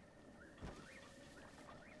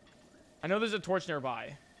 I know there's a torch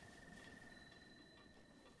nearby.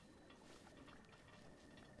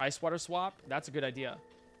 Ice water swap. That's a good idea.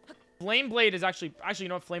 Flame blade is actually you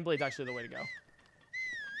know what? Flame blade's actually the way to go.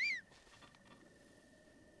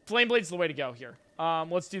 Flame blade's the way to go here.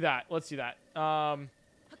 Let's do that. Let's do that.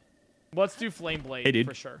 Let's do flame blade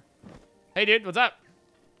for sure. Hey, dude, what's up?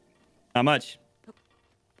 Not much.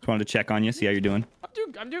 Just wanted to check on you, see how you're doing.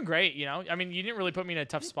 I'm doing great. You know, I mean, you didn't really put me in a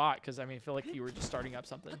tough spot because I mean, I feel like you were just starting up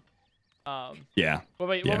something. Yeah. What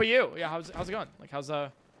about you? Yeah, how's it going? Like, how's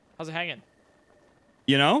it hanging?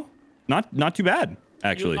 You know, not too bad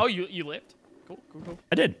actually. You lived? Cool.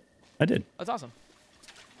 I did. That's awesome.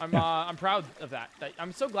 I'm proud of that.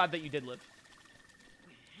 I'm so glad that you did live.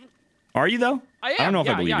 Are you though? I am. I don't know if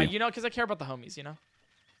I believe you. You know, because I care about the homies. You know,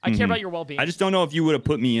 I care about your well-being. I just don't know if you would have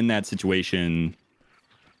put me in that situation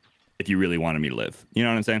if you really wanted me to live. You know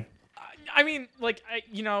what I'm saying? I mean, like,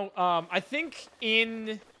 I think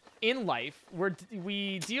in life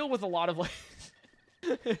we deal with a lot of like,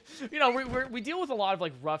 you know, we deal with a lot of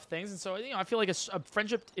like rough things, and so you know, I feel like a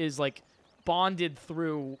friendship is like bonded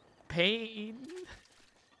through pain.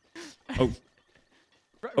 Oh.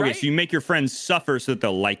 Right? Okay, so you make your friends suffer so that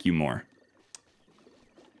they'll like you more.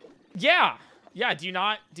 Yeah. Do you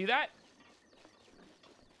not do that?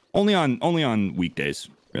 Only on weekdays,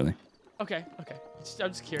 really. Okay. I'm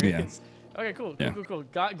just curious. Yeah. Okay, cool.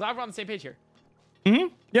 Glad we're on the same page here.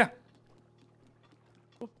 Yeah.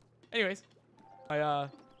 Cool. Anyways, I All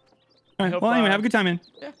right. hope, Well, anyway, have a good time, man.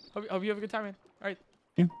 Yeah. Hope you have a good time, man. All right.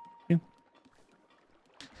 Yeah.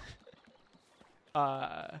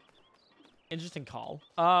 Interesting call.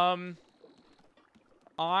 I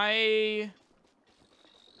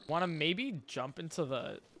want to maybe jump into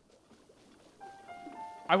the...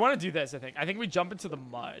 I want to do this, I think. I think we jump into the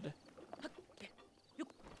mud.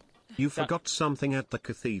 You forgot something at the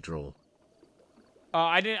cathedral.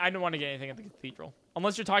 I didn't want to get anything at the cathedral.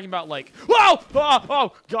 Unless you're talking about, like... Whoa!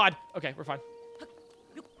 Oh, God. Okay, we're fine.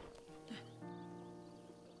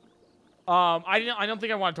 I don't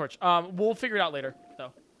think I want a torch. We'll figure it out later,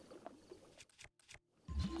 though.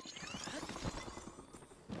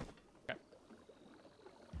 Okay.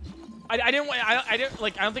 I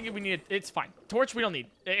don't think we need it. It's fine. Torch we don't need.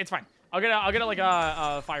 It's fine. I'll get like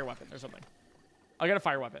a fire weapon or something. I'll get a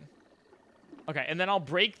fire weapon. Okay, and then I'll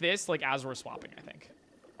break this like as we're swapping, I think.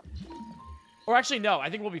 Or actually, no. I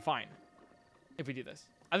think we'll be fine if we do this.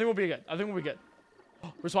 I think we'll be good.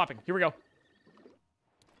 Oh, we're swapping. Here we go.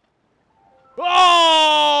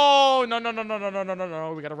 Oh!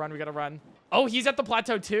 No. We gotta run. Oh, he's at the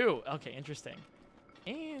plateau too. Okay, interesting.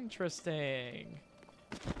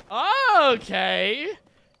 Okay.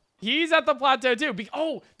 He's at the plateau too.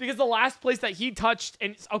 Because the last place that he touched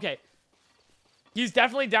and... Okay. He's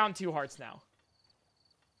definitely down 2 hearts now.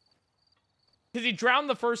 Because he drowned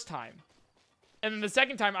the first time. And then the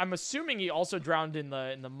second time, I'm assuming he also drowned in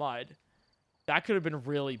the mud. That could have been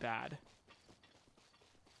really bad.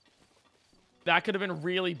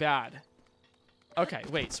 Okay,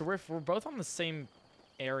 wait. So we're both on the same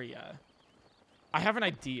area. I have an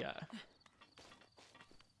idea.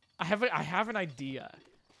 I have an idea.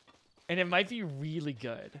 And it might be really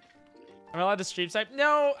good. Am I allowed to stream snipe?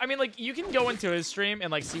 No, I mean, like, you can go into his stream and,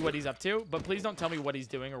 like, see what he's up to, but please don't tell me what he's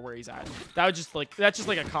doing or where he's at. That's just like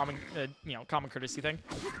a common, common courtesy thing.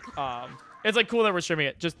 It's, like, cool that we're streaming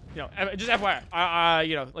it. Just, just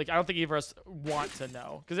FYI. Like, I don't think either of us want to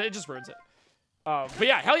know, because it just ruins it. But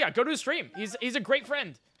yeah, hell yeah, go to his stream. He's a great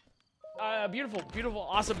friend. Beautiful,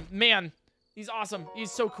 awesome man. He's awesome.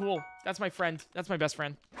 He's so cool. That's my friend. That's my best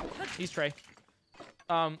friend. He's Trey.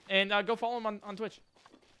 And go follow him on Twitch.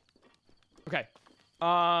 Okay.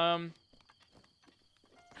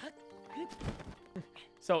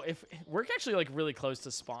 So if we're actually like really close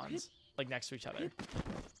to spawns, like next to each other.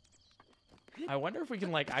 I wonder if we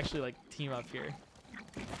can like actually like team up here.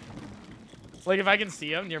 Like if I can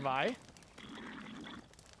see him nearby.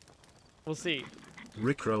 We'll see.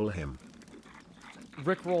 Rickroll him.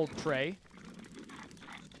 Rickroll Trey.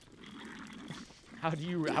 How would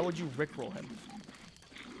you rickroll him?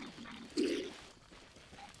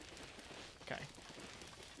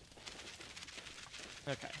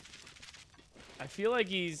 Okay. I feel like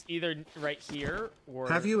he's either right here or...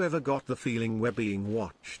 Have you ever got the feeling we're being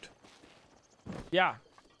watched? Yeah.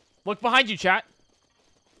 Look behind you, chat.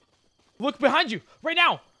 Look behind you right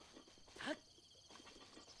now.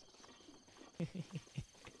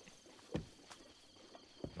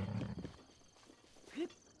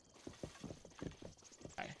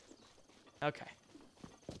 Okay.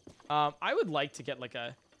 I would like to get like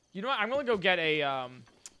a... You know what? I'm gonna go get a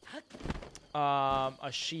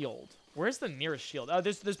shield. Where's the nearest shield? Oh,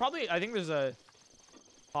 there's probably... I think there's a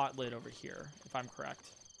pot lid over here, if I'm correct.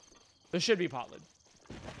 There should be a pot lid.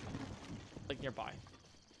 Like, nearby.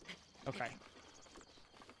 Okay.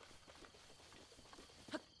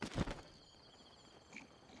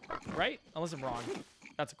 Right? Unless I'm wrong.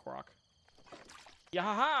 That's a Korok.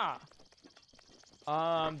 Yahaha!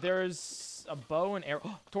 There's a bow and arrow.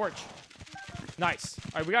 Oh, torch. Nice.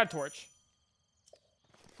 All right, we got a torch.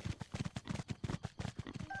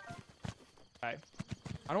 Okay.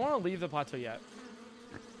 I don't want to leave the plateau yet.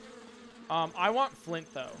 I want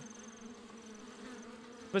flint, though.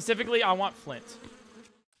 Specifically, I want flint.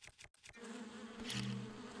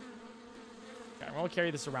 Okay, I'm going to carry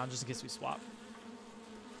this around just in case we swap.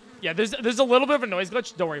 Yeah, there's a little bit of a noise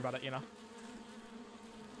glitch. Don't worry about it, you know.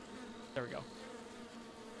 There we go.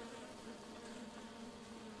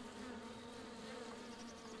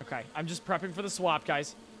 Okay, I'm just prepping for the swap,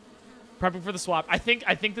 guys. Prepping for the swap. I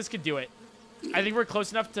think this could do it. I think we're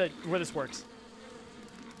close enough to where this works.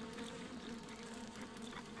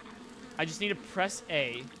 I just need to press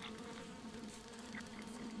A.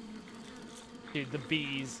 Dude, the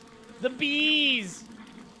bees. The bees!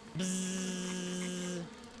 Bzzz.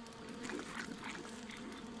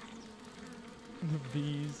 The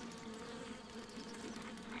bees.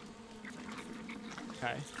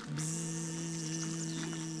 Okay. Bzzz.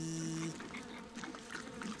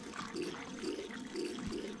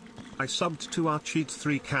 I subbed to our cheat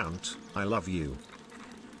 3 count. I love you.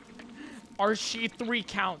 Our sheet 3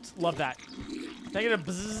 count. Love that. Negative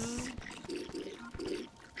bzzz.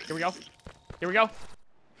 Here we go. Here we go.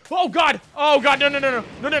 Oh god! Oh god! No! No! No! No!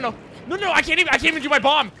 No! No! No! No! No! I can't even do my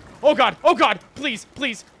bomb. Oh god! Oh god! Please!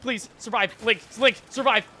 Please! Please! Survive! Link! Link!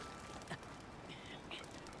 Survive!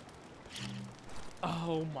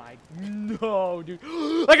 Oh my! No, dude!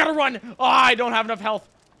 I gotta run! Oh, I don't have enough health.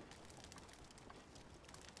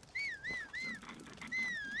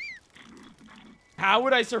 How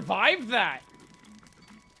would I survive that?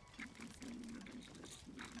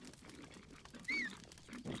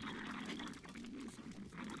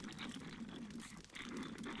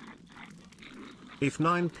 If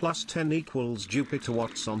 9 plus 10 equals Jupiter,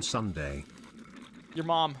 what's on Sunday? Your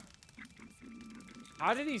mom.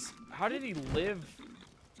 How did he live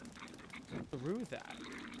through that?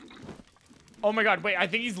 Oh my god, wait, I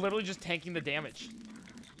think he's literally just tanking the damage.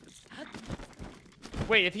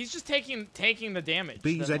 Wait, if he's just taking the damage.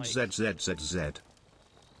 Then, like... BZZZZZ.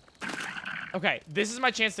 Okay, this is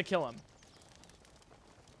my chance to kill him.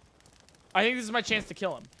 I think this is my chance to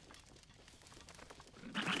kill him.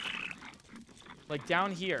 Like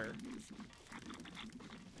down here.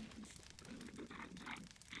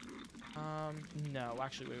 No,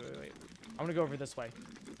 actually, wait. I'm gonna go over this way.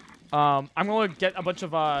 I'm gonna get a bunch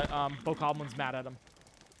of bokoblins mad at him.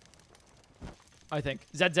 I think.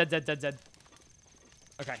 Z.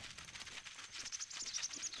 Okay.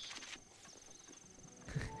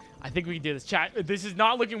 I think we can do this. Chat, this is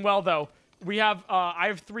not looking well, though. We have, I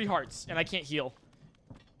have 3 hearts, and I can't heal.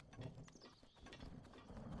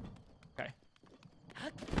 Okay.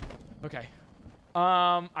 Okay.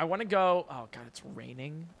 I want to go... Oh, God, it's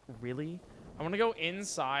raining. Really? I want to go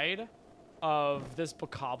inside of this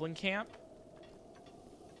bokoblin camp.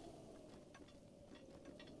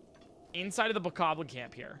 Inside of the bokoblin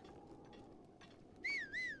camp here.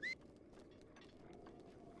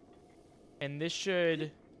 And this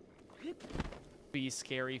should be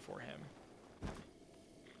scary for him.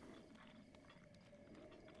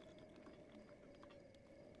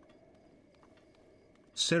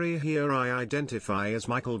 Siri here, I identify as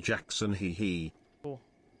Michael Jackson, he. Cool.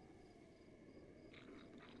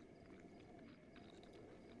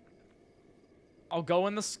 I'll go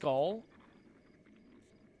in the skull.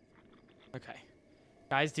 Okay.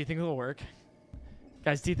 Guys, do you think it'll work?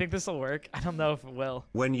 Guys, do you think this will work? I don't know if it will.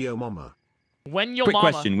 When yo mama. When yo Quick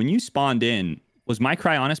mama. question. When you spawned in, was my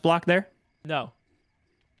Cryonis block there? No.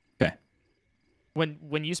 Okay.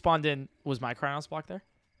 When you spawned in, was my Cryonis block there?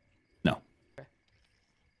 No. Okay.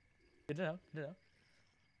 Good to know. Good to know.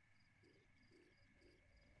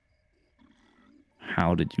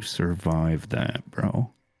 How did you survive that,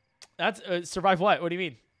 bro? That's survive what? What do you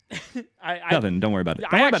mean? Nothing. Don't worry about it.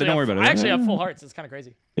 I Don't worry about it. I actually have full hearts. It's kind of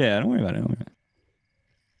crazy. Yeah, don't worry about it. Don't worry about it.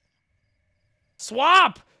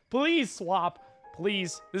 Swap! Please swap.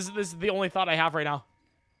 Please. This is the only thought I have right now.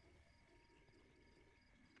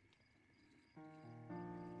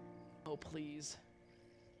 Oh, please.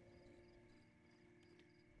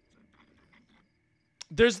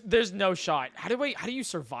 There's no shot. How do you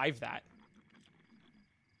survive that?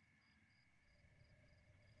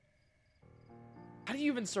 How do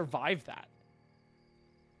you even survive that?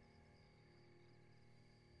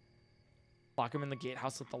 Lock him in the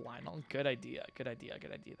gatehouse with the line on. Good idea. Good idea.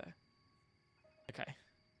 Good idea there. Okay.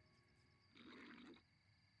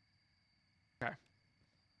 Okay.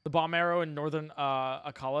 The bomb arrow in northern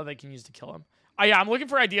Akala they can use to kill him. Oh, yeah, I'm looking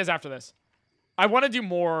for ideas after this. I want to do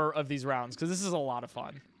more of these rounds because this is a lot of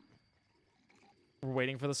fun. We're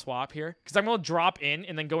waiting for the swap here because I'm going to drop in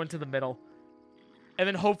and then go into the middle. And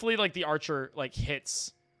then hopefully, like, the archer, like,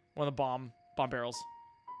 hits one of the bomb barrels.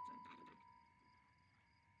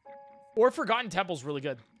 Or Forgotten Temple's really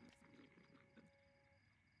good.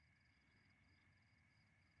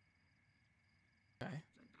 Okay.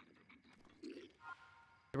 Here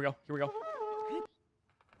we go. Here we go.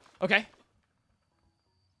 Okay.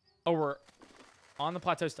 Oh, we're on the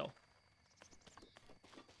plateau still.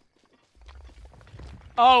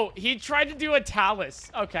 Oh, he tried to do a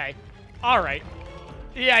talus. Okay. All right.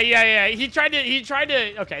 Yeah. He tried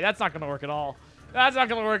to. Okay, that's not going to work at all. That's not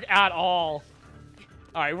going to work at all.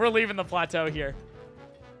 All right, we're leaving the plateau here.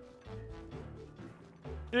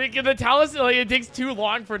 The talus, like, it takes too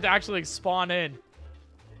long for it to actually, like, spawn in.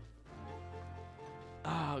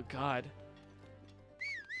 Oh, God.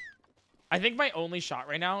 I think my only shot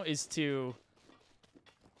right now is to...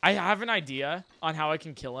 I have an idea on how I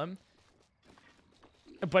can kill him.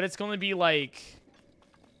 But it's going to be, like...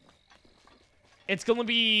 It's going to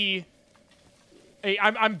be... Hey,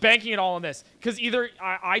 I'm banking it all on this. Because either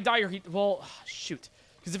I die or he... Well, shoot.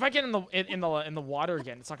 Because if I get in the water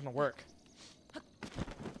again, it's not going to work.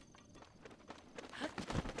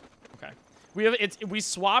 Okay. We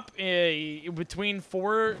swap between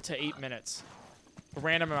 4 to 8 minutes. A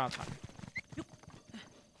random amount of time.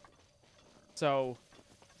 So,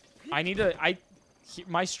 I need to...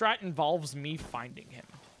 my strat involves me finding him.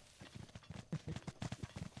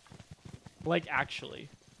 Like, actually.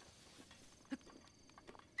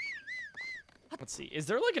 Let's see. Is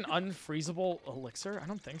there, like, an unfreezable elixir? I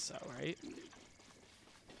don't think so, right?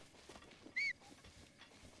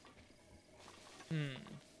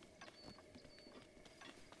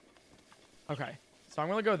 Okay. So I'm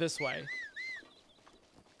gonna go this way.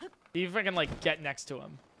 See if I can, like, get next to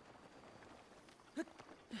him.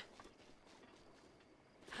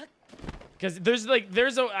 Because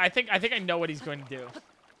I think I know what he's going to do.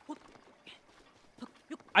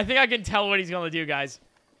 I think I can tell what he's going to do, guys.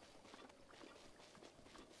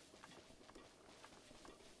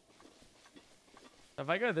 If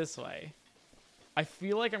I go this way, I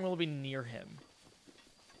feel like I'm going to be near him.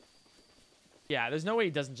 Yeah, there's no way he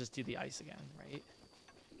doesn't just do the ice again, right?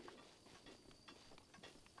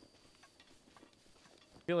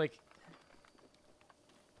 I feel like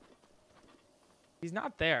he's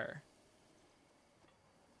not there.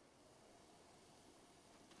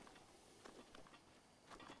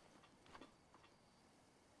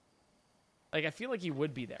 Like, I feel like he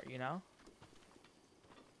would be there, you know?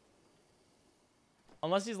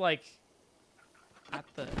 Unless he's, like, at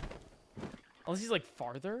the... Unless he's, like,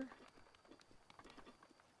 farther?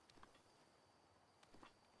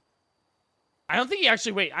 I don't think he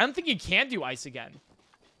actually... Wait, I don't think he can do ice again.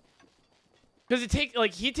 Because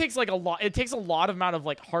he takes, like, a lot... It takes a lot amount of,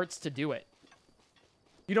 like, hearts to do it.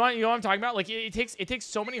 You know what I'm talking about? Like, it takes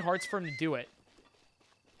so many hearts for him to do it.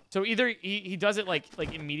 So either he does it, like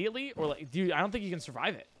immediately, or, like, dude, I don't think he can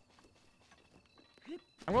survive it.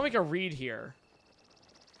 I'm gonna make a read here.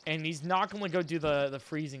 And he's not gonna go do the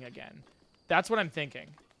freezing again. That's what I'm thinking.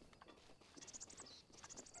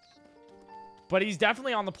 But he's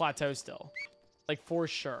definitely on the plateau still. Like, for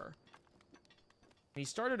sure. And he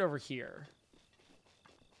started over here.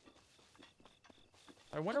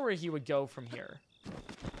 I wonder where he would go from here.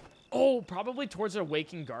 Oh, probably towards a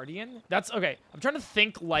Waking Guardian. That's okay. I'm trying to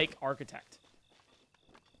think like Architect.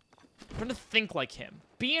 I'm trying to think like him.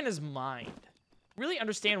 Be in his mind. Really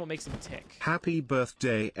understand what makes him tick. Happy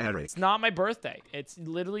birthday, Eric. It's not my birthday. It's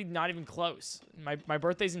literally not even close. My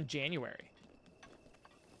birthday's in January.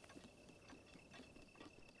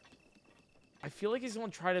 I feel like he's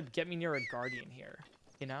going to try to get me near a Guardian here.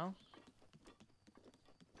 You know?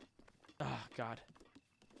 Oh, God.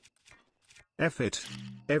 F it.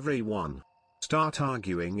 Everyone. Start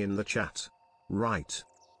arguing in the chat. Right.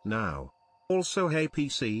 Now. Also, hey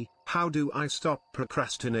PC, how do I stop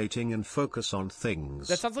procrastinating and focus on things?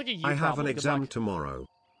 That sounds like a you I have problem. an Good exam luck. tomorrow.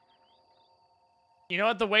 You know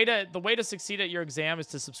what? The way to succeed at your exam is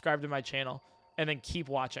to subscribe to my channel and then keep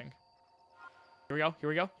watching. Here we go. Here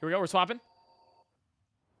we go. Here we go. We're swapping.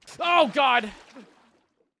 Oh, God.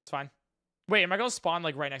 It's fine. Wait, am I going to spawn,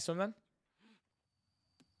 like, right next to him then?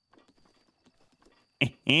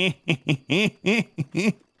 Hey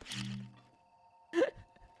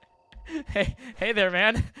there,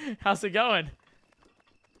 man. How's it going?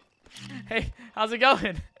 Hey, how's it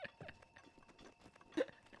going?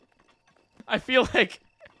 I feel like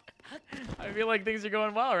things are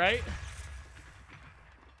going well, right?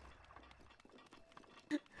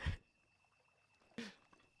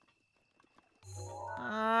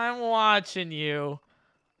 I'm watching you.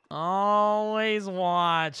 Always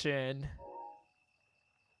watching.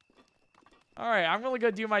 Alright, I'm gonna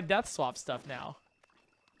go do my death swap stuff now.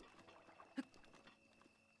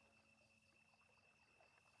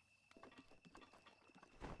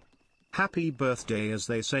 Happy birthday, as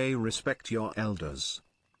they say, respect your elders.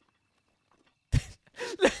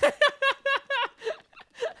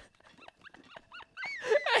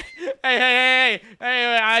 Hey,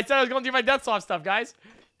 I said I was going to do my death swap stuff, guys.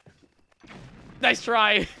 Nice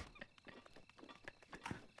try.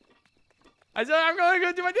 I said I'm going to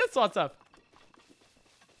go do my death swap stuff.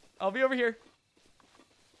 I'll be over here.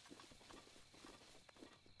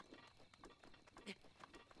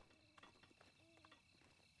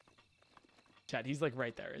 Chad, he's like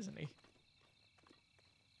right there, isn't he?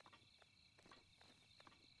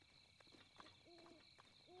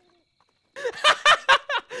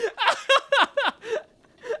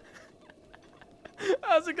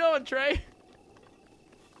 How's it going, Trey?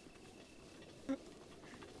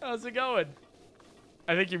 How's it going?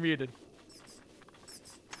 I think you're muted.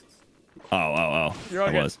 Oh. You're all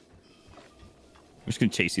I good. was. I'm just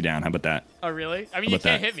gonna chase you down. How about that? Oh, really? I mean, How you about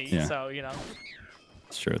can't that? hit me, Yeah. so, you know.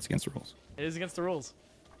 Sure, it's against the rules. It is against the rules.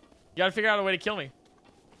 You gotta figure out a way to kill me.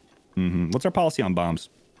 What's our policy on bombs?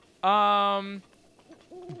 Bombs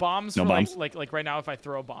No for bombs? like right now, if I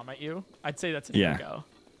throw a bomb at you, I'd say that's a Yeah. no-go.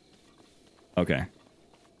 Okay.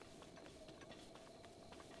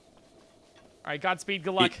 All right, Godspeed,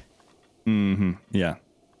 good luck. Yeah.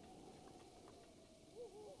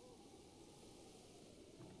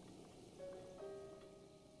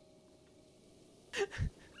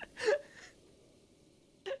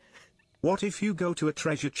 What if you go to a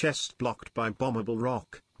treasure chest blocked by bombable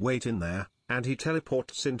rock, wait in there, and he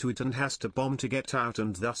teleports into it and has to bomb to get out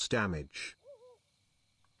and thus damage?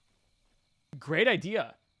 Great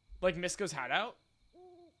idea. Like Misko's hideout.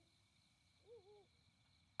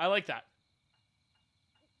 I like that.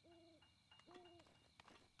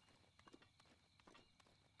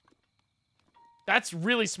 That's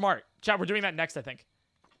really smart. Chat, we're doing that next, I think.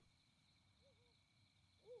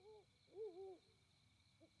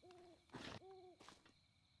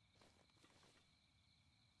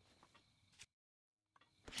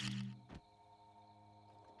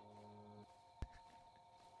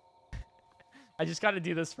 I just got to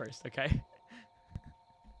do this first, okay?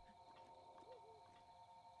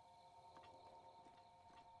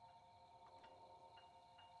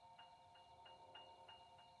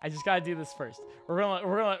 I just gotta do this first. We're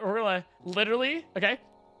gonna literally, okay?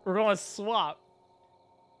 We're gonna swap,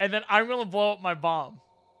 and then I'm gonna blow up my bomb.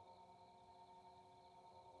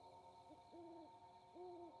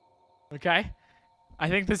 Okay? I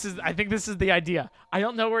think this is the idea. I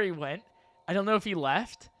don't know where he went. I don't know if he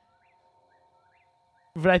left.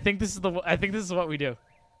 But I think this is what we do.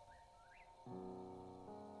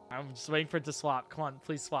 I'm just waiting for it to swap. Come on,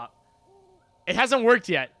 please swap. It hasn't worked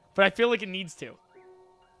yet, but I feel like it needs to.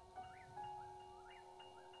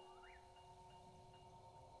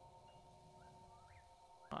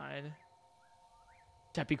 Fine.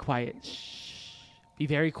 Chat, be quiet. Shh. Be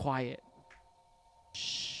very quiet.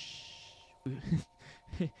 Shh.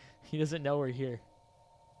 He doesn't know we're here.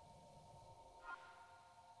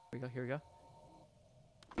 Here we go. Here we go.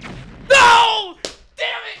 No!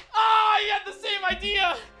 Damn it! Oh, you had the same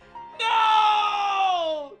idea.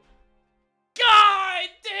 No! God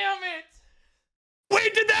damn it!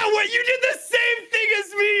 Wait, did that what? You did the same thing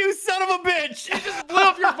as me, you son of a bitch! You just blew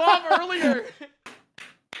up your bomb earlier.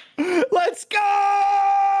 Let's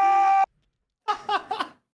go!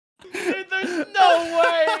 Dude, there's no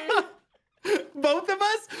way. Both of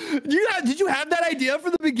us? Did you have that idea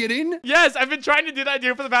from the beginning? Yes, I've been trying to do that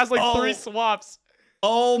idea for the past like 3 swaps.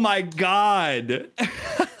 Oh my god.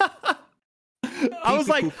 I was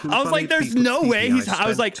like, there's no way I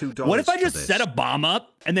was like, what if I just set a bomb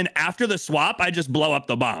up and then after the swap, I just blow up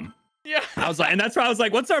the bomb? Yeah. I was like, and that's why I was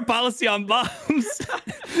like, what's our policy on bombs?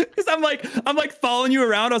 Because I'm like following you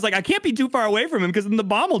around. I was like, I can't be too far away from him because then the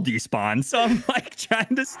bomb will despawn. So I'm like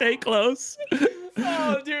trying to stay close.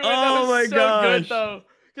 Oh, dude, Oh that was my so gosh. good though.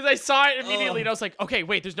 Because I saw it immediately and I was like, okay,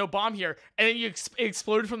 wait, there's no bomb here. And then it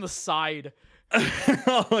exploded from the side.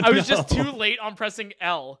 Oh, I was just too late on pressing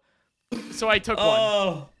L. So I took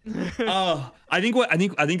one. I think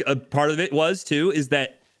a part of it was too is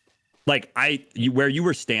that like where you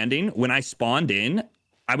were standing when I spawned in,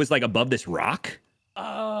 I was like above this rock.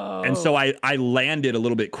 Oh. And so I landed a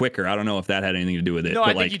little bit quicker. I don't know if that had anything to do with it. No,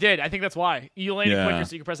 but I think you did. I think that's why. You landed quicker Yeah.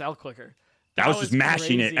 so you can press L quicker. I was just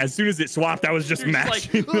mashing crazy. it. As soon as it swapped, I was just You're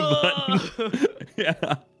mashing just like, the button.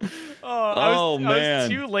 Yeah. I was man.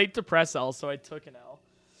 too late to press L, so I took an L.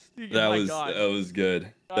 That My was God. that was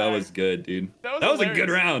good. That was good, dude. That was a hilarious. good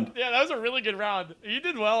round. Yeah, that was a really good round. You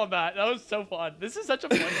did well on that. That was so fun. This is such a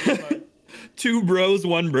fun game mode. 2 bros,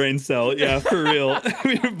 1 brain cell. Yeah, for real.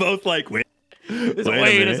 We were both like, wait.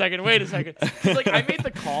 Wait a second. Wait a second. Like I made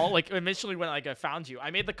the call. Like initially when like I found you,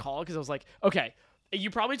 I made the call because I was like, okay, you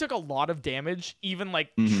probably took a lot of damage, even like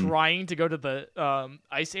trying to go to the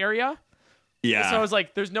ice area. Yeah. So I was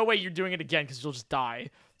like, there's no way you're doing it again because you'll just die.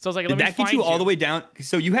 So I was like, let Did me that find get you all the way down?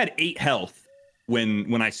 So you had 8 health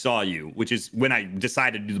when I saw you, which is when I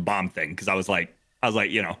decided to do the bomb thing because I was like,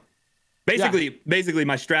 you know, basically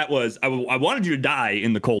my strat was I wanted you to die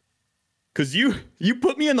in the cold because you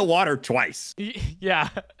put me in the water twice. Yeah.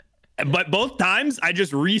 But both times I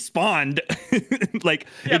just respawned. Like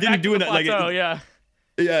it didn't do it. Like yeah.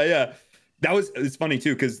 It's funny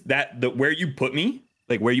too because where you put me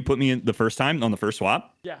in the first time on the first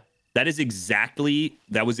swap. Yeah. That was exactly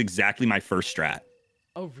my first strat.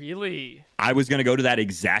 Oh really? I was gonna go to that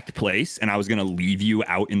exact place and I was gonna leave you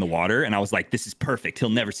out in the water and I was like, this is perfect. He'll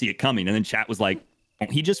never see it coming. And then chat was like,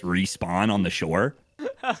 won't he just respawn on the shore?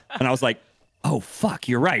 And I was like, oh fuck,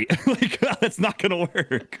 you're right. Like that's not gonna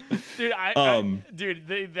work. Dude,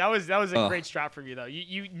 that was a great strat for you though.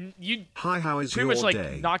 You Hi, how is pretty your much like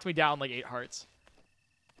day? knocked me down like 8 hearts.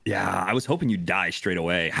 Yeah, I was hoping you'd die straight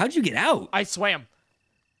away. How'd you get out? I swam.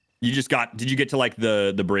 Did you get to like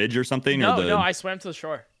the bridge or something? No, I swam to the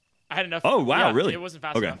shore. I had enough. Oh wow, yeah, really? It wasn't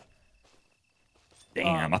fast enough.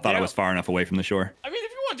 Damn, I thought I was far enough away from the shore. I mean,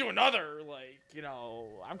 if you want to do another, like, you know,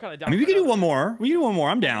 I'm kind of down. I mean, we can do one more.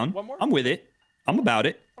 I'm down. One more? I'm with it. I'm about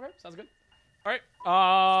it. Okay, sounds good. All right.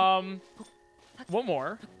 One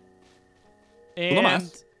more.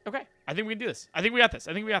 And okay, I think we can do this. I think we got this.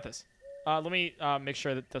 Let me make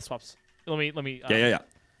sure that the swaps. Let me. Yeah.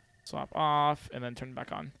 Swap off and then turn it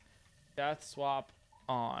back on. Death swap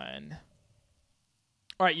on.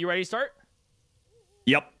 All right, you ready to start?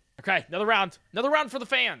 Yep. Okay, another round. Another round for the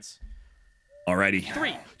fans. Alrighty.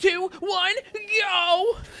 3, 2, 1,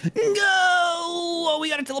 go! Go! Oh, we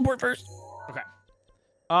gotta teleport first. Okay.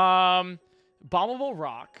 Bombable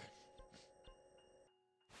rock.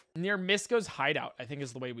 Near Misko's hideout, I think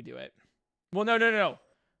is the way we do it. Well, no.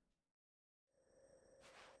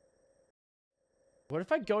 What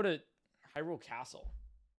if I go to Hyrule Castle?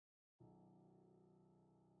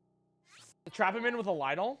 Trap him in with a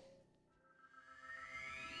Lionel?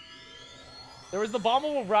 There was the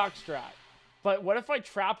bombable rock strat. But what if I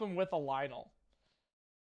trap him with a Lionel?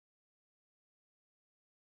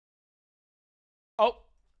 Oh.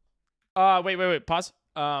 Wait. Pause.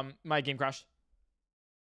 My game crashed.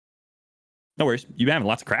 No worries. You've been having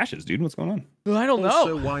lots of crashes, dude. What's going on? I don't know.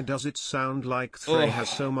 Also, why does it sound like Threy has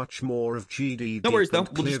so much more of GD? No worries, though.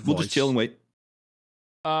 We'll just chill and wait.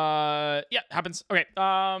 Yeah, happens. Okay.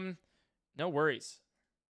 No worries.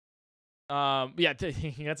 Yeah,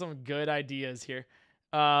 you got some good ideas here.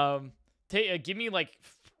 Give me like.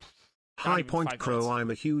 Hi, PointCrow. I'm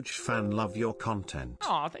a huge fan. Love your content.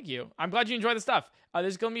 Oh, thank you. I'm glad you enjoy the stuff.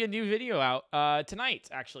 There's gonna be a new video out tonight,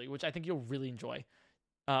 actually, which I think you'll really enjoy.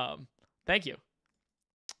 Thank you.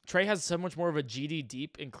 Trey has so much more of a GD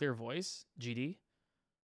deep and clear voice. GD.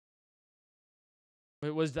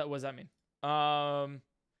 Wait, what does that mean?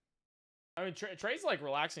 I mean, Trey's like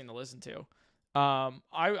relaxing to listen to.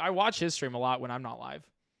 I watch his stream a lot when I'm not live.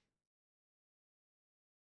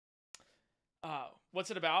 What's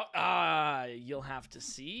it about? You'll have to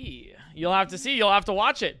see. You'll have to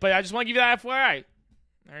watch it. But I just want to give you that FYI.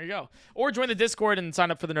 There you go. Or join the Discord and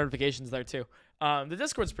sign up for the notifications there too. The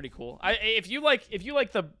Discord's pretty cool. If you like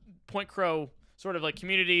the PointCrow sort of like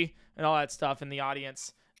community and all that stuff in the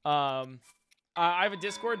audience, I have a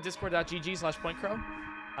Discord, discord.gg/PointCrow.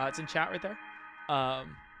 It's in chat right there.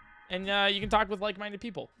 And you can talk with like-minded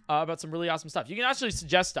people about some really awesome stuff. You can actually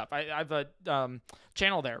suggest stuff. I have a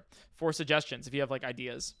channel there for suggestions if you have like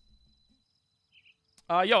ideas.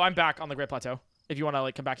 I'm back on the Great Plateau. If you want to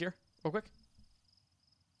like come back here real quick.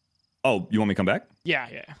 Oh, you want me to come back? Yeah.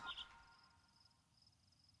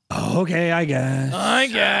 Okay, I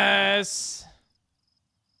guess.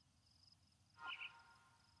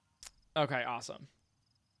 Okay, awesome.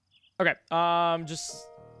 Okay, just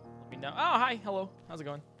let me know. Oh, hi, hello. How's it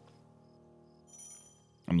going?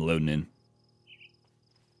 I'm loading in.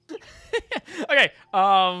 Okay,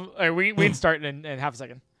 all right, we can start in half a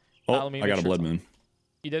second. Oh, I got a blood moon.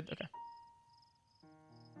 You did? Okay.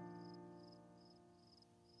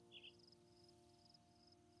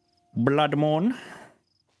 Blood moon.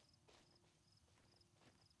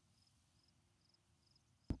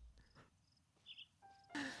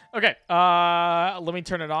 Okay, let me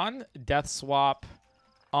turn it on. Death swap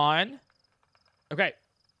on. Okay.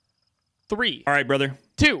 3. All right, brother.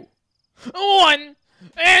 2, 1,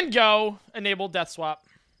 and go. Enable death swap.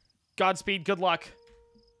 Godspeed. Good luck.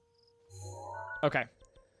 Okay.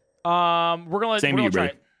 We're gonna try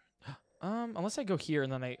it. Unless I go here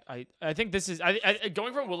and then I think this is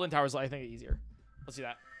going from Woodland Towers. I think easier. Let's do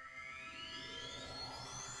that.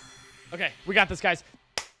 Okay, we got this, guys.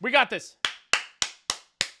 We got this.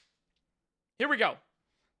 Here we go.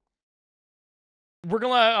 We're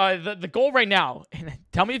gonna the goal right now. And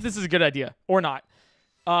tell me if this is a good idea or not.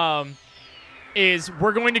 Is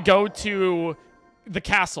we're going to go to the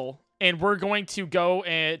castle and we're going to go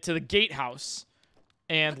to the gatehouse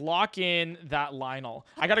and lock in that Lionel.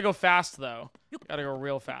 I gotta go fast though. Gotta go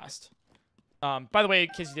real fast. By the way, in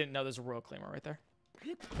case you didn't know, there's a Royal Claymore right there.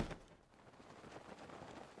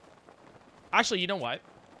 Actually, you know what?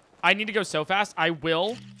 I need to go so fast. I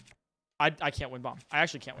will. I can't win bomb. I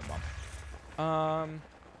actually can't win bomb.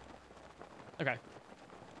 Okay.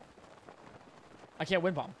 I can't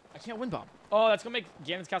win bomb. I can't win bomb. Oh, that's gonna make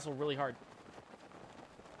Ganon's castle really hard.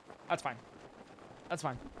 That's fine. That's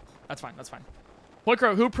fine. That's fine. That's fine.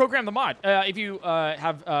 PointCrow, who programmed the mod? If you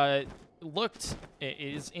have looked, it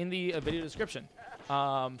is in the video description.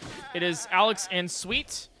 It is Alex and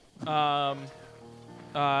Sweet, who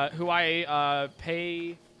I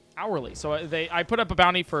pay hourly. So I put up a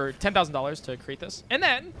bounty for $10,000 to create this, and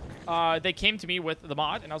then they came to me with the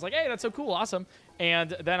mod, and I was like, hey, that's so cool, awesome.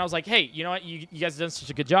 And then I was like, hey, you know what? You guys have done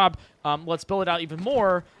such a good job. Let's build it out even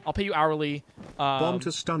more. I'll pay you hourly. Bomb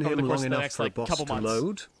to stun him long enough for a boss to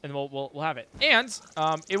load, and we'll have it. And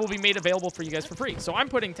it will be made available for you guys for free. So I'm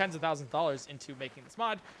putting tens of thousands of dollars into making this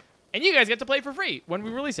mod, and you guys get to play for free when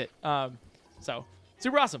we release it. So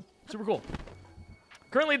super awesome, super cool.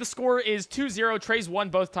 Currently, the score is 2-0. Trey's won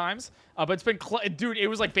both times, but it's been dude. It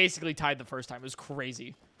was like basically tied the first time. It was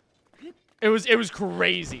crazy. It was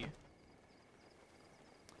crazy.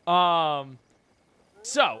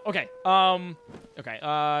 So okay. Okay.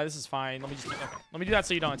 This is fine. Let me just let me do that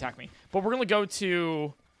so you don't attack me. But we're gonna go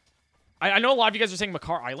to. I know a lot of you guys are saying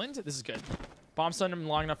Makar Island. This is good. Bomb stun him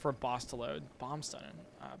long enough for a boss to load. Bomb stun him.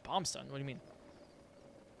 Bomb stun. What do you mean?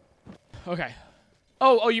 Okay.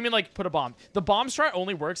 Oh, you mean like put a bomb. The bomb strat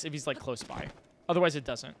only works if he's like close by. Otherwise it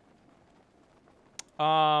doesn't.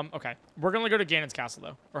 Okay. We're gonna go to Ganon's castle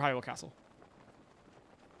though. Or Hyrule Castle.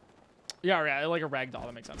 Yeah, like a ragdoll.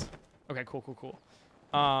 That makes sense. Okay, cool.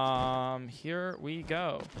 Here we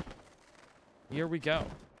go. Here we go.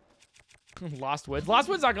 Lost Woods. Lost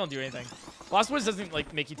Woods not gonna do anything. Lost Woods doesn't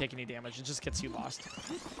like make you take any damage. It just gets you lost.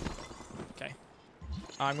 Okay.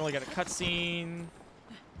 I'm gonna get a cutscene.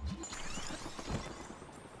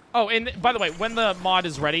 Oh, and by the way, when the mod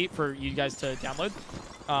is ready for you guys to download,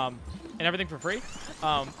 and everything for free,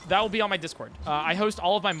 that will be on my Discord. I host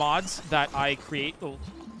all of my mods that I create. Oh,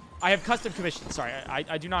 I have custom commissions. Sorry,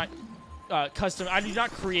 I do not custom. I do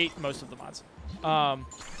not create most of the mods,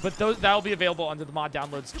 but that will be available under the mod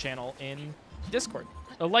downloads channel in Discord,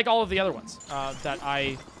 like all of the other ones that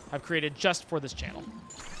I have created just for this channel.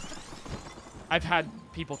 I've had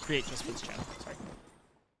people create just for this channel. Sorry.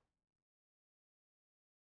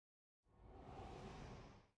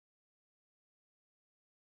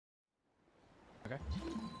 Okay.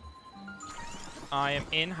 I am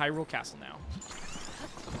in Hyrule Castle now.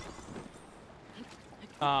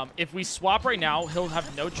 If we swap right now, he'll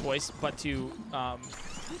have no choice but to...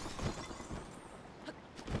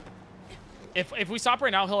 If we swap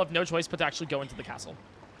right now, he'll have no choice but to actually go into the castle.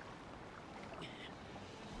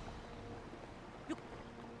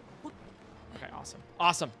 Okay, awesome.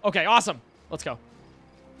 Awesome. Okay, awesome. Let's go.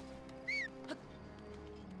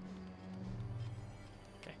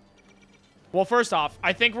 Okay. Well, first off,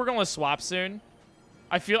 I think we're going to swap soon.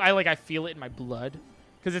 I feel it in my blood.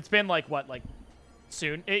 Because it's been like, what, like...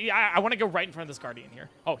 soon. I want to go right in front of this guardian here.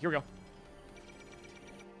 Oh, here we go.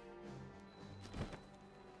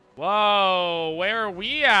 Whoa, where are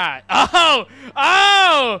we at?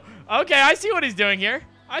 Oh, okay, I see what he's doing here.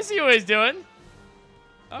 I see what he's doing.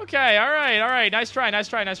 Okay, all right. Nice try there.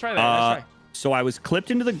 Nice try. So I was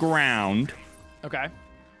clipped into the ground. Okay.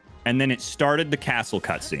 And then it started the castle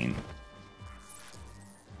cutscene.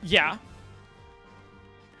 Yeah.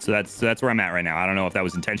 So that's where I'm at right now. I don't know if that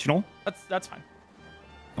was intentional. That's fine.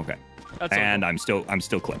 Okay. That's and okay. I'm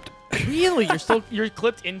still clipped. Really? You're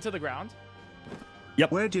clipped into the ground?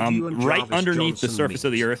 Yep. Where did you and right Jarvis underneath Johnson the surface meet?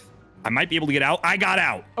 of the earth. I might be able to get out. I got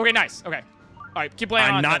out. Okay, nice. Okay. All right, keep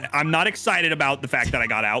playing I'm not excited about the fact that I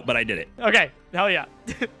got out, but I did it. Okay. Hell yeah.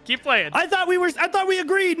 Keep playing. I thought we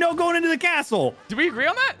agreed no going into the castle. Did we agree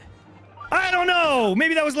on that? I don't know.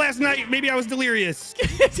 Maybe that was last night. Maybe I was delirious.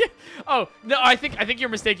 Oh, no, I think you're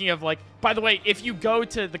mistaking of like, by the way, if you go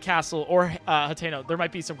to the castle or Hateno, there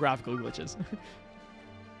might be some graphical glitches.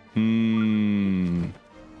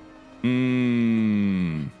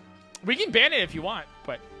 We can ban it if you want,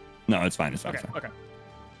 but no, it's fine. It's fine. Okay. It's fine. Okay.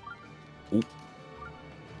 Ooh.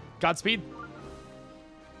 Godspeed.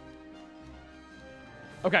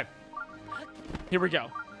 Okay. Here we go.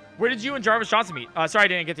 Where did you and Jarvis Johnson meet? Sorry, I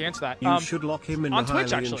didn't get to answer that. You should lock him in on the Twitch,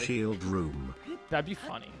 Hylian actually. Shield room. That'd be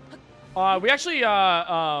funny. We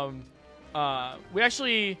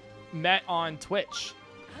actually met on Twitch.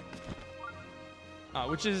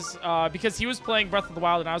 Which is because he was playing Breath of the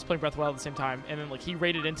Wild and I was playing Breath of the Wild at the same time, and then like he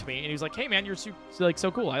raided into me and he was like, "Hey man, you're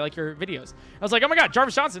so cool. I like your videos." I was like, "Oh my god,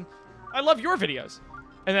 Jarvis Johnson, I love your videos."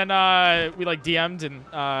 And then we like DM'd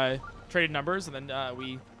and traded numbers, and then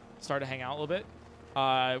we started to hang out a little bit.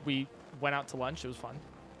 We went out to lunch. It was fun.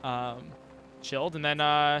 Chilled, and then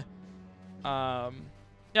and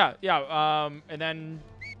then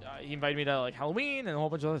he invited me to like Halloween and a whole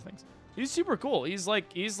bunch of other things. He's super cool. He's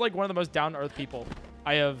like one of the most down to earth people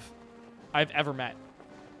I've ever met.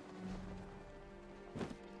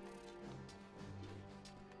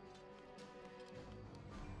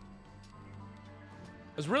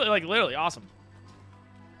 It was really like literally awesome.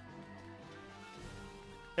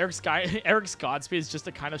 Eric's Godspeed is just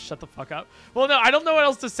to kind of shut the fuck up. Well, no, I don't know what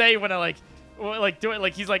else to say when I like do it.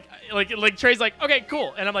 Like he's like Trey's like, okay,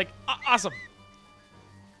 cool, and I'm like, awesome.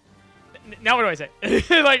 Now what do I say?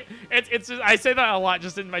 Like it's just, I say that a lot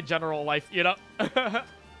just in my general life, you know.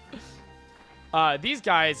 These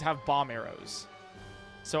guys have bomb arrows,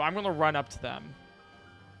 so I'm gonna run up to them.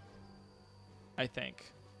 I think.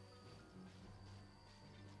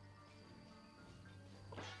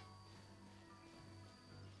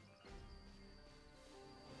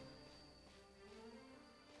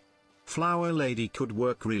 Flower Lady could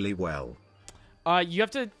work really well. You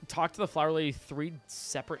have to talk to the Flower Lady 3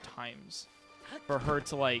 separate times for her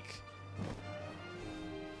to, like...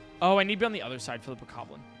 Oh, I need to be on the other side for the Bokoblin.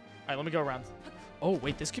 All right, let me go around. Oh,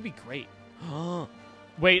 wait, this could be great.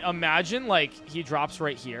 Wait, imagine, like, he drops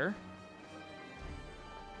right here.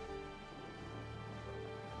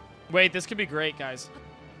 Wait, this could be great, guys.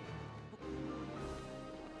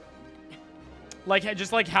 Like,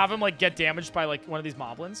 just, like, have him, like, get damaged by, like, one of these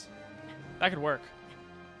moblins. That could work.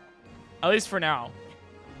 At least for now.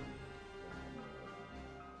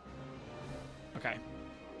 Okay.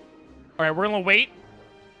 All right, we're going to wait.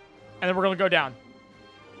 And then we're going to go down.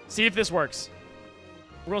 See if this works.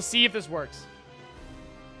 We're going to see if this works.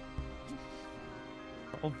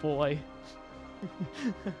 Oh, boy.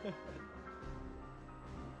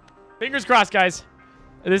 Fingers crossed, guys.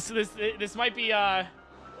 This might be, might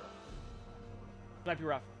be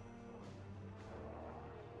rough.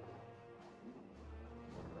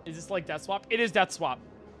 Is this like death swap? It is death swap.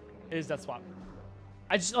 It is death swap.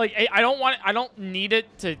 I just like I don't need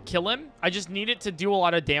it to kill him. I just need it to do a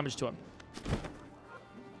lot of damage to him.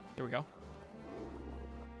 Here we go.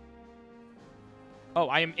 Oh,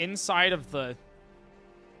 I am inside of the...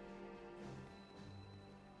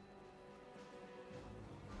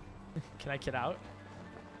 Can I get out?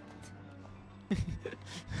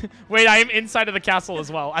 Wait, I am inside of the castle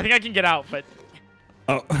as well. I think I can get out, but...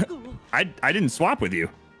 Oh, I didn't swap with you.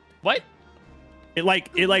 What? It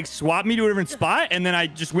like swapped me to a different spot, and then I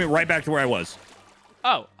just went right back to where I was.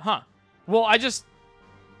 Oh, huh. Well,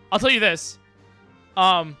 I'll tell you this.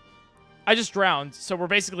 I just drowned, so we're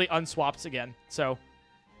basically unswapped again. So.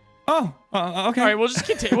 Oh, okay. All right, we'll just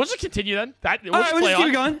continue. We'll just continue then. All right, we'll just keep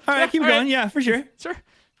it going. All right, keep it going. Yeah, for sure. Sure.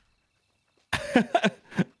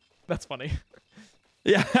 That's funny.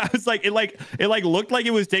 Yeah, I was like, it looked like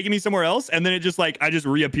it was taking me somewhere else, and then it just like I just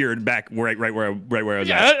reappeared back right where I was.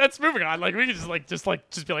 Yeah, that's moving on. Like we can just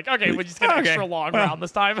be like, okay, we just get an extra long round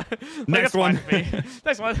this time. Like, next one.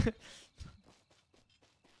 Next one.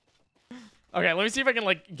 Okay, let me see if I can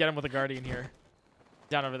like get him with a guardian here.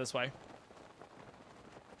 Down over this way.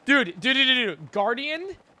 Dude. Guardian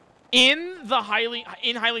in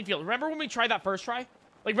Hylian Field. Remember when we tried that first try?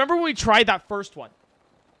 Like remember when we tried that first one?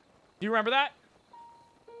 Do you remember that?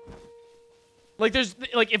 Like there's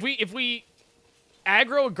like if we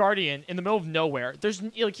aggro a guardian in the middle of nowhere, there's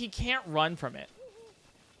like he can't run from it.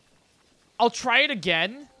 I'll try it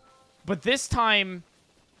again, but this time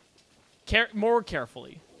more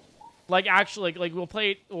carefully. Like actually like we'll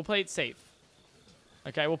play it safe.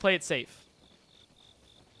 Okay, we'll play it safe.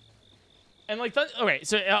 And like okay,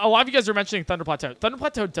 so a lot of you guys are mentioning Thunder Plateau. Thunder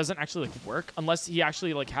Plateau doesn't actually like work unless he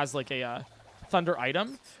actually like has like a thunder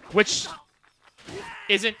item, which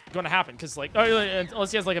isn't going to happen because like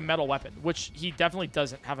unless he has like a metal weapon, which he definitely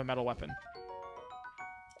doesn't have a metal weapon.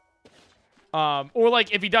 Or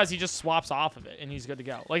like if he does, he just swaps off of it and he's good to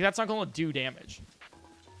go. Like that's not going to do damage.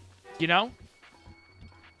 You know?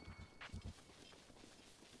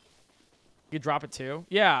 You could drop it too.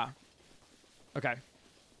 Yeah. Okay.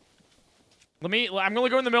 I'm going to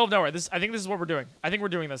go in the middle of nowhere. I think this is what we're doing. I think we're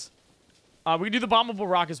doing this. We can do the bombable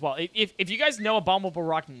rock as well. If you guys know a bombable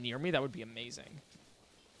rock near me, that would be amazing.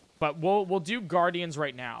 But we'll do guardians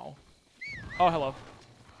right now. Oh, hello.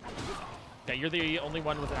 Okay, you're the only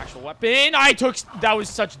one with an actual weapon. That was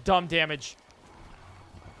such dumb damage.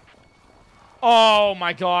 Oh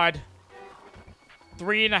my god.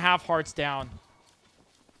 3.5 hearts down.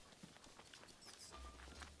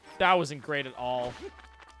 That wasn't great at all.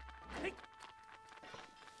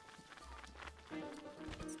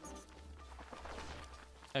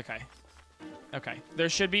 Okay. Okay. There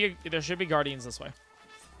should be guardians this way.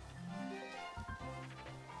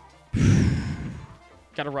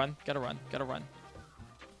 Gotta run.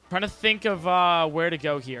 Trying to think of where to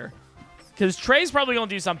go here. Because Trey's probably gonna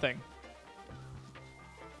do something.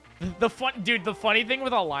 The funny thing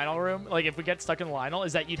with a Lionel room, like if we get stuck in Lionel,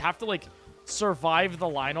 is that you'd have to like survive the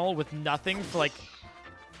Lionel with nothing for like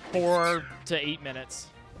 4 to 8 minutes.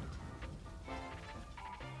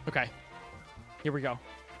 Okay. Here we go.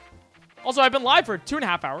 Also, I've been live for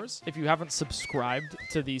 2.5 hours. If you haven't subscribed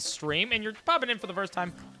to the stream and you're popping in for the first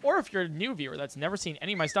time, or if you're a new viewer that's never seen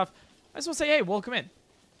any of my stuff, I just want to say, hey, welcome in.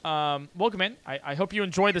 Welcome in. I hope you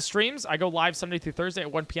enjoy the streams. I go live Sunday through Thursday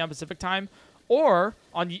at 1 p.m. Pacific time, or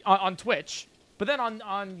on Twitch. But then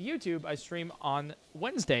on YouTube, I stream on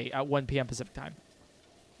Wednesday at 1 p.m. Pacific time.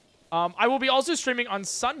 I will be also streaming on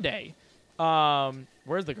Sunday.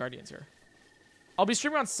 Where's the Guardians here? I'll be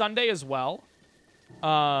streaming on Sunday as well.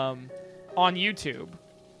 On YouTube.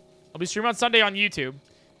 I'll be streaming on Sunday on YouTube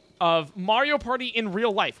of Mario Party in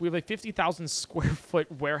real life. We have a 50,000 square foot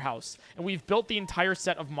warehouse, and we've built the entire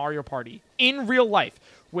set of Mario Party in real life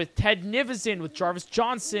with Ted Nivison, with Jarvis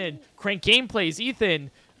Johnson, Crank Gameplays,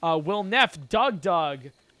 Ethan, Will Neff, Doug.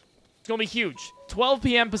 It's gonna be huge. 12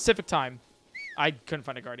 p.m. Pacific time. I couldn't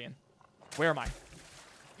find a Guardian. Where am I?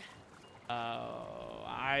 Oh,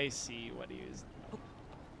 I see what he is.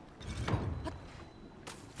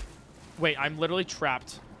 Wait, I'm literally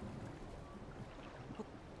trapped.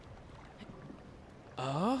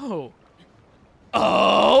 Oh.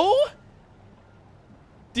 Oh?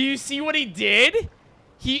 Do you see what he did?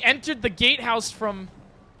 He entered the gatehouse from...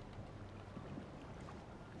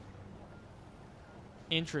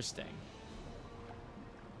 Interesting.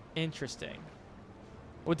 Interesting.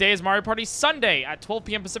 What day is Mario Party? Sunday at 12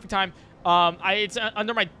 p.m. Pacific time. It's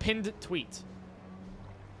under my pinned tweet.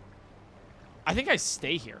 I think I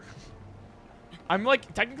stay here. I'm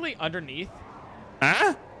like technically underneath.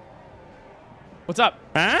 Huh? What's up?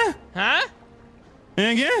 Huh? Huh?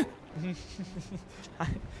 Yeah.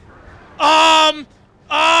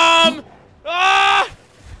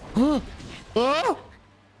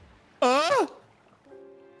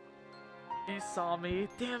 He saw me.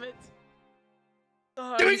 Damn it.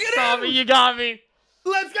 Did we You get saw him? me. You got me.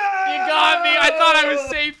 Let's go! You got me. I thought I was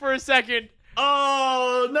safe for a second.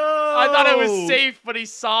 Oh no! I thought I was safe, but he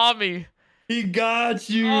saw me. He got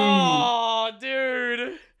you. Oh,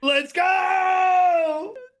 dude. Let's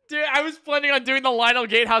go! Dude, I was planning on doing the Lionel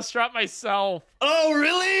Gatehouse strap myself. Oh,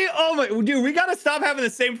 really? Oh my, dude, we gotta stop having the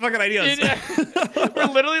same fucking ideas. We're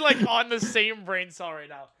literally like on the same brain cell right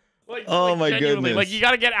now. Like, oh like, my genuinely, goodness. like you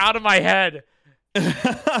gotta get out of my head.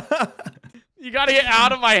 You gotta get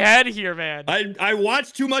out of my head here, man. I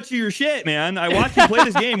watched too much of your shit, man. I watched you play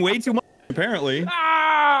this game way too much, apparently.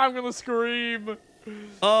 Ah, I'm gonna scream.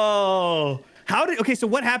 Oh, okay, so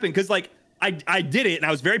what happened? Because like I did it and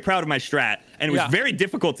I was very proud of my strat, and it was very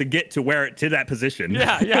difficult to get to that position.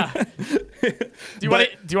 Yeah. Do you want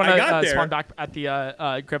to spawn back at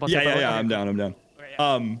the crib? Yeah, I'm down. Okay,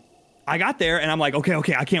 yeah. I got there and I'm like,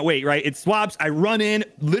 okay, I can't wait, right? It swaps. I run in.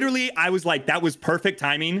 Literally, I was like, that was perfect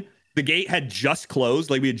timing. The gate had just closed.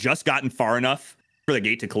 Like we had just gotten far enough for the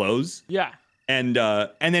gate to close. Yeah. And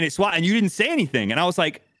then it swapped, and you didn't say anything, and I was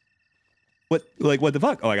like, what the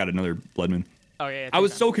fuck? Oh, I got another blood moon. Oh yeah. I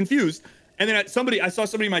was so confused. And then I saw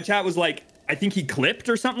somebody in my chat was like, I think he clipped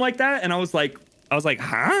or something like that, and I was like, huh?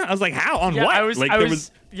 I was like, how? On what? I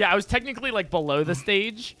was technically like below the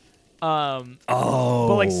stage. But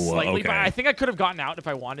like slightly. Okay. But I think I could have gotten out if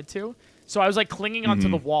I wanted to. So I was like clinging onto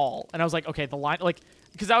the wall, and I was like, okay, the line, like,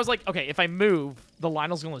 because I was like, okay, if I move, the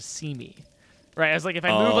Lionel's gonna see me. Right, I was like, if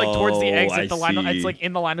I move like towards the exit, the Lionel, it's like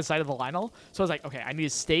in the line of sight of the Lionel. So I was like, okay, I need to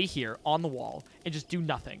stay here on the wall and just do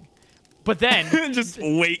nothing. But then just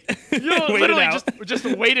wait. Literally just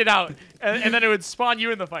wait it out, and then it would spawn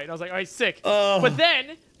you in the fight. And I was like, all right, sick. But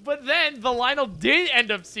then the Lionel did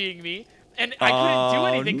end up seeing me, and I couldn't do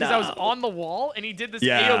anything because I was on the wall, and he did this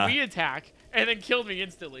AOE attack and then killed me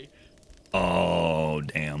instantly. Oh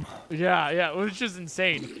damn. Yeah, it was just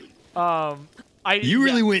insane. You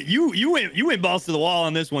really went balls to the wall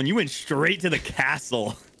on this one. You went straight to the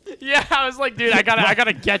castle. Yeah, I was like, dude, I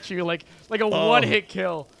gotta get you, like a one-hit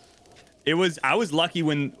kill. I was lucky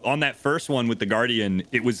when on that first one with the Guardian,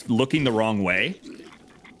 it was looking the wrong way.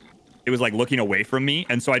 It was like looking away from me,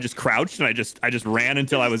 and so I just crouched and I just ran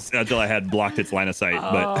until I had blocked its line of sight.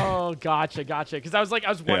 Oh, gotcha. Because I was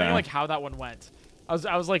wondering like how that one went. I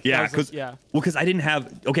was like, because I didn't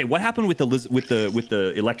have. Okay, what happened with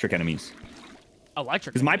the electric enemies?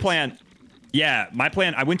 Electric. Because my plan.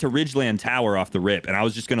 I went to Ridgeland Tower off the rip, and I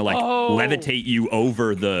was just gonna like levitate you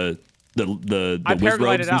over the whiz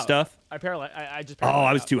robes and stuff. I just.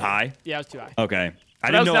 I was too high. Yeah, I was too high. Okay, So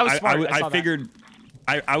I didn't know. That was smart. I figured.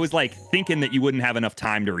 I was like thinking that you wouldn't have enough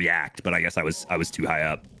time to react, but I guess I was too high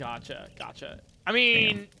up. Gotcha. I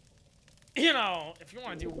mean, you know, if you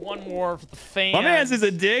want to do one more for the fans. My man's is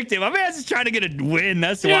addictive. My man's is trying to get a win.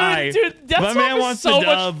 That's why. Dude, my man wants so to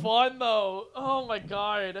much fun though. Oh my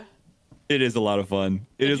god. It is a lot of fun.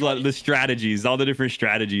 It is a lot of the strategies, all the different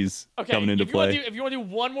strategies coming into play. If you want to do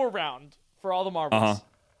one more round for all the marbles.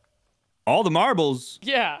 All the marbles.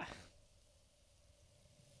 Yeah.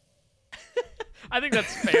 I think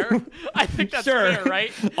that's fair. I think that's fair,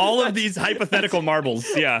 right? All of these hypothetical marbles,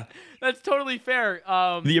 yeah. That's totally fair.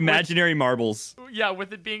 The imaginary marbles. Yeah,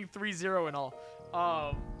 with it being 3-0 and all.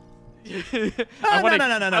 I want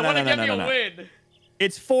to get me a win.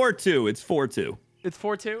 It's 4-2. It's 4-2. It's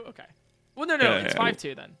 4-2? Okay. Well, no, it's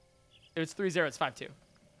 5-2 then. If it's 3-0, it's 5-2. What do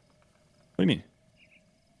you mean?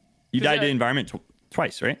 You died to the environment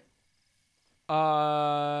twice, right?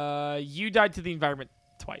 You died to the environment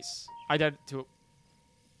twice. I died to it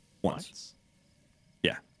once.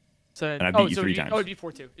 Yeah. So and I beat you 3 times. Oh, it'd be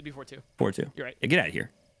 4-2. It'd be 4-2. 4-2. You're right. Yeah, get out of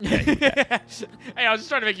here. Hey, I was just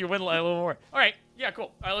trying to make you win a little more. All right. Yeah,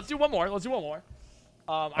 cool. All right, let's do one more.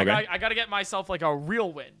 Okay. I gotta get myself like a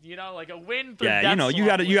real win. You know, like a win. Through Yeah, you know, you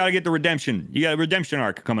gotta get the redemption. You got a redemption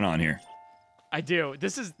arc coming on here. I do.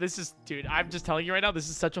 This is, dude. I'm just telling you right now. This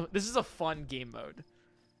is a fun game mode.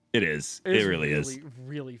 It is. It really is.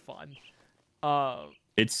 Really fun.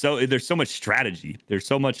 There's so much strategy. There's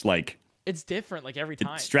so much like. It's different like every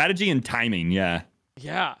time. Strategy and timing, yeah.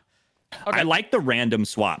 Yeah. Okay. I like the random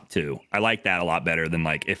swap too. I like that a lot better than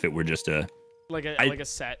like if it were just a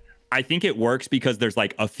set. I think it works because there's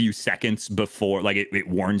like a few seconds before, like it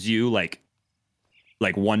warns you like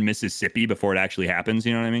one Mississippi before it actually happens.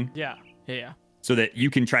 You know what I mean? Yeah. So that you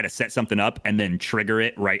can try to set something up and then trigger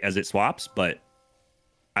it right as it swaps. But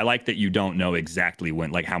I like that you don't know exactly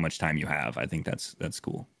when, like how much time you have. I think that's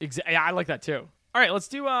cool. Yeah, I like that too. All right, let's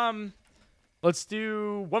do one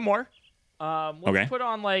more. Let's put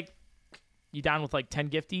on like, you down with like 10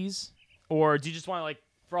 gifties, or do you just want to like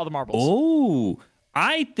for all the marbles? Oh,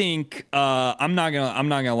 I think I'm not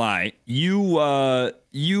gonna lie.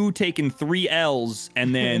 You taking 3 L's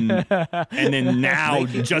and then now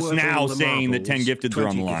saying that 10 gifteds are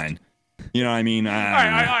on the line. You know what I mean? All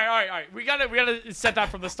right. We gotta set that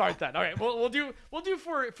from the start then. All right, we'll do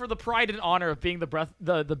for the pride and honor of being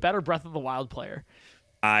the better Breath of the Wild player.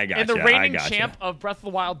 I got and the reigning champ of Breath of the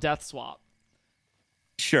Wild Death Swap.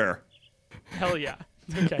 Sure. Hell yeah.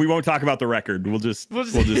 Okay. We won't talk about the record. We'll just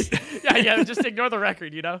yeah, just ignore the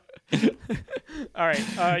record, you know. All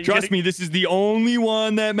right. Trust me, this is the only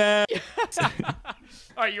one that matters. All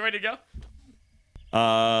right, you ready to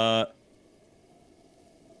go?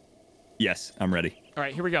 Yes, I'm ready. All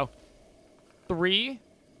right, here we go. 3.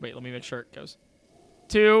 Wait, let me make sure it goes.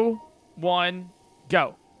 2, 1,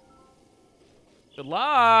 go. Good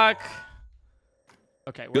luck.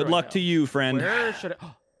 Okay. Good luck to you, friend. Where should it?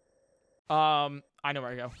 I know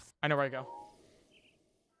where I go.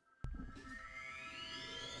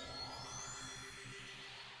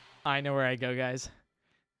 I know, guys.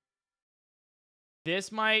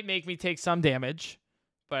 This might make me take some damage,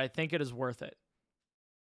 but I think it is worth it.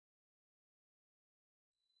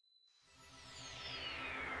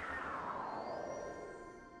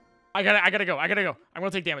 I gotta go. I'm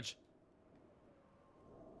gonna take damage.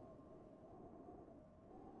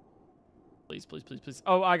 Please.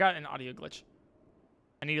 Oh, I got an audio glitch.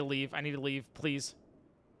 I need to leave, please.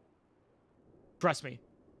 Trust me.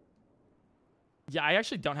 Yeah, I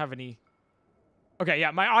actually don't have any. Okay,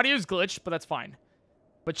 yeah, my audio's glitched, but that's fine.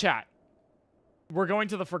 But chat, we're going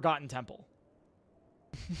to the Forgotten Temple.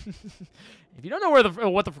 If you don't know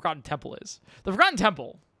what the Forgotten Temple is, the Forgotten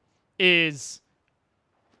Temple is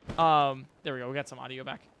there we go. We got some audio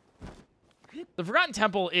back. The Forgotten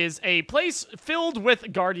Temple is a place filled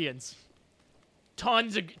with guardians.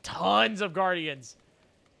 Tons of guardians.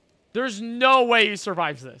 There's no way he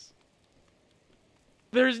survives this.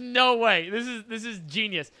 There's no way. This is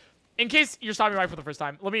genius. In case you're stopping by for the first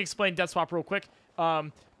time, let me explain Death Swap real quick.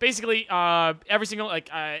 basically,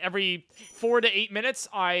 every 4 to 8 minutes,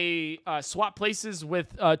 I swap places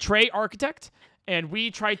with Trey Architect, and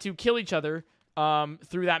we try to kill each other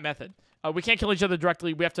through that method. We can't kill each other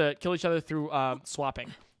directly. We have to kill each other through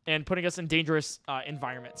swapping and putting us in dangerous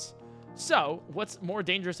environments. So, what's more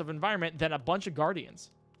dangerous of environment than a bunch of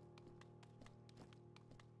guardians?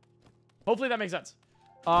 Hopefully that makes sense.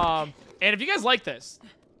 And if you guys like this,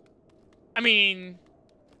 I mean,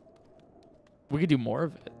 we could do more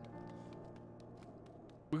of it.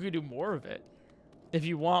 We could do more of it. If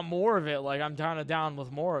you want more of it, like, I'm kind of down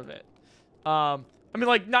with more of it. I mean,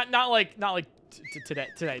 like, not like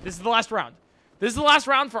today. This is the last round. This is the last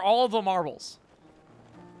round for all of the marbles.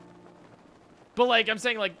 But, like, I'm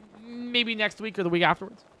saying, like, maybe next week or the week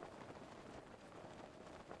afterwards.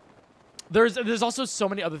 There's also so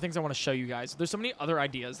many other things I want to show you guys. There's so many other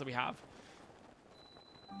ideas that we have.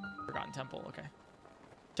 Forgotten Temple, okay.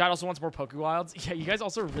 Chad also wants more Pokewilds. Yeah, you guys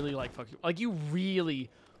also really like like, you really,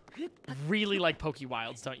 really like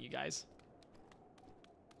Pokewilds, don't you guys?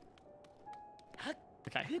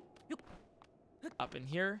 Okay. Up in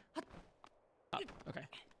here. Up, okay.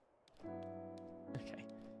 Okay.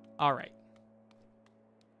 All right.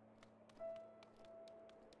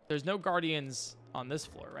 There's no guardians on this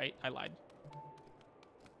floor, right? I lied.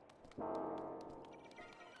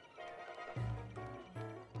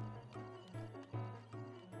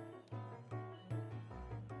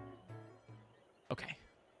 Okay.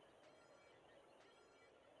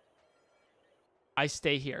 I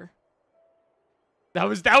stay here. That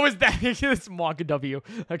was that. It's Monka W.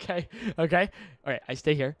 Okay. Okay. All right. I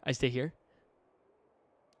stay here. I stay here.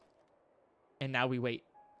 And now we wait.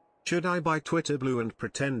 Should I buy Twitter Blue and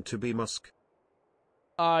pretend to be Musk?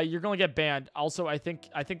 You're gonna get banned. Also, I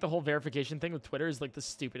think the whole verification thing with Twitter is like the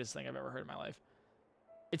stupidest thing I've ever heard in my life.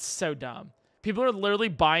 It's so dumb. People are literally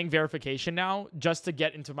buying verification now just to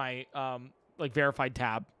get into my like verified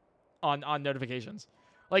tab on notifications.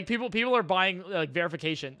 Like people are buying like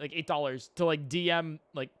verification, like $8 to like DM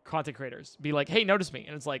like content creators, be like, hey, notice me,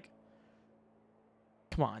 and it's like,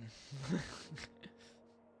 come on.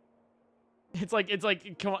 It's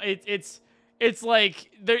like come on, it's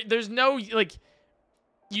like there's no like.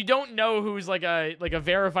 You don't know who's like a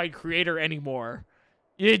verified creator anymore.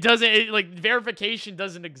 It doesn't like verification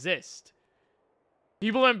doesn't exist.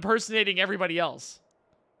 People are impersonating everybody else.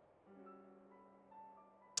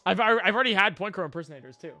 I've already had PointCrow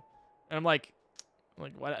impersonators too, and I'm like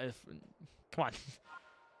what? Come on.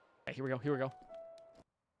 Okay, here we go. Here we go.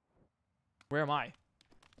 Where am I?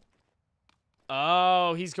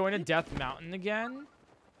 Oh, he's going to Death Mountain again.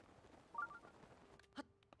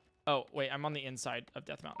 Oh, wait, I'm on the inside of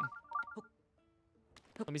Death Mountain.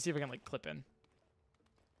 Let me see if I can, like, clip in.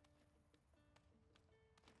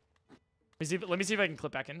 Let me see if I can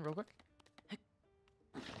clip back in real quick.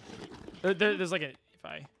 There's like a...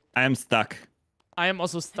 I am stuck. I am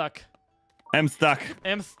also stuck. I am stuck. I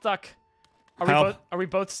am stuck. Are we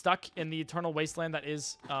both stuck in the eternal wasteland that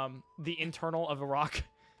is the internal of a rock?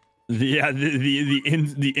 Yeah,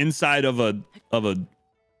 the inside of a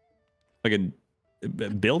like a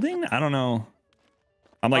building? I don't know.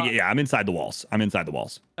 I'm like, yeah, I'm inside the walls. I'm inside the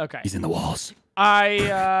walls. Okay. He's in the walls.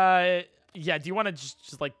 Yeah, do you want to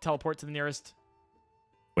just like teleport to the nearest?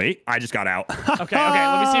 Wait, I just got out. Okay,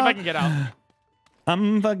 let me see if I can get out.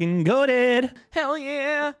 I'm fucking goated. Hell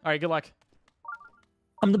yeah. All right, good luck.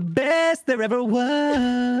 I'm the best there ever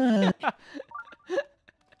was.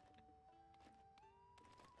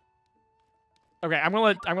 Okay, I'm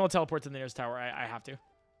gonna teleport to the nearest tower. I have to.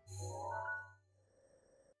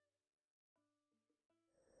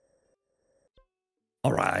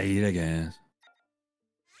 All right, I guess.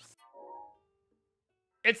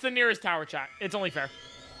 It's the nearest tower, chat. It's only fair.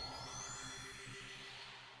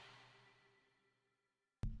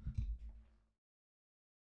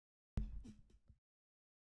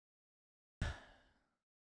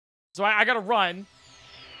 So I gotta run,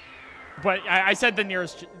 but I said the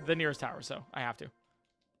nearest tower, so I have to.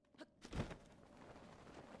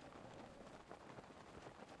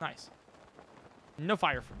 Nice. No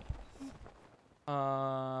fire for me.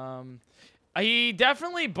 I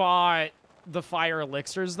definitely bought the fire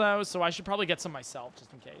elixirs though, so I should probably get some myself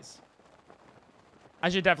just in case. I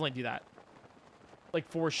should definitely do that, like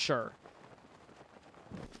for sure.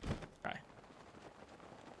 Okay.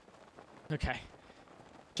 Okay.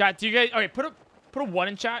 Chat, do you guys... Okay, put a 1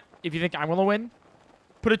 in chat if you think I'm gonna win.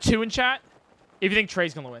 Put a 2 in chat if you think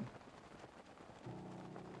Trey's gonna win.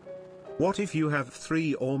 What if you have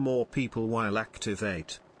 3 or more people while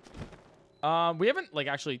activate? We haven't like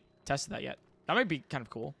actually tested that yet. That might be kind of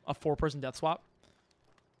cool. A 4-person death swap.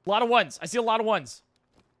 A lot of 1s. I see a lot of 1s.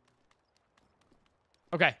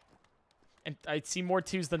 Okay. And I see more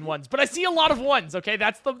 2s than 1s, but I see a lot of 1s. Okay,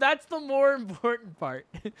 that's the more important part.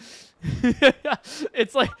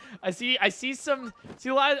 It's like I see a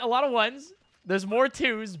lot of 1s. There's more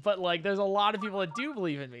 2s, but like there's a lot of people that do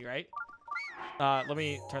believe in me, right? Let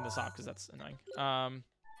me turn this off because that's annoying.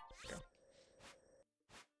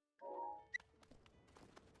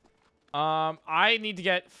 I need to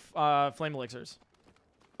get flame elixirs.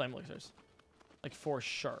 Flame elixirs, like for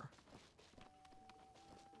sure.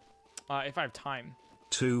 If I have time.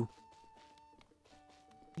 2.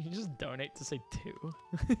 You just donate to say 2.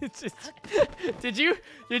 It's just, did you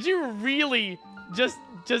really just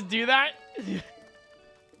do that?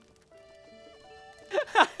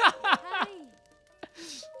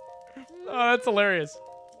 Oh, that's hilarious.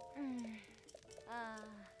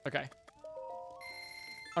 Okay.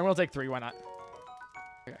 I'm gonna take 3. Why not?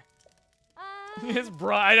 Okay. His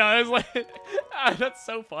bro. I know. I was like, that's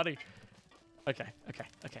so funny. Okay.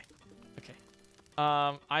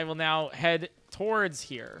 I will now head towards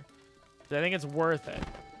here. I think it's worth it.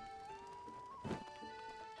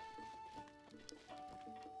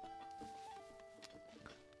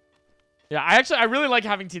 Yeah, I really like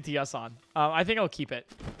having TTS on. I think I'll keep it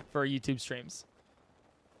for YouTube streams.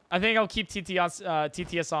 I think I'll keep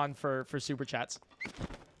TTS on for super chats.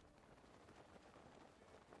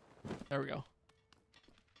 There we go.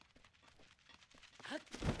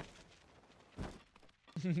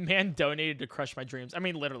 Man donated to crush my dreams. I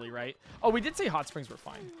mean, literally, right? Oh, we did say hot springs were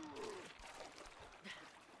fine.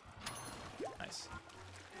 Nice.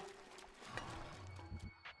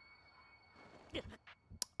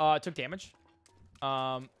 Took damage.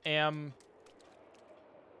 Am...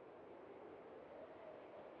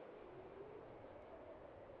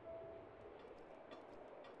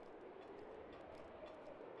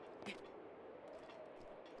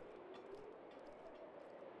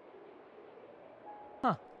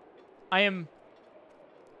 Huh. I am...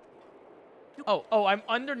 Oh, I'm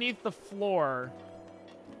underneath the floor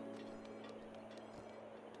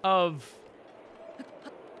of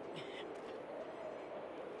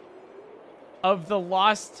the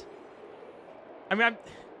lost... I mean,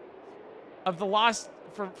 of the lost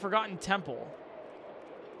forgotten temple.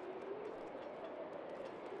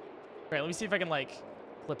 Right, let me see if I can, like,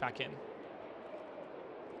 flip back in.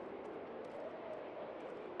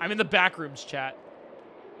 I'm in the back rooms, chat.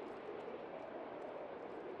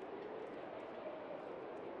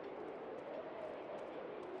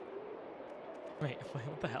 Wait,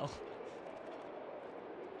 what the hell?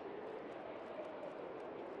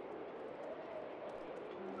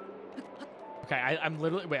 Okay, I'm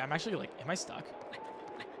literally... Wait, I'm actually, like... Am I stuck?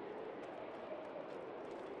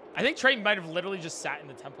 I think Trey might have literally just sat in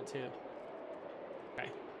the temple, too. Okay.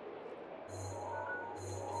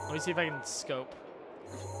 Let me see if I can scope.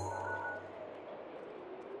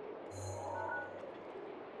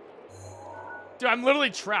 Dude, I'm literally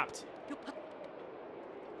trapped.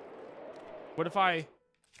 What if I...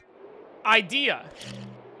 Idea.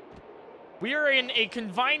 We are in a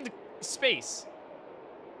confined space.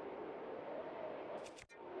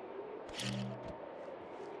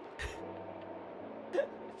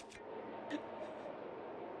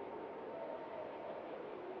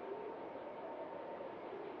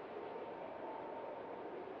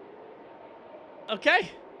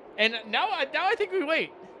 Okay. And now I think we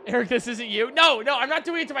wait. Eric, this isn't you. No, I'm not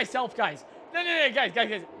doing it to myself, guys. No, guys.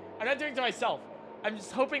 I'm not doing it to myself. I'm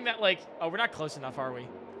just hoping that, like... Oh, we're not close enough, are we?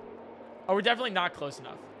 Oh, we're definitely not close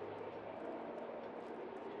enough.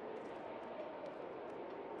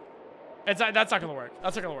 That's not gonna work.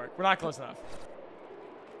 That's not gonna work. We're not close enough.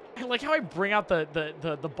 I like how I bring out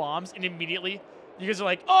the bombs and immediately you guys are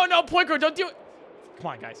like, oh no, PointCrow, don't do it.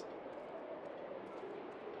 Come on, guys.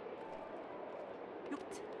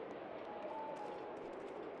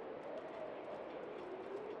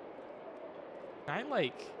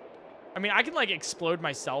 I mean, I can, like, explode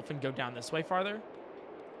myself and go down this way farther.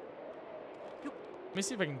 Let me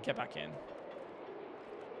see if I can get back in.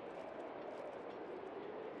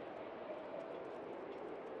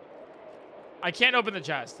 I can't open the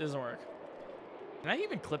chest. It doesn't work. Can I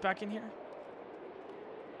even clip back in here?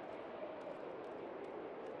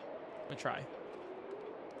 Let me try.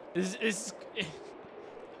 This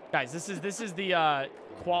guys, this is the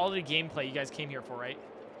quality gameplay you guys came here for, right?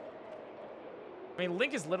 I mean,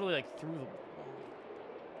 Link is literally, like, through the wall.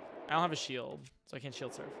 I don't have a shield, so I can't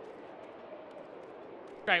shield surf.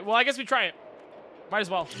 Alright, well, I guess we try it. Might as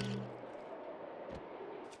well.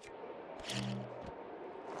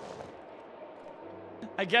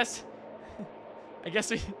 I guess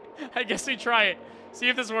we try it. See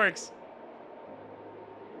if this works.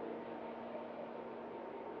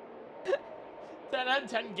 on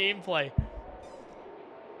 10 gameplay.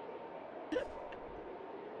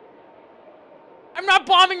 I'm not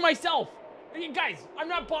bombing myself. Guys, I'm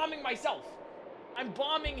not bombing myself. I'm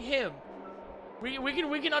bombing him. We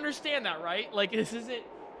can understand that, right? Like this isn't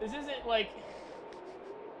like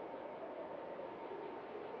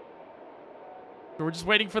we're just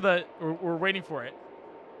waiting for we're waiting for it.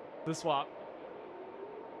 The swap.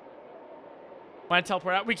 Want to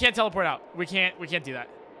teleport out? We can't teleport out. We can't do that.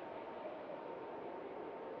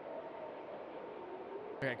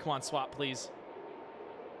 Okay, come on, swap, please.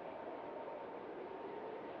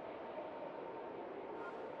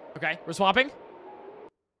 Okay, we're swapping.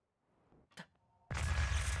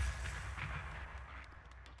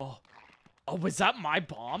 Oh, was that my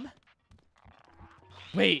bomb?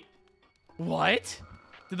 Wait, what?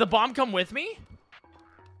 Did the bomb come with me?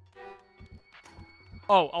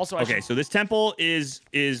 Oh, also, okay, so this temple is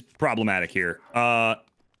problematic here.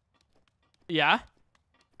 Yeah.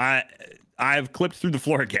 I've clipped through the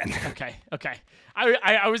floor again. Okay.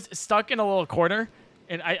 I was stuck in a little corner,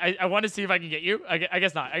 and I want to see if I can get you. I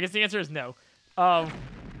guess not. I guess the answer is no.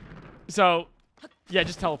 So, yeah,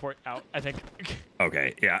 just teleport out, I think.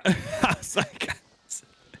 Okay, yeah. I was like...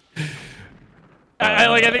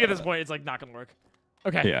 I think at this point, it's, like, not going to work.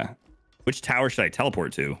 Okay. Yeah. Which tower should I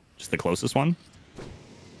teleport to? Just the closest one?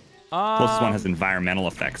 Closest one has environmental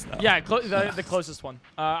effects, though. Yeah, the closest one.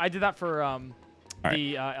 I did that for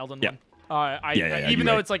the Elden one. Even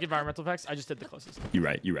though it's like environmental effects, I just did the closest. You're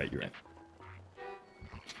right.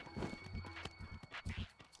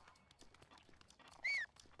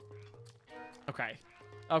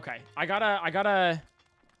 Okay. I gotta.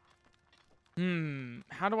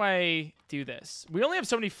 How do I do this? We only have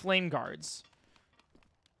so many flame guards,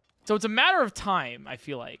 so it's a matter of time. I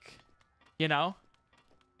feel like, you know.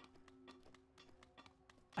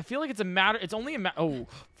 I feel like it's a matter. It's only a matter. Oh,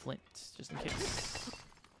 flint, just in case.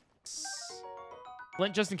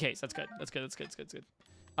 Flint, just in case. That's good. That's good.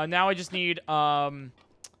 Now I just need a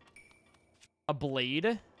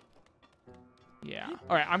blade. Yeah.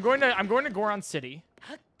 All right. I'm going to Goron City.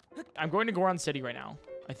 I'm going to Goron City right now,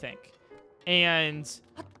 I think. And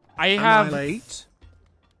I have. Am I late?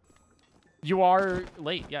 You are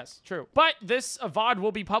late. Yes, true. But this VOD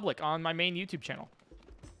will be public on my main YouTube channel.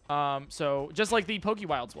 So just like the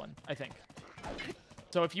PokeWilds one, I think.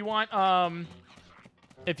 So if you want to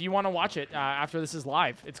watch it after this is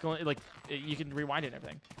live, it's going like you can rewind it and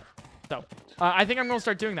everything. So I think I'm gonna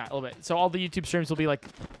start doing that a little bit. So all the YouTube streams will be like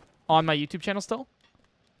on my YouTube channel still.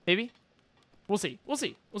 Maybe. We'll see. We'll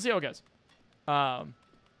see how it goes.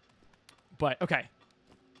 But okay.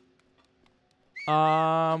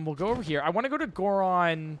 We'll go over here. I want to go to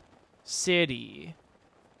Goron City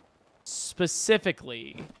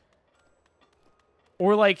specifically.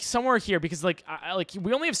 Or like somewhere here because like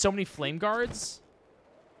we only have so many flame guards,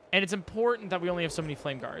 and it's important that we only have so many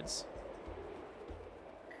flame guards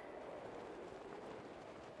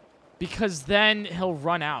because then he'll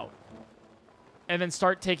run out and then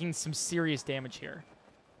start taking some serious damage here.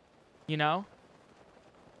 You know,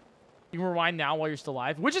 you can rewind now while you're still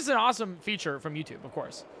live, which is an awesome feature from YouTube, of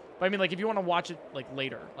course. But I mean, like if you want to watch it like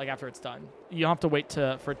later, like after it's done, you don't have to wait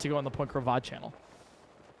for it to go on the PointCrow VOD channel.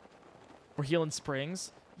 We're healing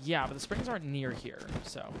springs. Yeah, but the springs aren't near here,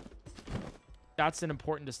 so that's an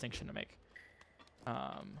important distinction to make.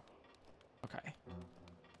 Okay.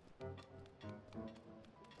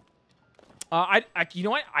 You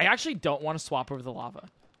know what? I actually don't want to swap over the lava.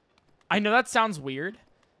 I know that sounds weird,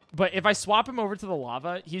 but if I swap him over to the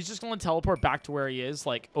lava, he's just going to teleport back to where he is,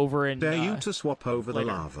 like over in. Dare you to swap over later.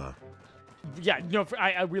 the lava? Yeah, no,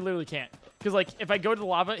 we literally can't. Because, like, if I go to the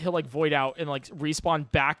lava, he'll, like, void out and, like,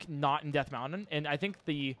 respawn back not in Death Mountain. And I think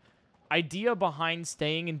the idea behind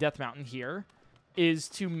staying in Death Mountain here is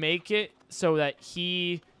to make it so that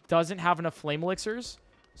he doesn't have enough flame elixirs.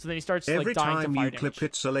 So then he starts, like, dying to fire damage. Every time you clip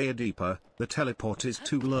it's a layer deeper, the teleport is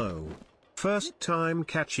too low. First time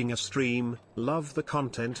catching a stream, love the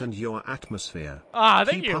content and your atmosphere.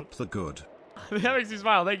 Thank you. Keep up the good. That makes me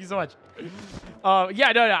smile. Thank you so much.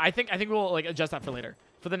 Yeah, no. I think we'll like adjust that for later,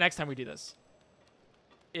 for the next time we do this.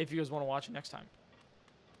 If you guys want to watch it next time.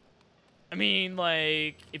 I mean,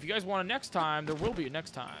 like, if you guys want it next time, there will be a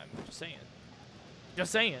next time. Just saying.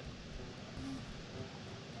 Just saying.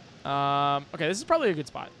 Okay, this is probably a good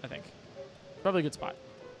spot. I think. Probably a good spot.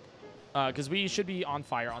 Because we should be on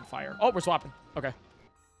fire. Oh, we're swapping. Okay.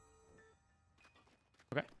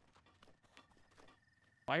 Okay.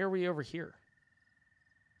 Why are we over here?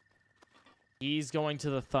 He's going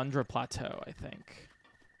to the Thundra Plateau, I think.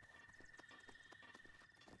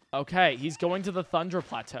 Okay, he's going to the Thundra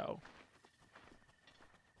Plateau.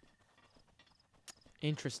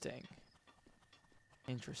 Interesting.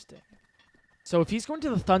 Interesting. So if he's going to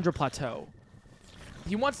the Thunder Plateau,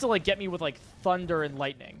 he wants to, like, get me with, like, thunder and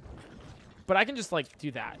lightning. But I can just, like,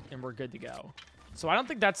 do that, and we're good to go. So I don't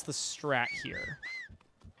think that's the strat here.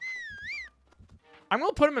 I'm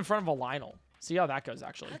going to put him in front of a Lionel. See how that goes,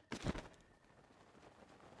 actually.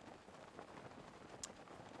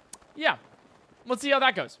 Yeah. Let's see how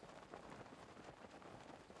that goes.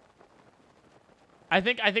 I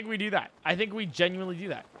think we do that. I think we genuinely do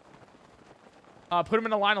that. Put him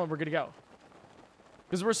in a Lionel and we're good to go.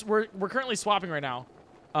 Because we're currently swapping right now.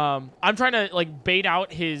 I'm trying to, like, bait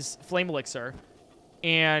out his Flame Elixir.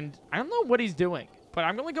 And I don't know what he's doing. But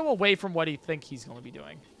I'm going to go away from what he think he's going to be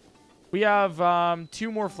doing. We have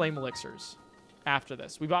 2 more Flame Elixirs after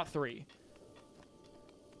this. We bought 3.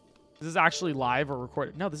 This is actually live or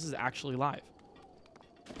recorded. No, this is actually live.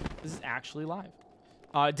 This is actually live.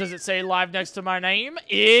 Does it say live next to my name?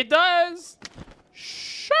 It does.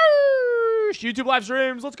 Sheesh. YouTube live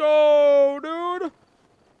streams. Let's go, dude.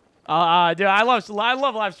 Dude, I love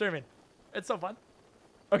live streaming. It's so fun.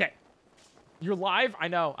 Okay. You're live? I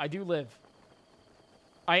know. I do live.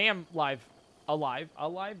 I am live. Alive.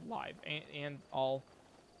 Live. And I'll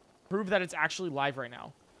prove that it's actually live right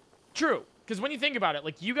now. True. Because when you think about it,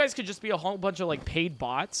 like, you guys could just be a whole bunch of, like, paid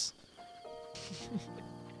bots.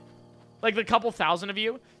 Like, the couple thousand of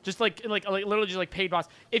you. Just, like literally just, like, paid bots.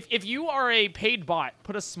 If you are a paid bot,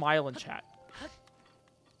 put a smile in chat.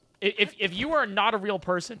 If you are not a real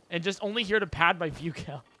person and just only here to pad my view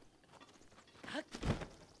count.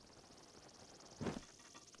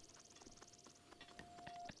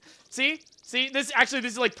 See? This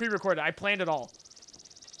is like pre-recorded. I planned it all.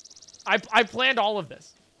 I planned all of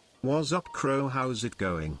this. What's up, Crow? How's it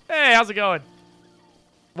going? Hey, how's it going?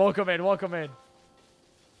 Welcome in.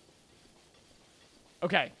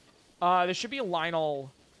 Okay. There should be a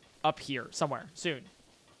Lionel up here somewhere soon.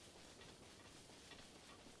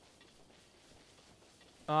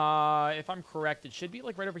 If I'm correct, it should be,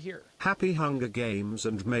 like, right over here. Happy Hunger Games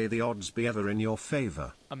and may the odds be ever in your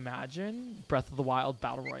favor. Imagine Breath of the Wild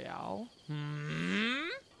Battle Royale.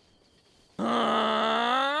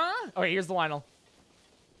 Okay, here's the Lionel.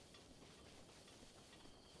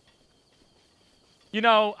 You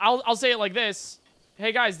know, I'll say it like this.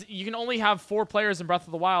 Hey, guys, you can only have 4 players in Breath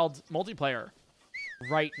of the Wild multiplayer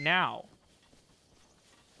right now.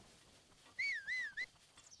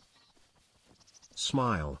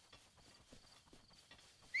 Smile.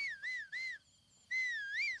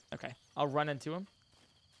 Okay, I'll run into him.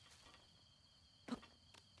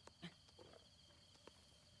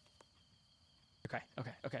 Okay.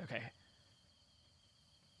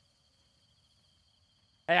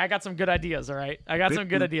 Hey, I got some good ideas, all right? I got some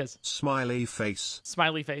good ideas. Smiley face.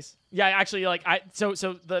 Smiley face. Yeah, actually, like, so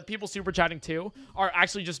the people super chatting too are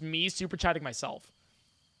actually just me super chatting myself.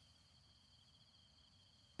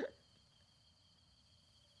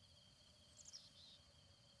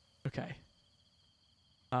 Okay.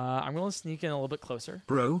 I'm gonna sneak in a little bit closer.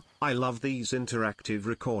 Bro, I love these interactive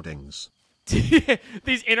recordings.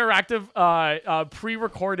 These interactive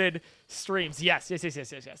pre-recorded streams. Yes.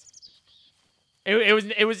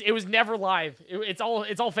 It was never live. It's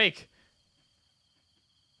all fake.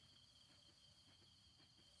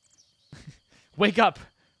 Wake up,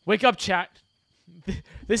 chat.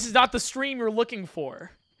 This is not the stream you're looking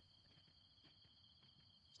for.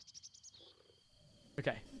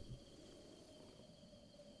 Okay.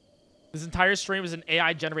 This entire stream is an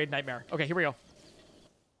AI-generated nightmare. Okay, here we go.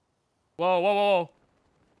 Whoa.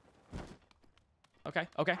 Okay.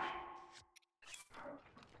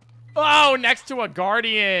 Oh, next to a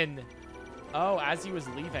guardian. Oh, as he was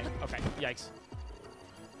leaving. Okay, yikes.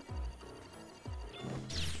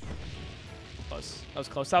 Close.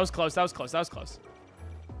 That was close.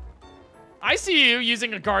 I see you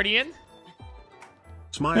using a guardian.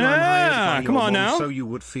 Smile, I'm hired by come your on mom now. so you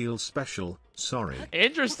would feel special. Sorry.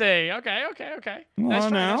 Interesting. Okay. Nice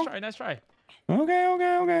try.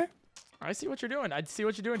 Okay. I see what you're doing.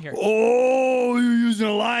 Here. Oh, you're using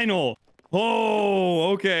a Lionel.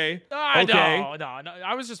 Oh, okay. Okay. No.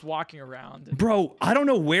 I was just walking around. Bro, I don't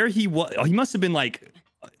know where he was. He must have been like,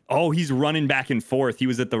 oh, he's running back and forth. He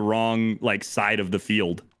was at the wrong, like, side of the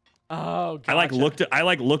field. Oh, gotcha. I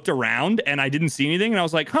looked around and I didn't see anything and I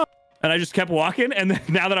was like, huh. And I just kept walking, and then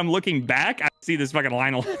now that I'm looking back, I see this fucking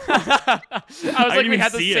Lionel. I was like, we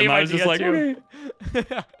had the same idea, I was just like, too.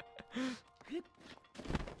 Okay.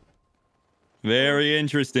 Very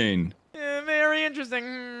interesting. Yeah, very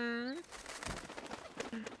interesting.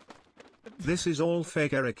 This is all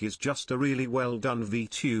fake. Eric is just a really well done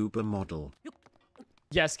VTuber model.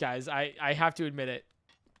 Yes, guys, I have to admit it.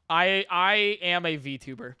 I am a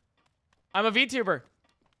VTuber. I'm a VTuber.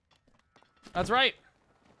 That's right.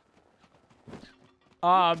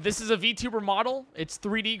 This is a VTuber model. It's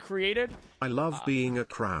 3D created. I love being a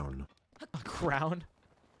crown. A crown.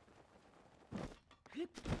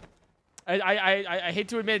 I hate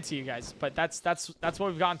to admit it to you guys, but that's what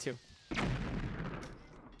we've gone to.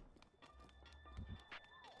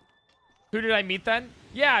 Who did I meet then?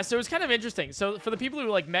 Yeah, so it was kind of interesting. So for the people who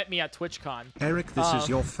like met me at TwitchCon. Eric, this is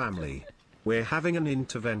your family. We're having an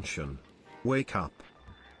intervention. Wake up.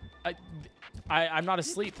 I'm not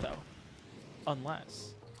asleep though.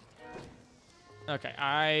 Unless. Okay,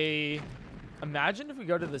 I imagine if we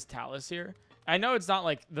go to this talus here. I know it's not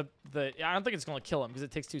like the I don't think it's gonna kill him because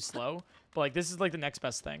it takes too slow. But like this is like the next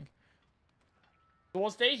best thing. So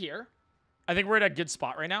we'll stay here. I think we're at a good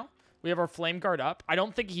spot right now. We have our flame guard up. I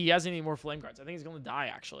don't think he has any more flame guards. I think he's gonna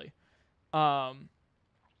die actually. I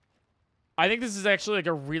think this is actually like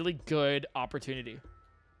a really good opportunity.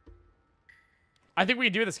 I think we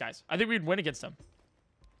can do this, guys. I think we'd win against him.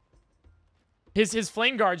 His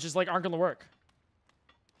flame guards just like aren't gonna work.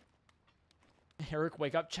 Eric,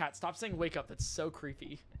 wake up. Chat, stop saying wake up. That's so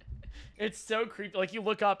creepy. It's so creepy. Like you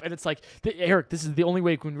look up and it's like, Eric, this is the only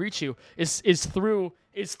way we can reach you is through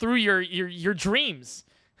your dreams.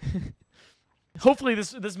 Hopefully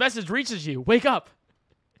this message reaches you. Wake up.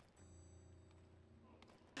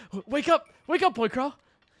 Wake up. Wake up, PointCrow.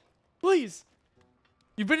 Please.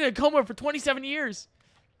 You've been in a coma for 27 years.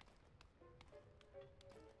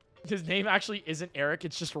 His name actually isn't Eric.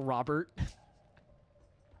 It's just Robert.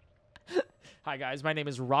 Hi, guys. My name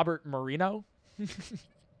is Robert Marino.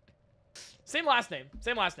 Same last name.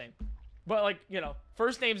 Same last name. But, like, you know,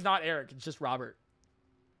 first name's not Eric. It's just Robert.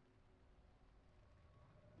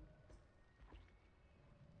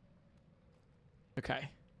 Okay.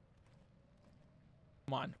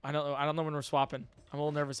 Come on. I don't know when we're swapping. I'm a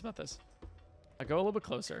little nervous about this. I go a little bit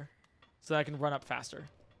closer so that I can run up faster.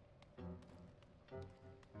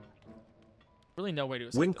 Really no way to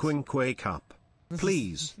escape Wink, this. wink, wake up.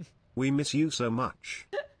 Please. We miss you so much.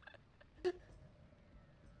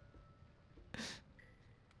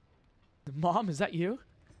 Mom, is that you?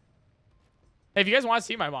 Hey, if you guys want to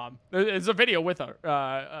see my mom, there's a video with her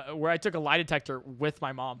where I took a lie detector with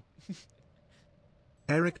my mom.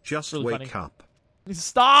 Eric, just really wake funny. up.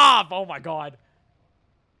 Stop! Oh my god.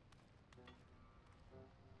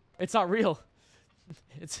 It's not real.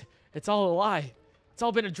 It's all a lie. It's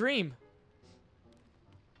all been a dream.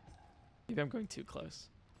 Maybe I'm going too close.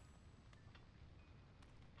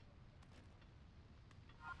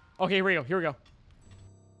 Okay, here we go. Here we go.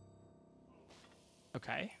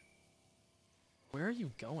 Okay. Where are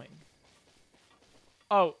you going?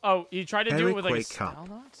 Oh, you tried to do it with like a style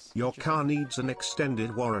knots? Your car needs an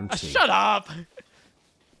extended warranty. Shut up!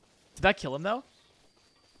 Did that kill him though?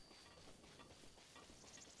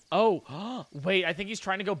 Oh, wait, I think he's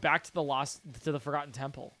trying to go back to the Forgotten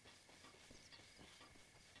Temple.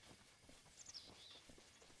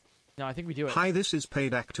 No, I think we do it. Hi, this is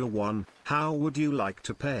Paid Actor 1. How would you like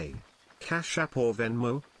to pay? Cash App or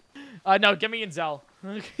Venmo? No, get me in Zell.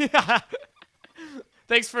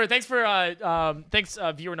 Thanks,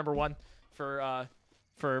 viewer number 1 for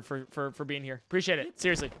being here. Appreciate it.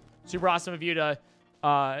 Seriously, super awesome of you to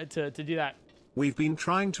do that. We've been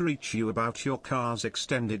trying to reach you about your car's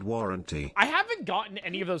extended warranty. I haven't gotten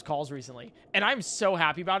any of those calls recently, and I'm so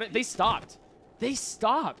happy about it. They stopped. They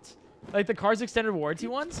stopped. Like the car's extended warranty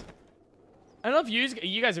ones. I don't know if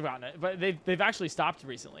you guys have gotten it, but they've actually stopped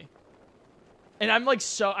recently. And I'm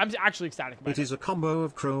actually ecstatic about it. It is a combo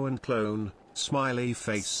of crow and clone. Smiley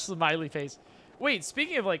face. Smiley face. Wait,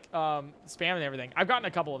 speaking of like spam and everything, I've gotten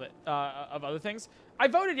a couple of it of other things. I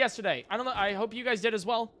voted yesterday. I don't know. I hope you guys did as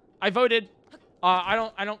well. I voted.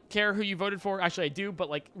 I don't care who you voted for. Actually, I do. But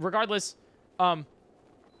like, regardless, you've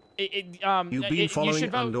been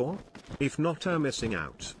following Andor? If not, missing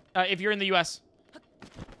out. If you're in the U.S.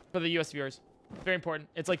 For the U.S. viewers, very important.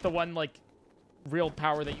 It's like the one like real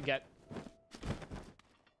power that you get.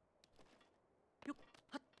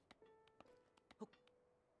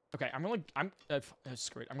 Okay, I'm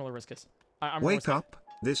screwed. I'm gonna risk this. Wake up!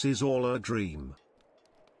 This is all a dream.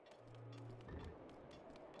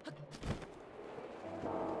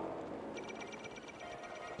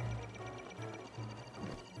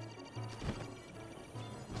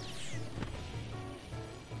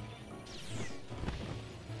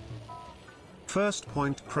 First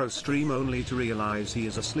PointCrow stream only to realize he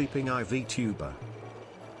is a sleeping IV tuber.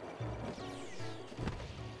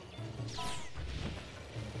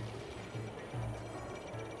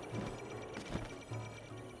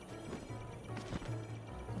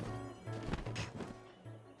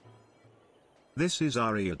 This is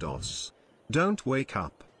Ariados. Don't wake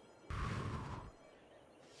up.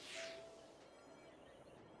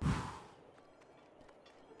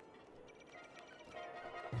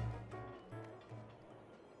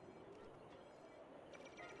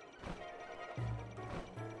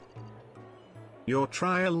 Your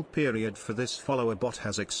trial period for this follower bot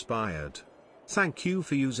has expired. Thank you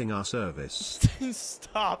for using our service.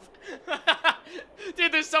 Stop.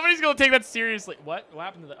 Dude, there's somebody who's gonna take that seriously. What? What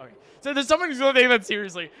happened to that? Okay. So there's someone who's gonna take that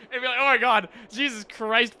seriously and be like, oh my god, Jesus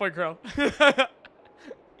Christ, PointCrow.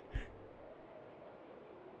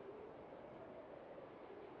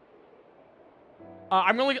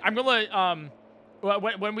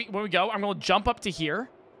 when we go, I'm gonna jump up to here.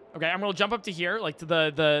 Okay, I'm gonna jump up to here, like to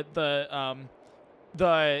the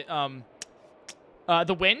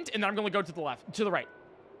wind, and then I'm gonna go to the left, to the right.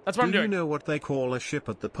 That's what I'm doing. Do you know what they call a ship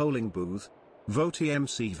at the polling booth? Votey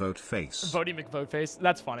MC Vote Face. Votey McVoteface.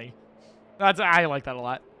 That's funny. I like that a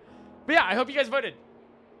lot. But yeah, I hope you guys voted.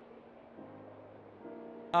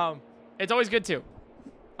 It's always good too.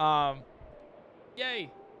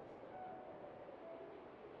 Yay.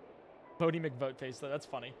 Votey McVoteface though. That's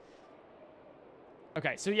funny.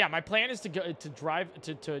 Okay, so yeah, my plan is to go to drive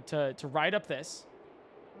to ride up this,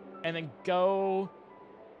 and then go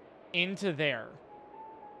into there,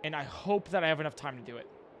 and I hope that I have enough time to do it.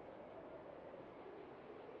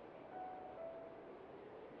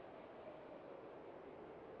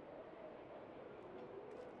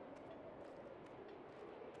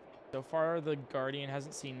 So far, the Guardian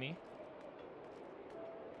hasn't seen me.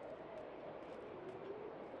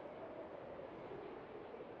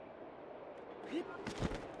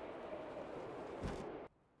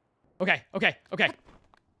 Okay, okay, okay.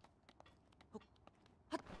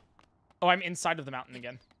 Oh, I'm inside of the mountain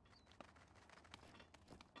again.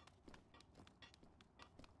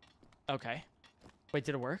 Okay. Wait,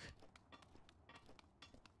 did it work?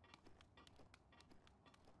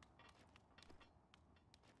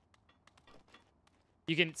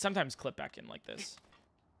 You can sometimes clip back in like this.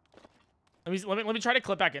 Let me try to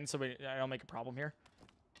clip back in so I don't make a problem here.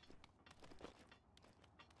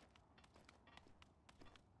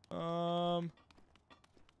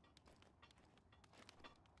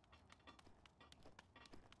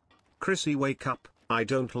 Chrissy, wake up. I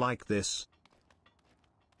don't like this.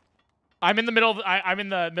 I'm in the middle of I'm in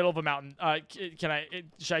the middle of a mountain. Should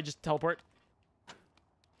I just teleport?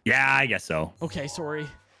 Yeah, I guess so. Okay, sorry.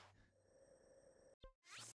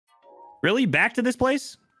 Really? Back to this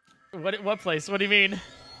place? What place? What do you mean?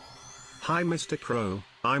 Hi, Mr. Crow.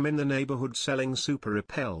 I'm in the neighborhood selling super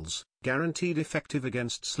repels, guaranteed effective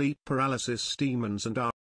against sleep paralysis, demons, and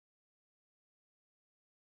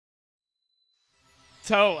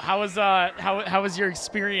So, how was your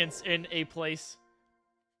experience in a place?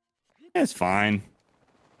 It's fine.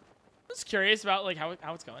 Just curious about like how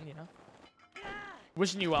it's going, you know.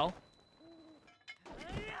 Wishing you well.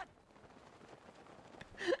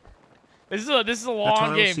 This is a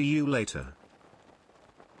long game. I'll see you later.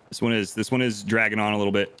 This one is dragging on a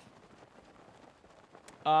little bit.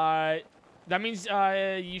 That means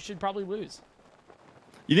you should probably lose.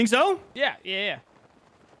 You think so? Yeah.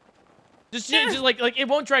 Just like it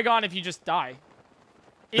won't drag on if you just die.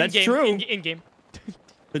 That's true. In game.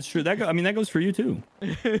 That's true. That goes for you too.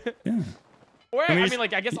 Yeah. Or I mean,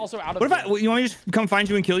 like I guess also out of. What if you want me to just come find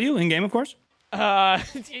you and kill you in game, of course?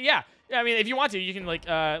 Yeah. I mean, if you want to, you can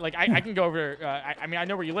I can go over. I mean, I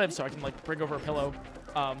know where you live, so I can like bring over a pillow,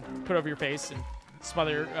 put over your face and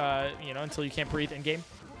smother, until you can't breathe in game.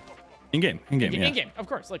 In game, yeah. In game, of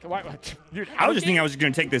course. Like, why, dude? I was just thinking I was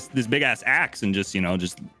gonna take this big ass axe and just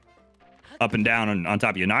up and down on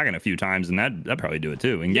top of your noggin a few times, and that'd probably do it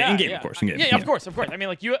too. In game, of course. In game. Yeah, of course. I mean,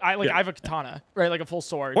 like I have a katana, right? Like a full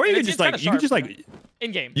sword. Or you could just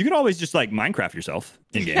in game. You could always just like Minecraft yourself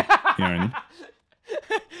in game. You know what I mean?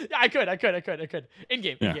 Yeah, I could. In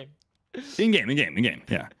game. In game.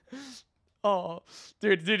 Yeah. Oh,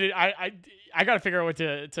 dude, I gotta figure out what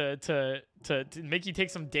to make you take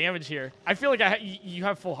some damage here. I feel like you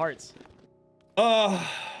have full hearts.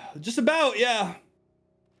 Just about, yeah.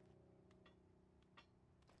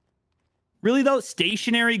 Really though,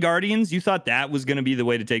 stationary guardians, you thought that was gonna be the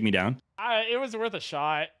way to take me down? It was worth a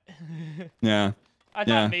shot. Yeah. I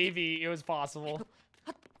thought maybe it was possible.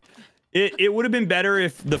 It would have been better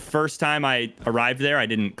if the first time I arrived there, I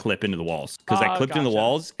didn't clip into the walls. Because I clipped into the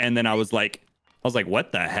walls, and then I was like,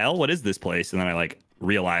 what the hell? What is this place? And then I like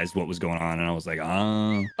realized what was going on, and I was like,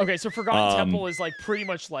 oh. Okay, so Forgotten Temple is like pretty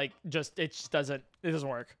much like it just doesn't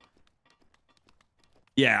work.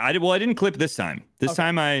 Yeah, I didn't clip this time. This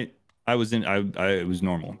time I was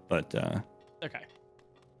normal, but okay.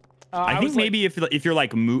 I think maybe if you're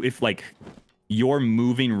like you're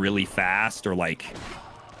moving really fast or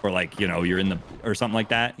you're in the or something like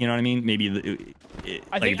that, you know what I mean? Maybe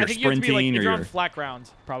I think if you're sprinting if you're on flat ground,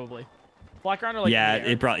 probably. Flat ground or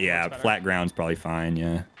like flat ground's probably fine,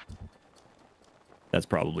 yeah. That's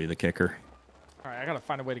probably the kicker. All right, I gotta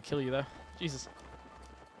find a way to kill you though. Jesus.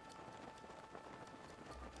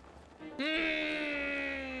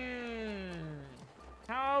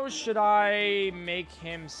 How should I make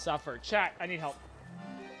him suffer? Chat, I need help.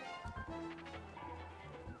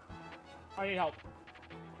 I need help.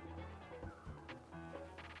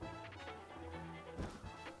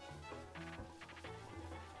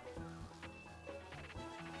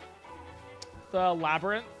 The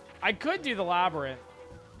labyrinth? I could do the labyrinth.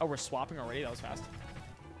 Oh, we're swapping already? That was fast.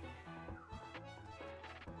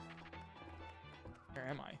 Where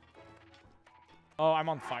am I? Oh, I'm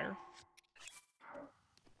on fire.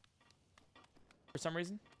 For some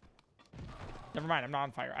reason. Never mind, I'm not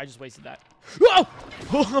on fire. I just wasted that.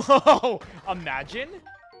 Whoa! Imagine.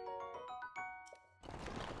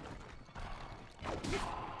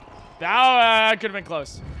 That could have been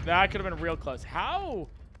close. That could have been real close. How?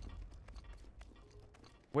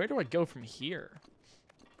 Where do I go from here?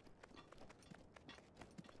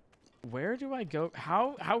 Where do I go?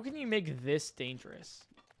 How can you make this dangerous?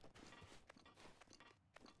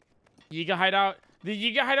 Yiga hideout. The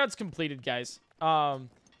Yiga hideout's completed, guys.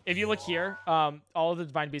 If you look here, all of the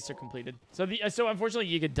divine beasts are completed. So unfortunately,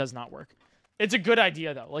 Yiga does not work. It's a good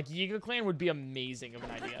idea though. Like Yiga clan would be amazing of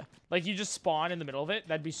an idea. Like you just spawn in the middle of it.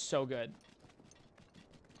 That'd be so good.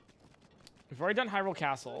 We've already done Hyrule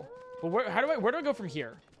Castle, but where do I go from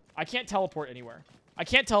here? I can't teleport anywhere. I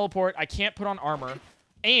can't teleport. I can't put on armor,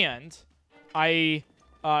 and I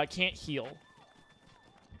can't heal.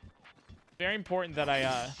 Very important that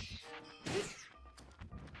I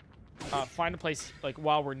find a place like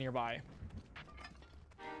while we're nearby.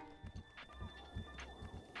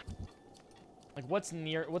 Like what's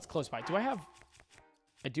close by?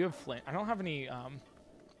 I do have flint. I don't have any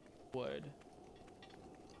wood.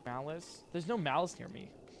 Malice? There's no malice near me.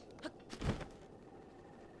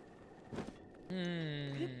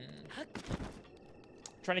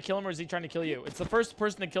 Trying to kill him, or is he trying to kill you? It's the first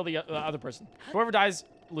person to kill the other person. Whoever dies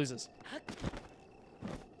loses.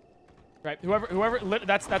 Right. Whoever.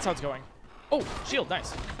 That's how it's going. Oh, shield,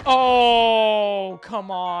 nice. Oh, come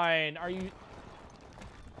on. Are you?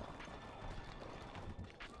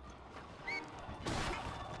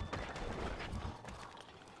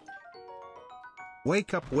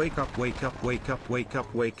 Wake up, wake up, wake up, wake up, wake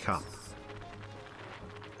up, wake up.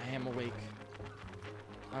 I am awake.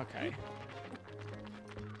 Okay.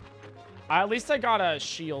 At least I got a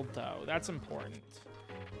shield, though. That's important.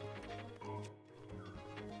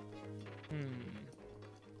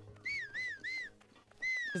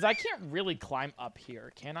 Because I can't really climb up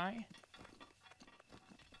here, can I?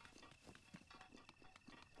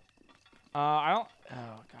 I don't...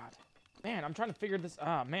 Oh, God. Man, I'm trying to figure this...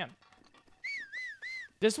 Ah, man.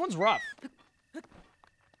 This one's rough.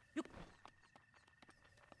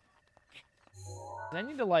 I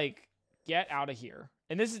need to, like, get out of here.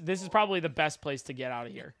 And this is probably the best place to get out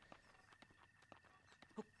of here.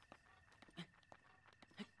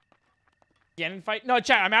 Ganon fight? No,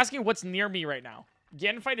 chat, I'm asking what's near me right now.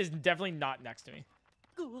 Ganon fight is definitely not next to me.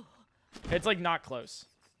 It's, like, not close.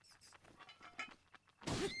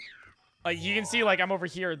 Like, you can see, like, I'm over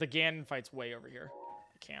here. The Ganon fight's way over here.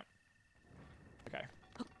 I can't. Okay.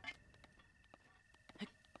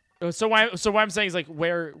 So what I'm saying is, like,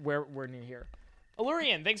 we're near here.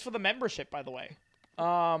 Allurian, thanks for the membership, by the way.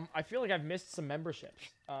 I feel like I've missed some memberships,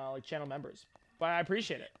 like channel members, but I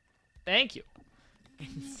appreciate it. Thank you.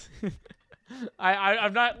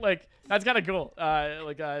 I'm not like that's kind of cool.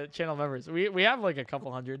 Like channel members, we have like a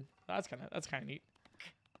couple hundred. That's kind of neat.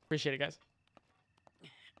 Appreciate it, guys.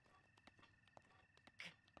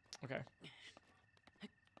 Okay.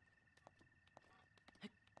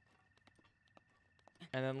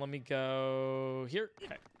 And then let me go here.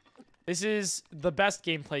 Okay. This is the best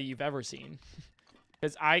gameplay you've ever seen.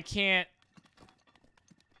 Because I can't...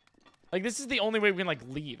 Like, this is the only way we can, like,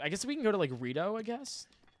 leave. I guess we can go to, like, Rito, I guess.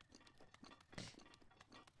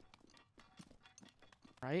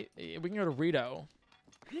 Right? We can go to Rito.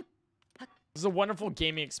 This is a wonderful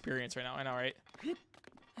gaming experience right now. I know, right?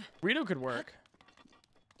 Rito could work.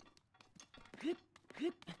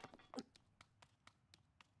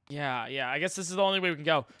 Yeah. I guess this is the only way we can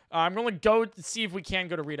go. I'm going to go see if we can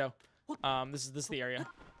go to Rito. This is the area.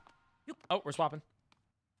 Oh, we're swapping.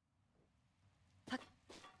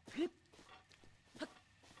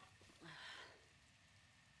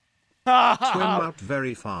 Swim out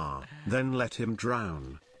very far, then let him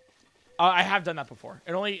drown. I have done that before.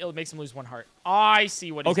 It makes him lose one heart. I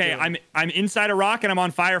see what he's doing. Okay, I'm inside a rock and I'm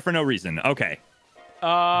on fire for no reason. Okay.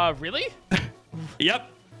 Really?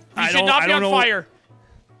 Yep. You should not be on fire.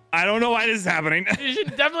 I don't know why this is happening. You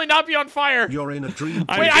should definitely not be on fire. You're in a dream.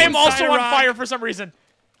 Wait, I am also on fire for some reason.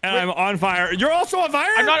 And I'm on fire. You're also on fire?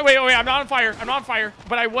 I'm not. Wait. I'm not on fire. I'm not on fire.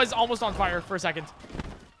 But I was almost on fire for a second.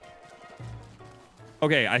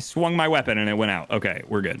 Okay, I swung my weapon and it went out. Okay,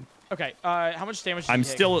 we're good. Okay. How much damage did I'm you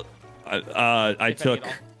take? still. I took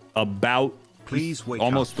about Please wake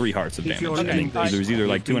almost up. 3 hearts of If damage. you're I think Okay, there was either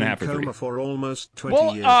like you've been 2.5 or 3. in coma for almost 20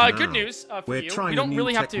 Well, years now. good news for We're you. trying We a don't new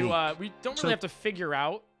really have technique. to. We don't really have to figure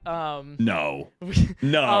out. No.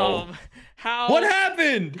 No. How? What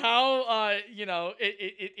happened? How? You know,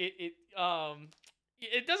 it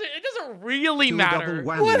doesn't really Do a matter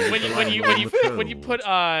double whammy when with you the when you line when you on the put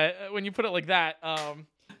when you put it like that.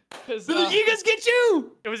 Because Did the Yigas get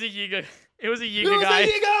you? it was a Yiga. It was a It Yiga was guy. a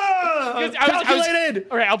Yiga! I was- Calculated!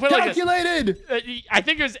 All right, I'll put it like this. Calculated! I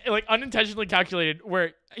think it was like unintentionally calculated,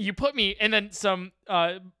 where you put me and then some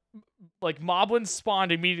like moblins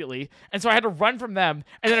spawned immediately, and so I had to run from them,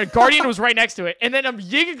 and then a guardian was right next to it, and then a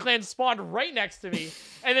Yiga clan spawned right next to me,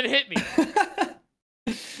 and then hit me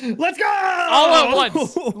Let's go! all at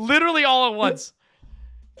once, literally all at once.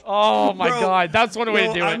 Oh my Bro, god, that's one way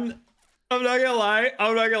to do it. I'm not gonna lie.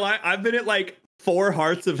 I've been at like 4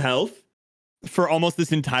 hearts of health for almost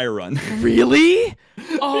this entire run. Really?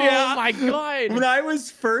 Oh Yeah. my god. When I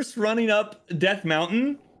was first running up Death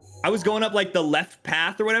Mountain, I was going up like the left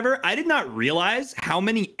path or whatever. I did not realize how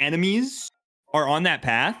many enemies are on that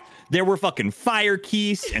path. There were fucking fire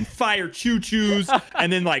keys and fire choo-choos,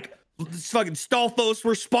 and then like fucking Stalfos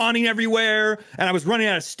were spawning everywhere, and I was running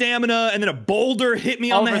out of stamina, and then a boulder hit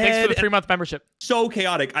me on the Oliver, thanks head. for the 3-month membership. So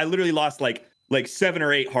chaotic. I literally lost like 7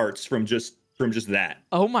 or 8 hearts from just that.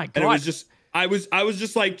 Oh my god. And it was just I was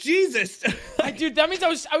just like, Jesus. Dude, that means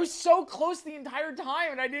I was so close the entire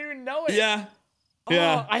time, and I didn't even know it. Yeah. Oh,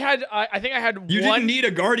 Yeah. I think I had You one. didn't need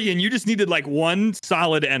a guardian. You just needed like one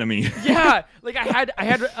solid enemy. Yeah, like I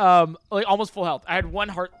had like almost full health. I had one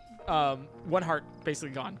heart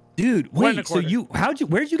basically gone. Dude, One and a wait. So quarter.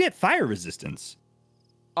 where'd you get fire resistance?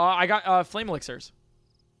 I got flame elixirs.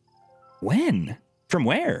 When? From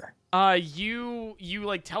where? You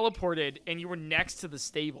like teleported and you were next to the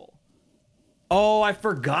stable. Oh, I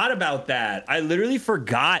forgot about that. I literally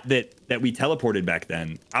forgot that we teleported back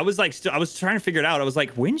then. I was like, I was trying to figure it out. I was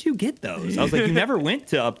like, when'd you get those? I was like, you never went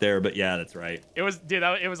to up there, but yeah, that's right. It was, dude.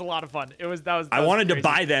 It was a lot of fun. I wanted to crazy.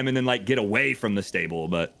 buy them and then like get away from the stable,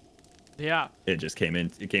 but Yeah. it just came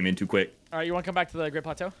in. It came in too quick. All right, you want to come back to the Great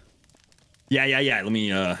Plateau? Yeah. Let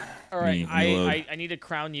me. All right, let me load. I need to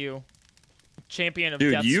crown you champion of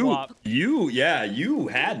Dude, Death Swap. you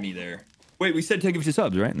had me there. Wait, we said take it to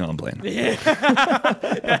subs, right? No, I'm playing.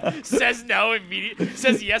 Says no immediately.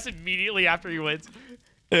 Says yes immediately after he wins.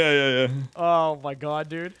 Yeah. Oh my god,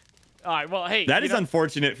 dude. All right, well, hey. That you is know,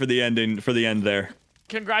 unfortunate for the ending. For the end there.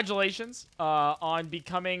 congratulations on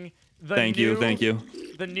becoming the Thank you.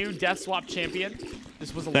 the new Death Swap champion.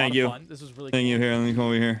 This was a Thank lot you. of fun. This was really Thank cool. you. Here, let me come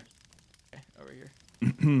over here. Okay, over here.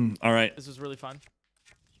 All right. This was really fun.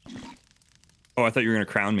 Oh, I thought you were gonna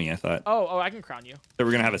crown me. I thought Oh, I can crown you. that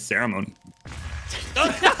we're gonna have a ceremony.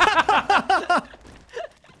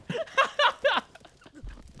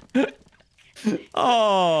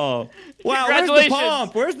 Oh, wow! Where's the Congratulations.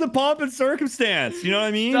 pomp? Where's the pomp and circumstance? You know what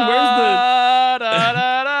I mean? Da, da,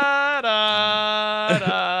 da, da,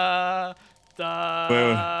 da,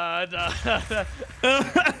 da, da, da.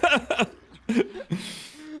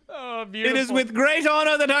 Oh, It beautiful. is with great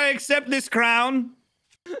honor that I accept this crown.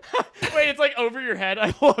 Wait, it's like over your head.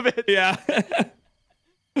 I love it. Yeah.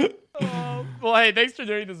 Well, hey, thanks for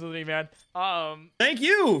doing this with me, man. Thank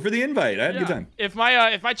you for the invite. I had a good time. If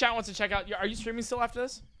my chat wants to check out, are you streaming still after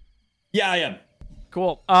this? Yeah, I am.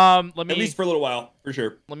 Cool. Let me At least for a little while, for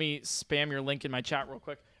sure. let me spam your link in my chat real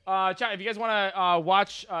quick. Chat, if you guys want to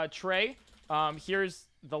watch Trey, here's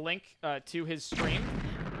the link to his stream.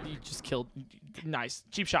 You just killed. Nice.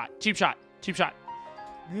 Cheap shot. Cheap shot. Cheap shot.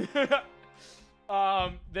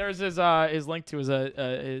 There's his link to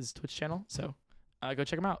his Twitch channel. So go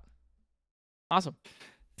check him out. Awesome.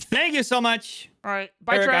 Thank you so much. All right.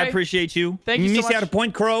 Bye, Eric, Trey. I appreciate you. Thank you so Miss much. out of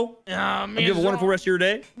PointCrow. Man, You have a wonderful rest of your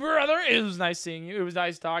day. Brother, it was nice seeing you. It was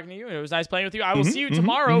nice talking to you. And it was nice playing with you. I will see you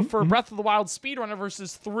tomorrow for Breath of the Wild speedrunner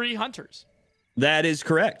versus 3 hunters. That is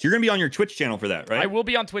correct. You're going to be on your Twitch channel for that, right? I will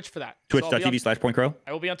be on Twitch for that. So I'll be on- Twitch.tv/PointCrow.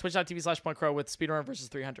 I will be on twitch.tv/PointCrow with speedrunner versus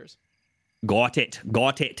 3 hunters. Got it.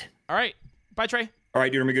 Got it. All right. Bye, Trey. All right,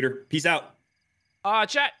 dude, my gooder. Peace out.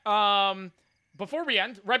 Chat. Right before we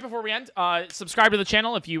end, subscribe to the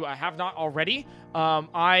channel if you have not already.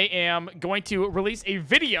 I am going to release a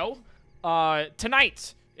video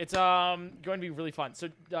tonight. It's going to be really fun. So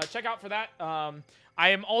check out for that. I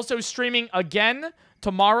am also streaming again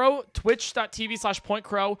tomorrow,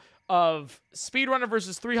 twitch.tv/PointCrow of speedrunner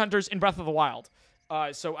versus 3 hunters in Breath of the Wild.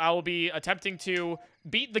 So I will be attempting to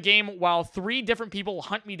beat the game while 3 different people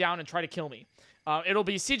hunt me down and try to kill me. It'll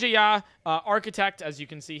be CJ Ya, Architect, as you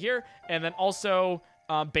can see here, and then also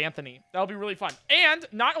Banthony. That'll be really fun. And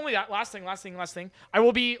not only that, last thing, I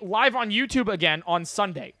will be live on YouTube again on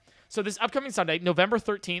Sunday. So this upcoming Sunday, November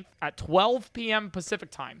 13th at 12 p.m. Pacific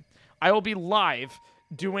time, I will be live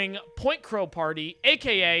doing PointCrow Party,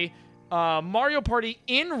 a.k.a. Mario Party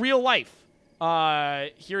in real life.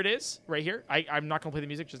 Here it is, right here. I'm not going to play the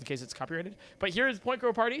music just in case it's copyrighted. But here is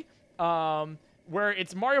PointCrow Party, where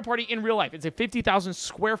it's Mario Party in real life. It's a 50,000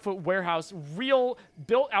 square foot warehouse, real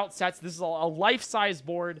built-out sets. This is a life-size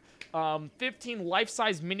board, 15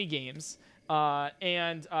 life-size mini games.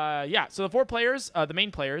 Yeah, so the 4 players, the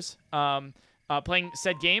main players, playing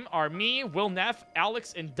said game are me, Will Neff,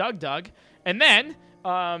 Alex, and Doug. And then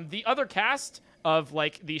the other cast of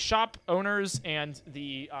like the shop owners and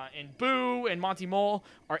the and Boo and Monty Mole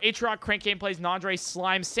are Atrock, Crank Gameplays, Nandre,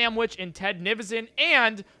 Slime, Sandwich, and Ted Nivison,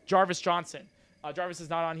 and Jarvis Johnson. Jarvis is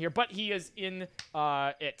not on here, but he is in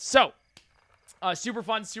it. So super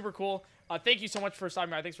fun, super cool. Thank you so much for stopping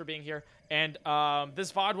by. Thanks for being here. And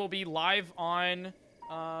this VOD will be live on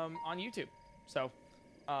YouTube. So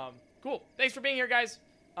cool. Thanks for being here, guys.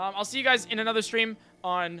 I'll see you guys in another stream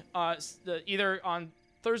on either on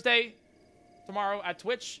Thursday, tomorrow at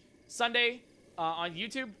Twitch, Sunday on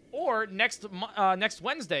YouTube, or next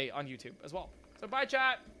Wednesday on YouTube as well. So bye,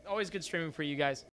 chat. Always good streaming for you guys.